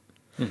Descent.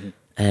 Mm-hmm.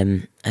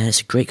 And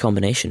it's a great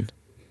combination.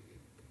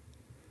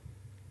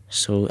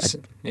 So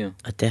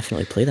I'd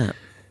definitely play that.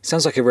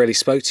 Sounds like it really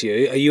spoke to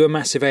you. Are you a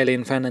massive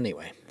Alien fan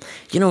anyway?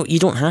 You know, you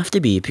don't have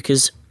to be,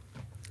 because,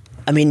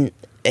 I mean,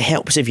 it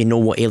helps if you know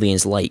what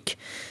Alien's like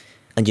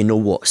and you know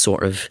what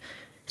sort of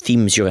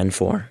themes you're in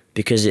for,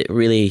 because it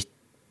really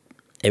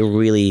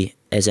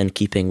is in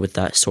keeping with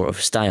that sort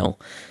of style.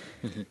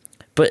 Mm-hmm.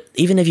 But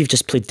even if you've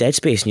just played Dead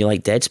Space and you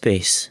like Dead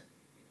Space,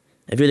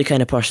 if you're the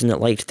kind of person that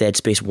liked Dead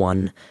Space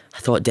 1, I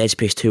thought Dead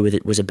Space 2 with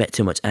it was a bit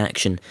too much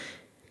action,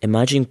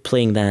 imagine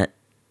playing that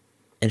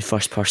in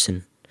first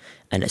person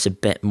and it's a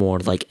bit more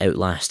like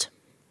Outlast.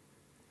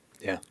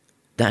 Yeah.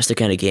 That's the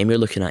kind of game you're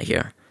looking at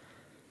here.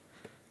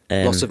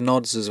 Lots of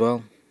nods as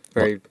well.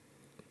 Very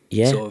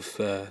sort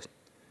of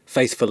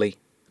faithfully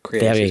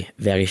created. Very,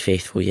 very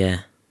faithful,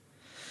 yeah.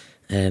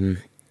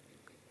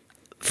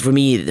 For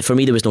me,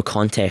 there was no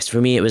contest.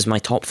 For me, it was my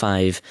top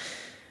 5.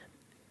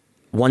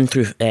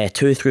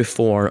 2 through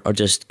 4 are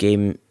just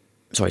 2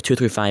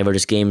 through 5 are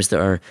just games that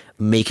are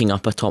making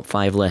up a top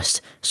 5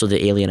 list so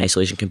that Alien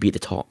Isolation can be at the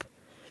top.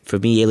 For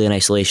me, Alien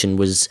Isolation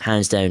was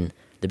hands down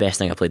the best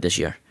thing I played this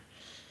year.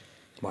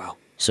 Wow.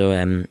 So,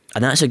 and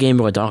that's a game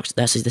where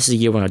this is a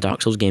year when a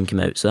Dark Souls game came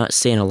out, so that's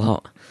saying a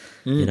lot,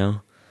 you know?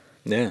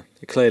 Yeah,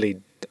 it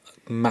clearly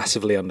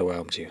massively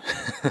underwhelmed you.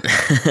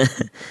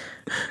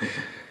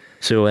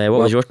 So,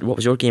 what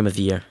was your game of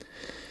the year?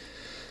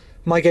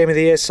 My game of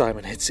the year,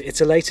 Simon.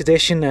 It's a late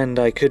edition, and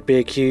I could be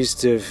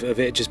accused of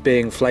it just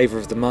being flavour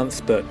of the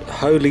month, but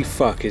holy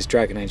fuck is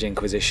Dragon Age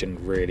Inquisition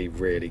really,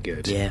 really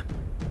good. Yeah.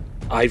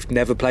 I've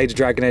never played a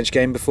Dragon Age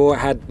game before. I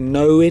had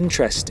no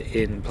interest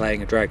in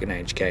playing a Dragon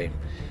Age game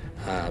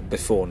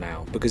before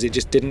now, because it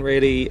just didn't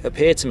really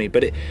appear to me.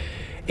 But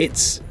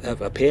it's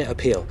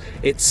appeal.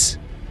 It's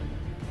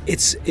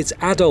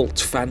adult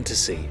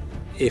fantasy,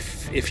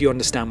 if you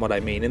understand what I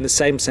mean, in the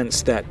same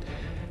sense that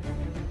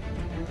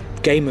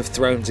Game of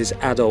Thrones is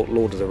adult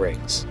Lord of the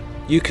Rings.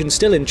 You can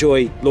still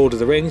enjoy Lord of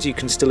the Rings, you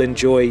can still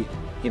enjoy,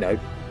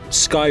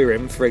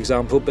 Skyrim, for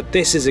example, but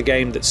this is a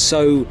game that's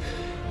so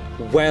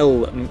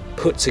well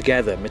put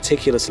together,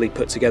 meticulously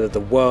put together. The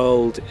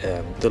world,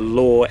 the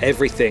lore,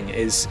 everything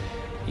is,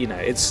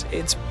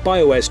 it's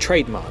BioWare's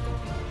trademark.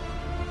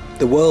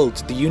 The world,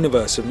 the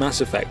universe of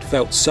Mass Effect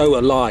felt so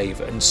alive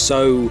and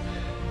so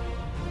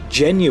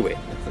genuine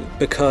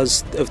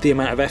because of the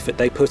amount of effort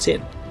they put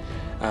in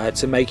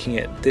to making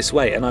it this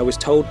way. And I was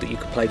told that you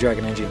could play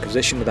Dragon Age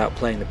Inquisition without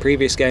playing the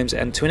previous games,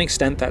 and to an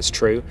extent that's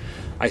true.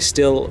 I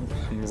still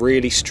am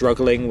really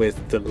struggling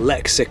with the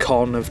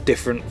lexicon of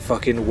different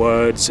fucking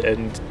words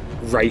and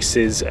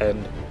races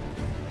and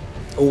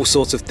all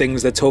sorts of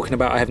things they're talking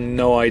about. I have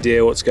no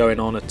idea what's going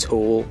on at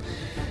all.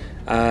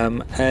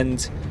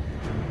 And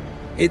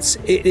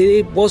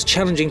it was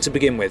challenging to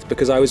begin with,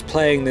 because I was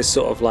playing this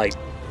sort of like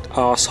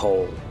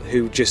arsehole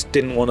who just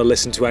didn't want to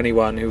listen to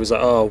anyone, who was like,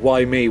 oh,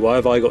 why me? Why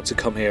have I got to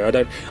come here? I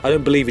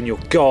don't believe in your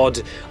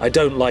god. I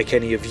don't like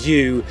any of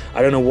you.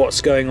 I don't know what's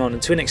going on.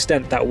 And to an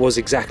extent, that was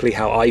exactly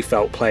how I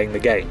felt playing the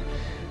game.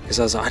 Because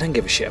I was like, I don't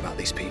give a shit about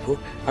these people.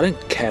 I don't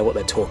care what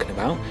they're talking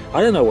about.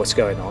 I don't know what's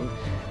going on.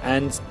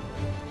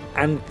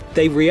 And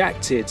they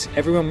reacted,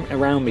 everyone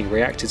around me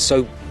reacted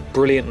so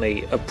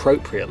brilliantly,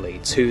 appropriately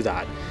to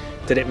that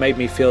it made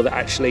me feel that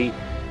actually,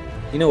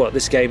 you know what,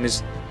 this game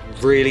is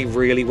really,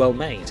 really well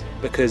made,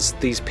 because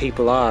these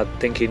people are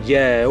thinking,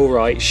 yeah, all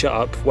right, shut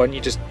up, why don't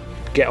you just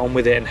get on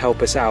with it and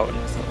help us out? And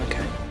I thought,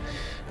 okay,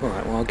 all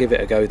right, well, I'll give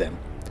it a go then.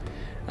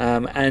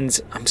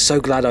 And I'm so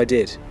glad I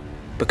did,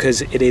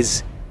 because it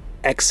is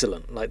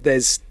excellent. Like,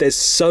 there's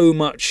so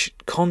much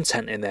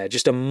content in there,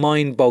 just a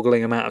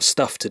mind-boggling amount of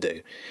stuff to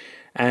do,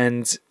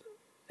 and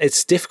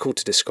it's difficult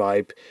to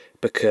describe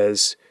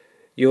because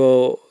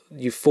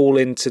you fall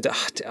into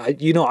I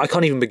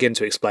can't even begin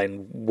to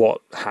explain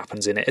what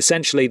happens in it.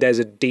 Essentially, there's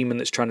a demon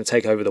that's trying to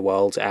take over the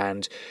world,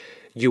 and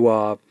you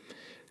are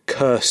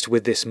cursed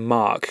with this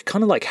mark,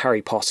 kind of like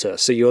Harry Potter,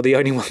 so you're the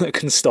only one that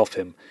can stop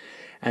him.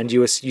 And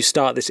you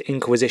start this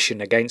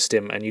inquisition against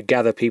him, and you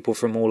gather people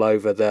from all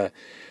over the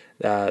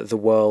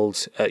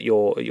world at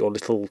your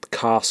little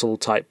castle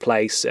type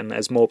place, and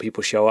as more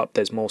people show up,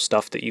 there's more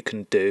stuff that you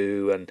can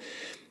do, and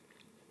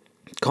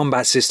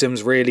combat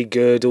system's really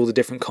good, all the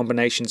different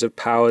combinations of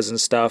powers and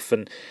stuff,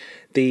 and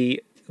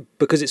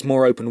because it's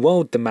more open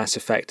world than Mass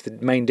Effect, the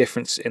main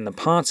difference in the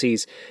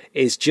parties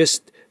is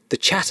just the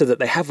chatter that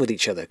they have with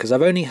each other, because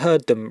I've only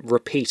heard them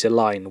repeat a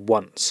line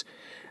once,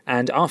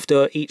 and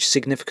after each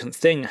significant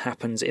thing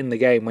happens in the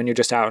game, when you're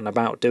just out and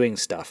about doing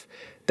stuff,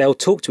 they'll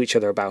talk to each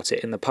other about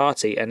it in the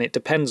party, and it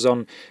depends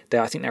on,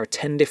 I think there are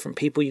 10 different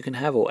people you can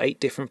have, or 8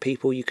 different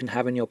people you can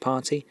have in your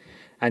party,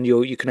 and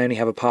you can only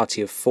have a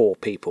party of 4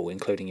 people,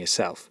 including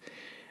yourself.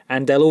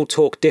 and they'll all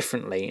talk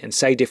differently and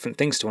say different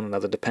things to one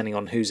another depending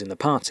on who's in the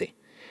party.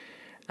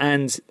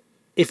 And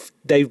if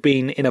they've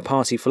been in a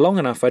party for long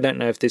enough, I don't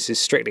know if this is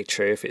strictly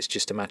true, if it's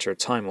just a matter of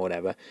time or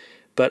whatever,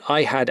 but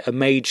I had a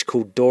mage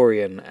called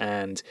Dorian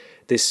and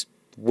this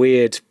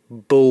weird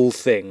bull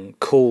thing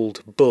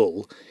called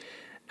Bull,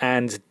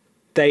 and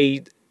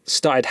they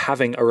started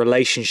having a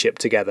relationship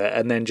together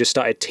and then just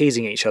started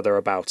teasing each other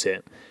about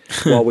it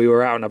while we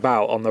were out and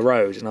about on the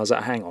road. And I was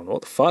like, hang on,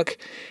 what the fuck?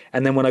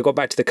 And then when I got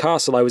back to the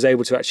castle, I was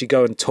able to actually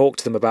go and talk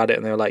to them about it,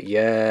 and they were like,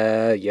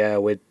 yeah,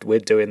 we're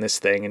doing this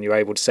thing. And you're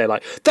able to say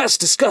like, that's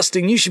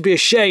disgusting, you should be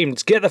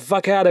ashamed, get the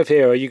fuck out of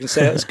here. Or you can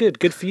say, that's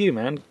good for you,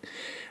 man.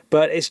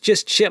 But it's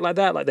just shit like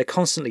that. Like, they're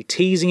constantly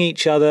teasing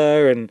each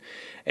other, and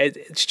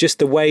it's just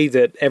the way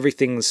that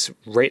everything's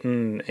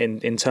written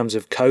in terms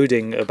of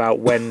coding about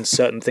when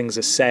certain things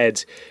are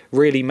said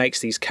really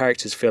makes these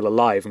characters feel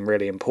alive and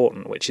really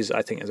important, which is,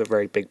 I think, is a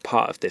very big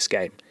part of this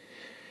game.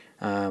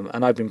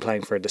 And I've been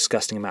playing for a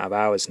disgusting amount of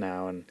hours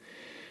now, and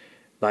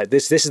like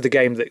this is the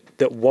game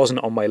that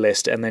wasn't on my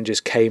list and then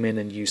just came in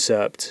and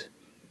usurped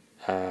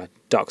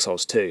Dark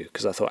Souls 2,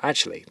 because I thought,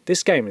 actually,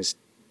 this game is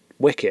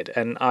wicked,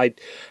 and I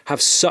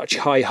have such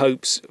high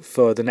hopes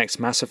for the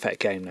next Mass Effect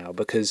game now,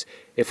 because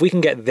if we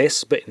can get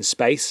this but in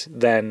space,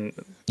 then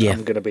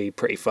I'm going to be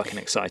pretty fucking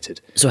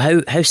excited. So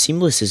how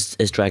seamless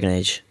is Dragon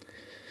Age?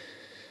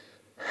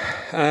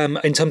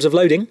 In terms of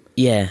loading?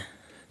 Yeah.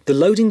 The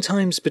loading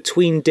times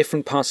between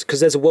different parts, because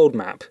there's a world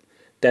map,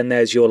 then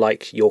there's your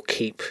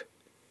keep,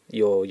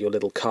 your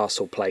little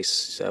castle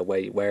place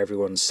where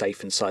everyone's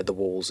safe inside the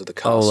walls of the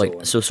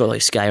castle. So sort of like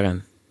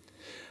Skyrim.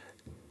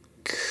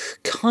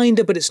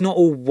 Kinda, but it's not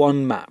all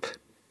one map.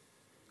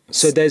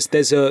 So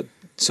there's a,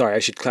 sorry, I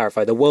should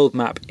clarify. The world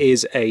map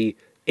is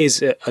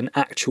an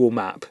actual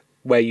map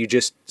where you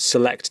just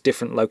select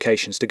different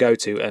locations to go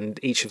to, and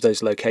each of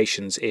those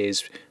locations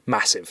is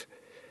massive.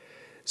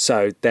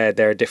 So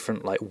there are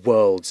different like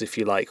worlds, if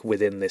you like,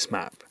 within this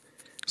map.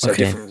 So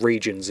different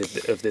regions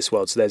of this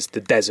world. So there's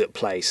the desert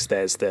place,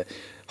 there's the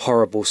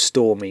horrible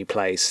stormy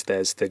place,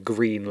 there's the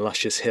green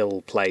luscious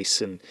hill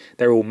place, and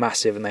they're all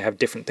massive and they have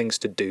different things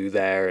to do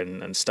there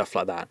and stuff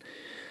like that.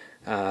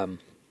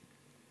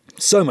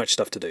 So much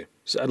stuff to do,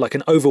 so, like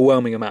an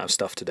overwhelming amount of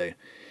stuff to do,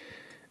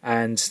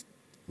 and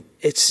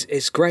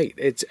it's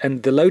great.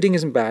 And the loading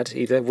isn't bad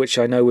either, which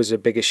I know was a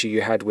big issue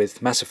you had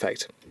with Mass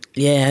Effect.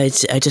 Yeah,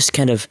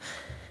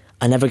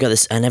 I never got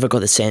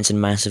the sense in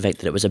Mass Effect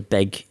that it was a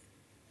big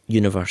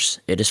universe.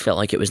 It just felt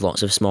like it was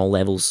lots of small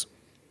levels.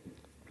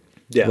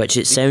 Yeah. Which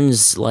it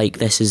sounds like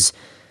this is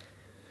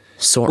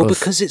sort of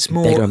because it's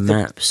more bigger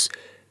maps.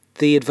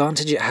 The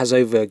advantage it has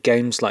over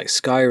games like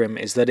Skyrim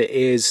is that it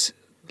is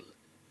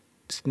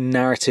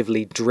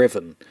narratively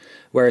driven,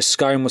 whereas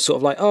Skyrim was sort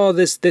of like, oh,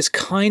 there's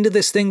kind of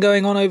this thing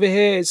going on over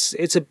here.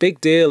 It's a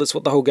big deal. It's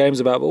what the whole game's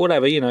about. But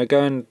whatever,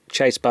 go and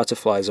chase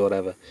butterflies or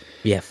whatever.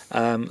 Yeah.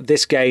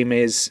 This game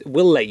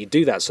will let you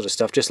do that sort of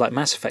stuff, just like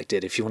Mass Effect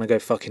did. If you want to go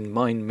fucking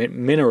mine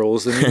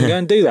minerals, then you can go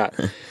and do that.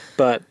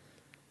 But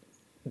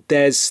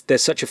there's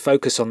such a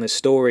focus on this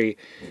story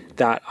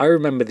that I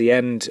remember the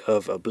end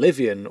of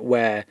Oblivion,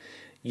 where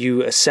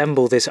you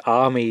assemble this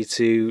army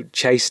to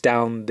chase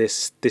down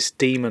this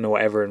demon or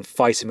whatever and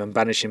fight him and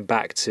banish him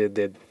back to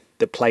the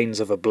plains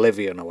of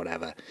Oblivion or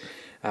whatever.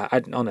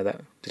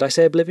 Did I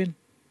say Oblivion?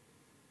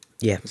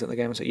 Yeah. Is that the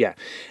game? Yeah.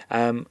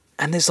 And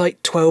there's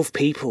like 12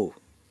 people,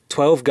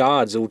 12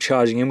 guards all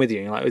charging in with you.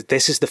 And you're like,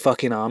 this is the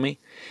fucking army.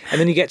 And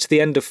then you get to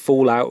the end of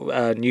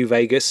Fallout New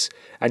Vegas,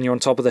 and you're on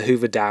top of the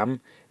Hoover Dam,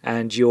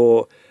 and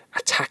you're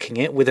attacking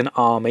it with an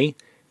army,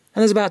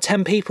 and there's about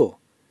 10 people.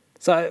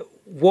 So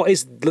what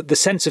is the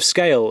sense of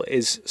scale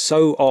is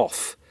so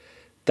off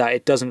that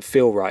it doesn't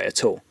feel right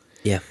at all.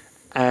 Yeah.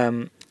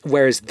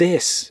 Whereas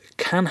this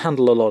can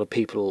handle a lot of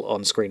people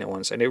on screen at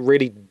once, and it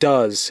really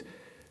does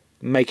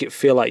make it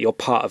feel like you're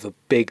part of a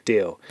big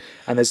deal.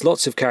 And there's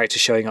lots of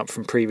characters showing up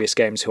from previous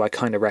games who I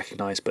kind of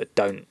recognise but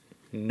don't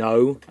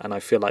know, and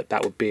I feel like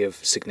that would be of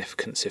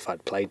significance if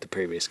I'd played the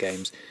previous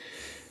games.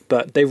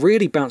 But they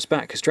really bounced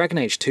back, because Dragon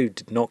Age 2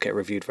 did not get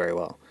reviewed very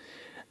well.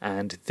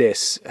 And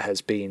this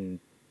has been,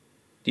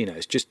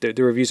 it's just, the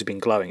reviews have been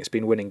glowing. It's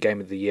been winning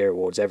Game of the Year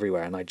awards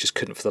everywhere, and I just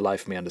couldn't for the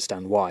life of me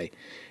understand why.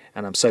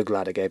 And I'm so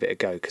glad I gave it a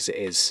go, because it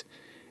is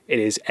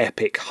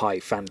epic high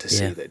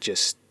fantasy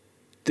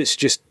that's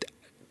just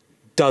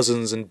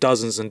dozens and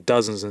dozens and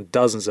dozens and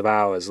dozens of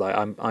hours. Like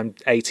I'm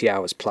 80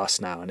 hours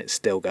plus now, and it's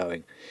still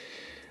going.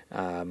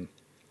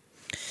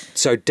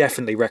 So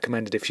definitely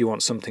recommended if you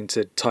want something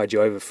to tide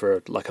you over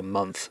for like a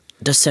month.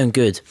 It does sound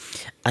good.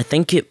 I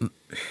predict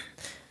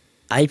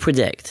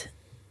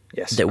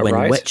that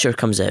when Witcher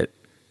comes out,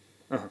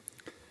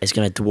 it's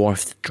going to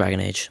dwarf Dragon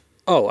Age.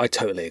 Oh, I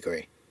totally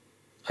agree.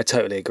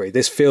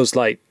 This feels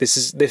like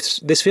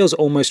this feels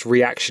almost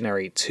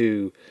reactionary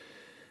to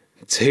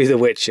The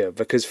Witcher,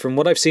 because from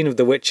what I've seen of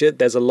The Witcher,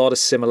 there's a lot of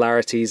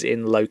similarities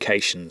in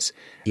locations.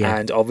 Yeah.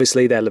 And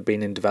obviously they'll have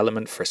been in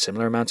development for a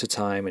similar amount of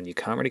time, and you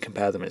can't really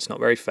compare them. It's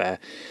not very fair.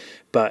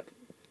 But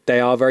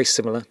they are very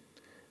similar.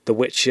 The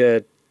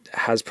Witcher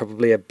has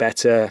probably a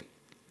better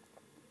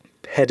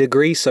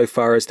pedigree so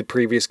far as the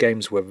previous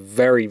games were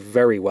very,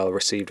 very well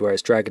received,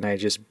 whereas Dragon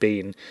Age has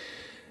been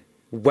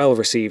well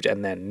received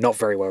and then not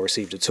very well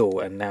received at all,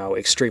 and now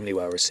extremely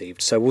well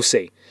received. So we'll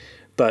see.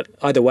 But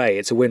either way,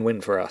 it's a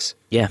win-win for us.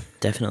 Yeah,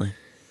 definitely.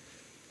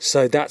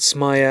 So that's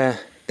my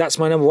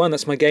number one.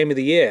 That's my game of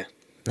the year.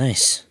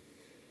 Nice.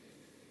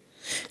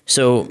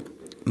 So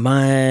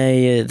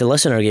the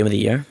listener game of the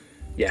year,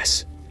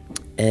 yes,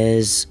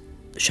 is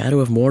Shadow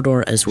of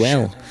Mordor as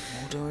well. Shadow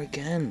of Mordor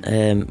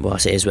again. Well, I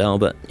say as well,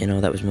 but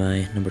that was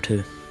my number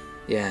 2.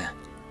 Yeah.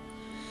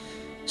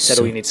 Is that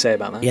all you need to say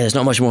about that? Yeah, there's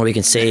not much more we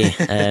can say.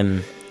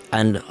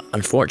 And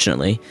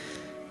unfortunately,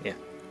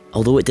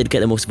 although it did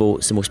get the most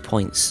votes, the most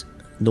points,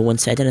 no one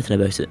said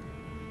anything about it.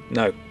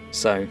 No.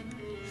 So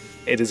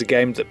it is a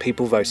game that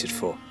people voted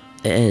for.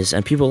 It is,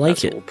 and people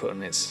like it. That's what we'll put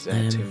on its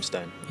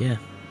tombstone. Yeah.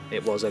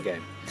 It was a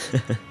game.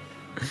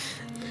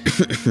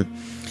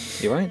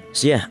 You right?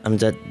 So yeah, I'm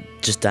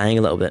just dying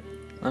a little bit.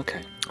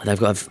 Okay. And I've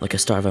got a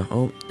start of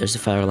oh, there's the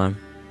fire alarm.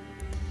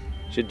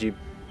 Should you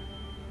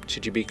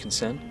be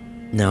concerned?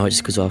 No, it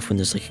just goes off when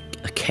there's like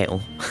a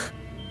kettle.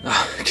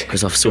 Oh, okay. It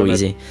goes off so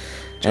easy.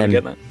 Do you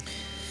get that?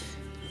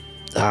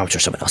 I'm sure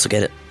someone else will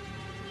get it.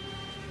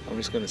 I'm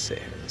just going to sit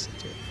here and listen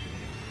to it.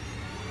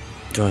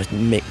 Do you want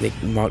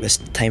to mark this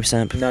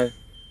timestamp?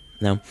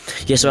 No.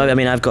 Yeah, so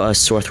I've got a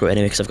sore throat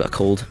anyway because I've got a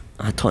cold.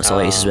 I had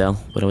tonsillitis as well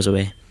when I was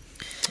away.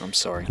 I'm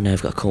sorry. And now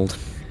I've got a cold.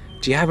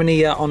 Do you have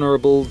any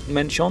honourable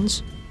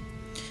mentions?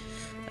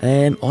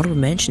 Honourable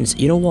mentions?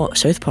 You know what?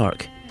 South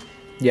Park.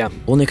 Yeah.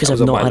 Only because I've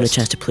not had a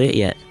chance to play it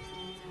yet.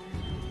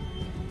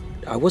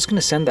 I was going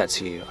to send that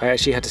to you. I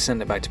actually had to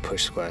send it back to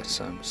Push Square,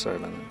 so I'm sorry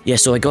about that. Yeah,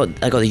 so I got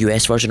the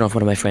US version off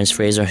one of my friends,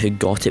 Fraser, who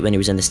got it when he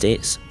was in the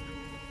States.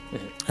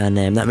 And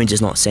that means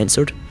it's not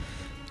censored.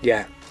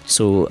 Yeah.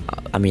 So,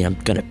 I'm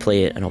going to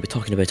play it and I'll be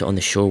talking about it on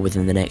the show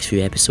within the next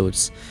few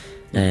episodes.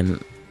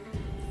 And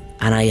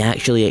I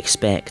actually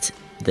expect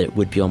that it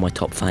would be on my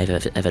top 5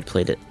 if I'd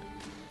played it.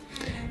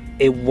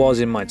 It was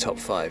in my top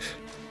 5.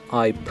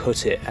 I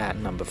put it at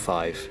number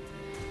 5.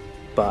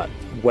 But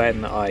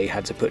when I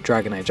had to put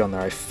Dragon Age on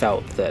there, I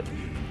felt that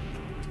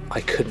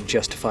I couldn't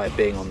justify it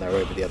being on there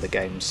over the other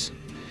games.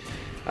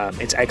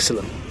 It's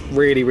excellent.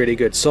 Really, really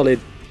good.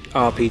 Solid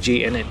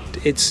RPG, and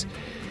it's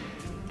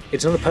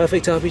not a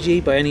perfect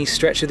RPG by any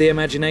stretch of the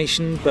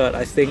imagination, but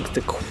I think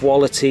the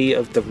quality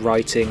of the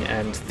writing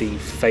and the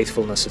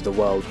faithfulness of the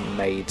world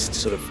made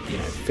sort of,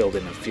 filled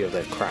in a few of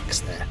the cracks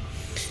there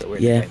that were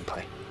in the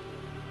gameplay.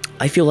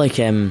 I feel like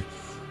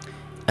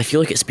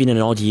it's been an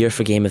odd year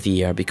for Game of the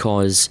Year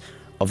because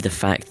of the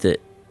fact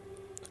that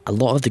a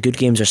lot of the good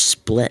games are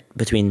split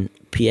between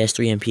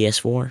PS3 and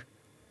PS4.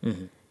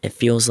 Mm-hmm.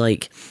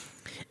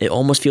 It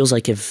almost feels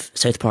like if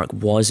South Park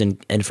was in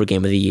for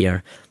Game of the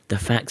Year, the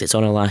fact it's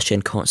on a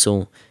last-gen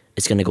console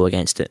is going to go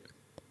against it.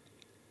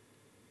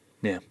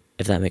 Yeah.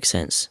 If that makes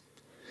sense.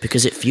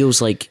 Because it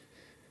feels like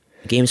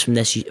games from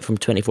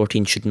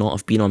 2014 should not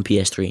have been on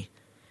PS3.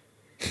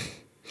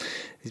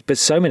 But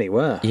so many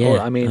were.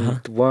 Yeah.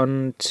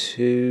 1,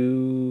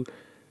 2...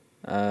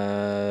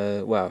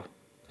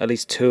 at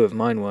least 2 of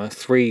mine were.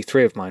 3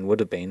 of mine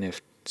would have been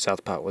if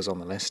South Park was on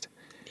the list.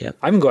 Yeah.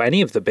 I haven't got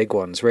any of the big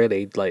ones,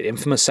 really. Like,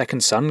 Infamous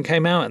Second Son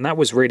came out, and that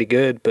was really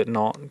good, but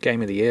not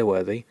Game of the Year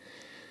worthy.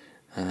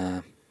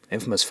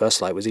 Infamous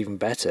First Light was even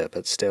better,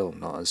 but still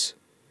not as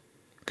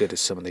good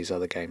as some of these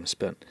other games.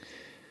 But,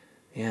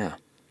 yeah.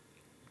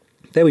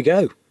 There we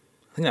go.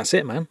 I think that's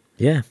it, man.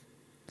 Yeah.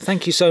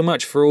 Thank you so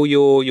much for all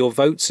your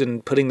votes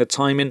and putting the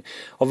time in.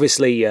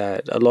 Obviously,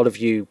 a lot of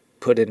you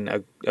put in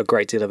a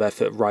great deal of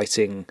effort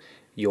writing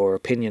your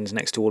opinions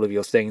next to all of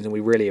your things, and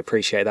we really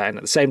appreciate that. And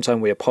at the same time,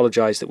 we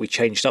apologise that we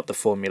changed up the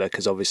formula,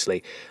 because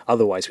obviously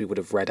otherwise we would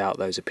have read out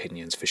those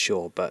opinions for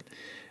sure, but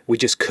we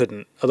just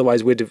couldn't.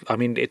 Otherwise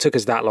it took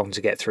us that long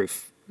to get through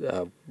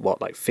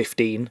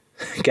 15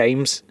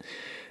 games.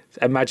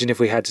 Imagine if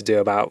we had to do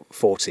about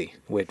 40,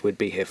 we'd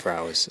be here for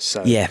hours.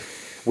 So yeah,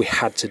 we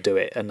had to do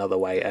it another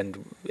way,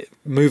 and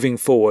moving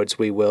forwards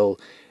we will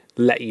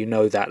let you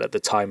know that at the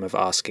time of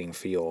asking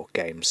for your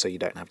games, so you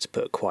don't have to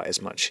put quite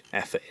as much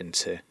effort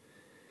into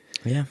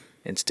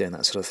doing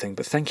that sort of thing.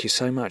 But thank you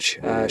so much.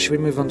 Should we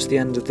move on to the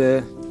end of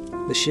the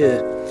show?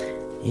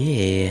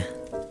 Yeah.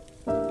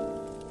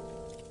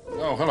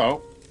 Oh,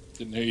 hello.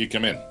 Didn't hear you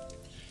come in.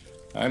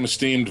 I'm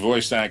esteemed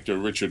voice actor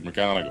Richard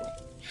McGonigal,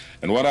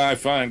 and what I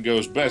find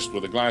goes best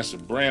with a glass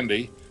of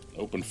brandy,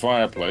 open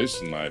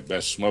fireplace, and my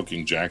best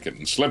smoking jacket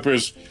and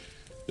slippers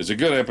is a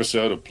good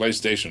episode of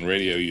PlayStation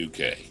Radio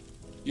UK.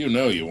 You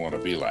know you want to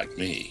be like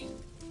me.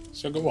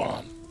 So go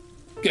on.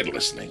 Get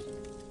listening.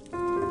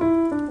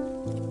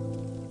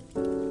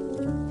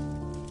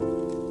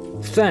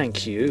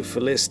 Thank you for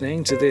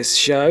listening to this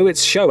show.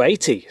 It's show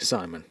 80,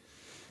 Simon.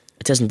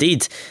 It is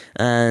indeed.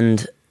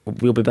 And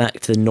we'll be back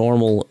to the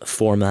normal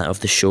format of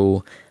the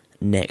show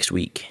next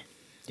week.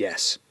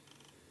 Yes.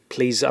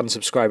 Please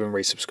unsubscribe and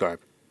resubscribe.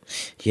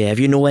 Yeah, if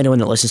you know anyone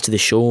that listens to the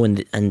show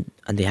and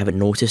they haven't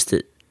noticed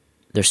that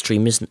their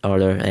stream or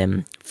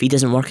their feed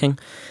isn't working,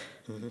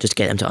 just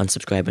get them to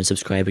unsubscribe and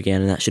subscribe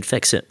again, and that should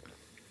fix it.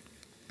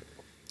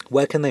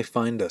 Where can they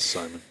find us,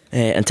 Simon?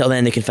 Until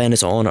then, they can find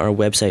us on our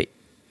website,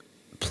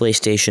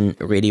 PlayStation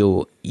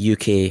Radio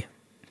UK.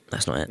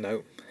 That's not it.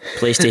 No.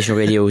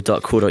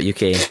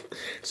 PlayStationRadio.co.uk.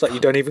 It's like you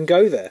don't even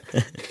go there.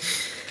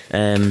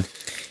 And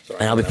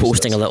I'll be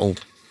posting a little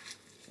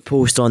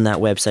post on that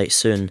website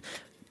soon,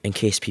 in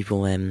case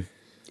people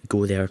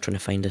go there trying to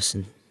find us,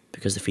 and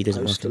because the feed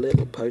isn't Post working. a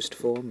little post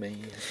for me.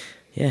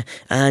 Yeah,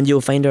 and you'll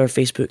find our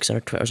Facebooks and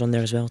our Twitters on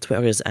there as well.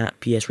 Twitter is at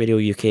PS Radio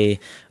UK.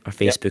 Our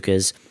Facebook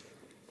is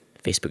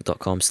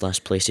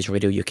facebook.com/PlayStation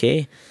Radio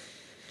UK.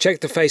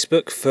 Check the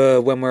Facebook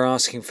for when we're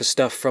asking for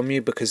stuff from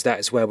you, because that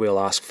is where we'll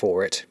ask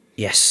for it.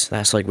 Yes,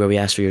 that's like where we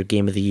ask for your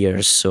Game of the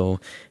Years, so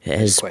it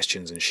is...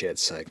 questions and shit,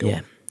 so go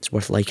on. It's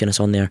worth liking us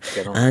on there.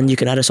 On and you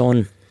can add us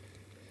on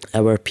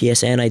our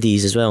PSN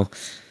IDs as well.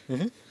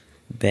 Mm-hmm.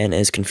 Ben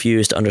is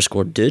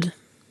confused_dude.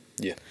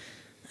 Yeah.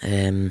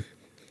 And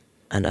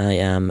I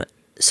am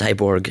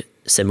Cyborg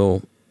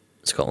Simo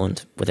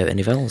Scotland without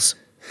any vowels.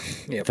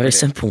 Yeah, very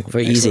simple,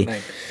 very easy. Name.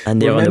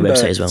 And they're on the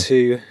website as well.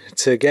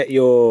 To get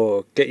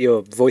your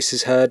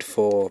voices heard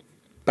for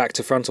back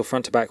to front or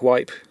front to back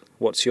wipe,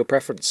 what's your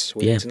preference?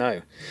 We need to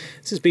know.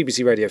 This is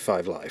BBC Radio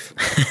 5 Live.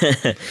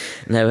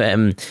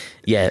 Now,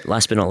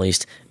 last but not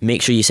least,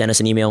 make sure you send us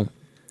an email.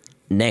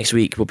 Next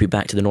week we'll be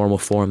back to the normal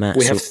format.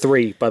 We have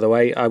 3, by the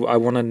way. I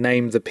want to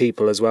name the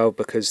people as well,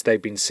 because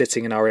they've been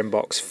sitting in our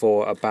inbox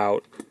for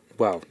about,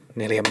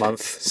 nearly a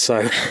month.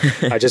 So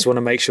I just want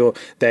to make sure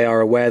they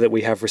are aware that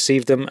we have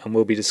received them and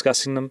we'll be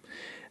discussing them.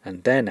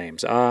 And their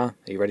names are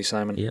you ready,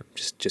 Simon? Yep.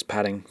 Just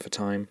padding for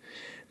time.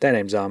 Their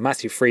names are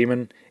Matthew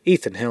Freeman,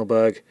 Ethan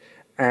Hilberg,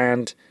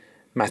 and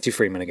Matthew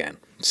Freeman again.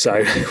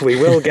 So we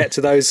will get to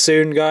those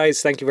soon,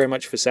 guys. Thank you very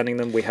much for sending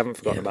them. We haven't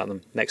forgotten about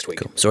them. Next week.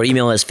 Cool. So our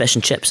email is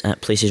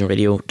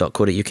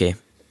fishandchips@playstationradio.co.uk.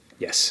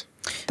 Yes.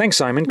 Thanks,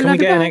 Simon. Can we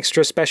get an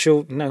extra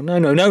special... No.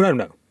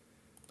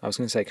 I was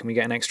going to say, can we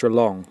get an extra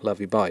long love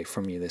you bye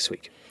from you this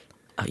week?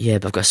 Yeah,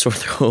 but I've got a sore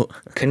throat.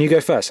 Can you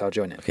go first? I'll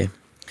join it. Okay.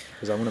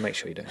 Because I want to make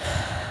sure you do.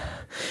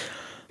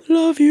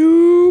 Love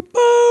you,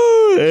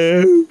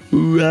 bye.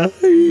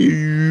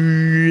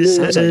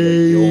 Sounds like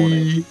you're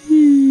yawning.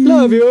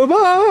 Love you,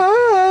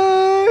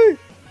 bye.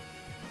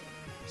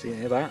 So you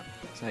hear that?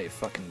 That's how you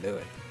fucking do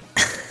it.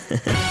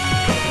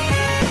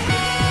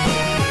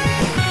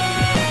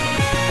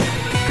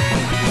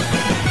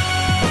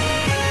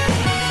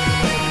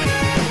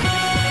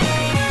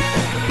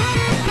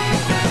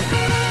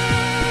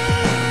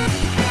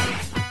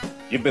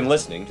 You've been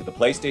listening to the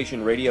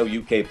PlayStation Radio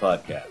UK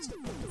podcast.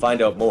 To find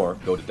out more,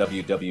 go to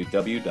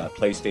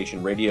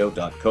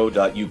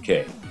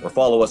www.playstationradio.co.uk or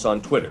follow us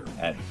on Twitter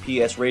at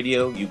PS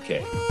Radio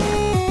UK.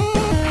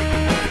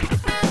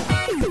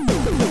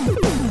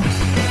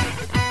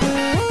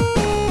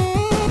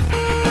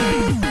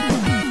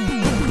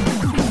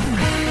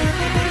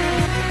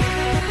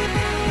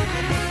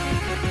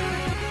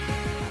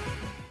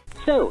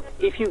 So,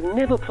 if you've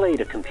never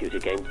played a computer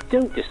game,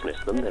 don't dismiss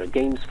them. There are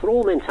games for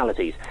all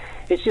mentalities.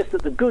 It's just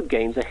that the good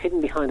games are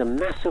hidden behind a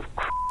mass of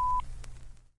crap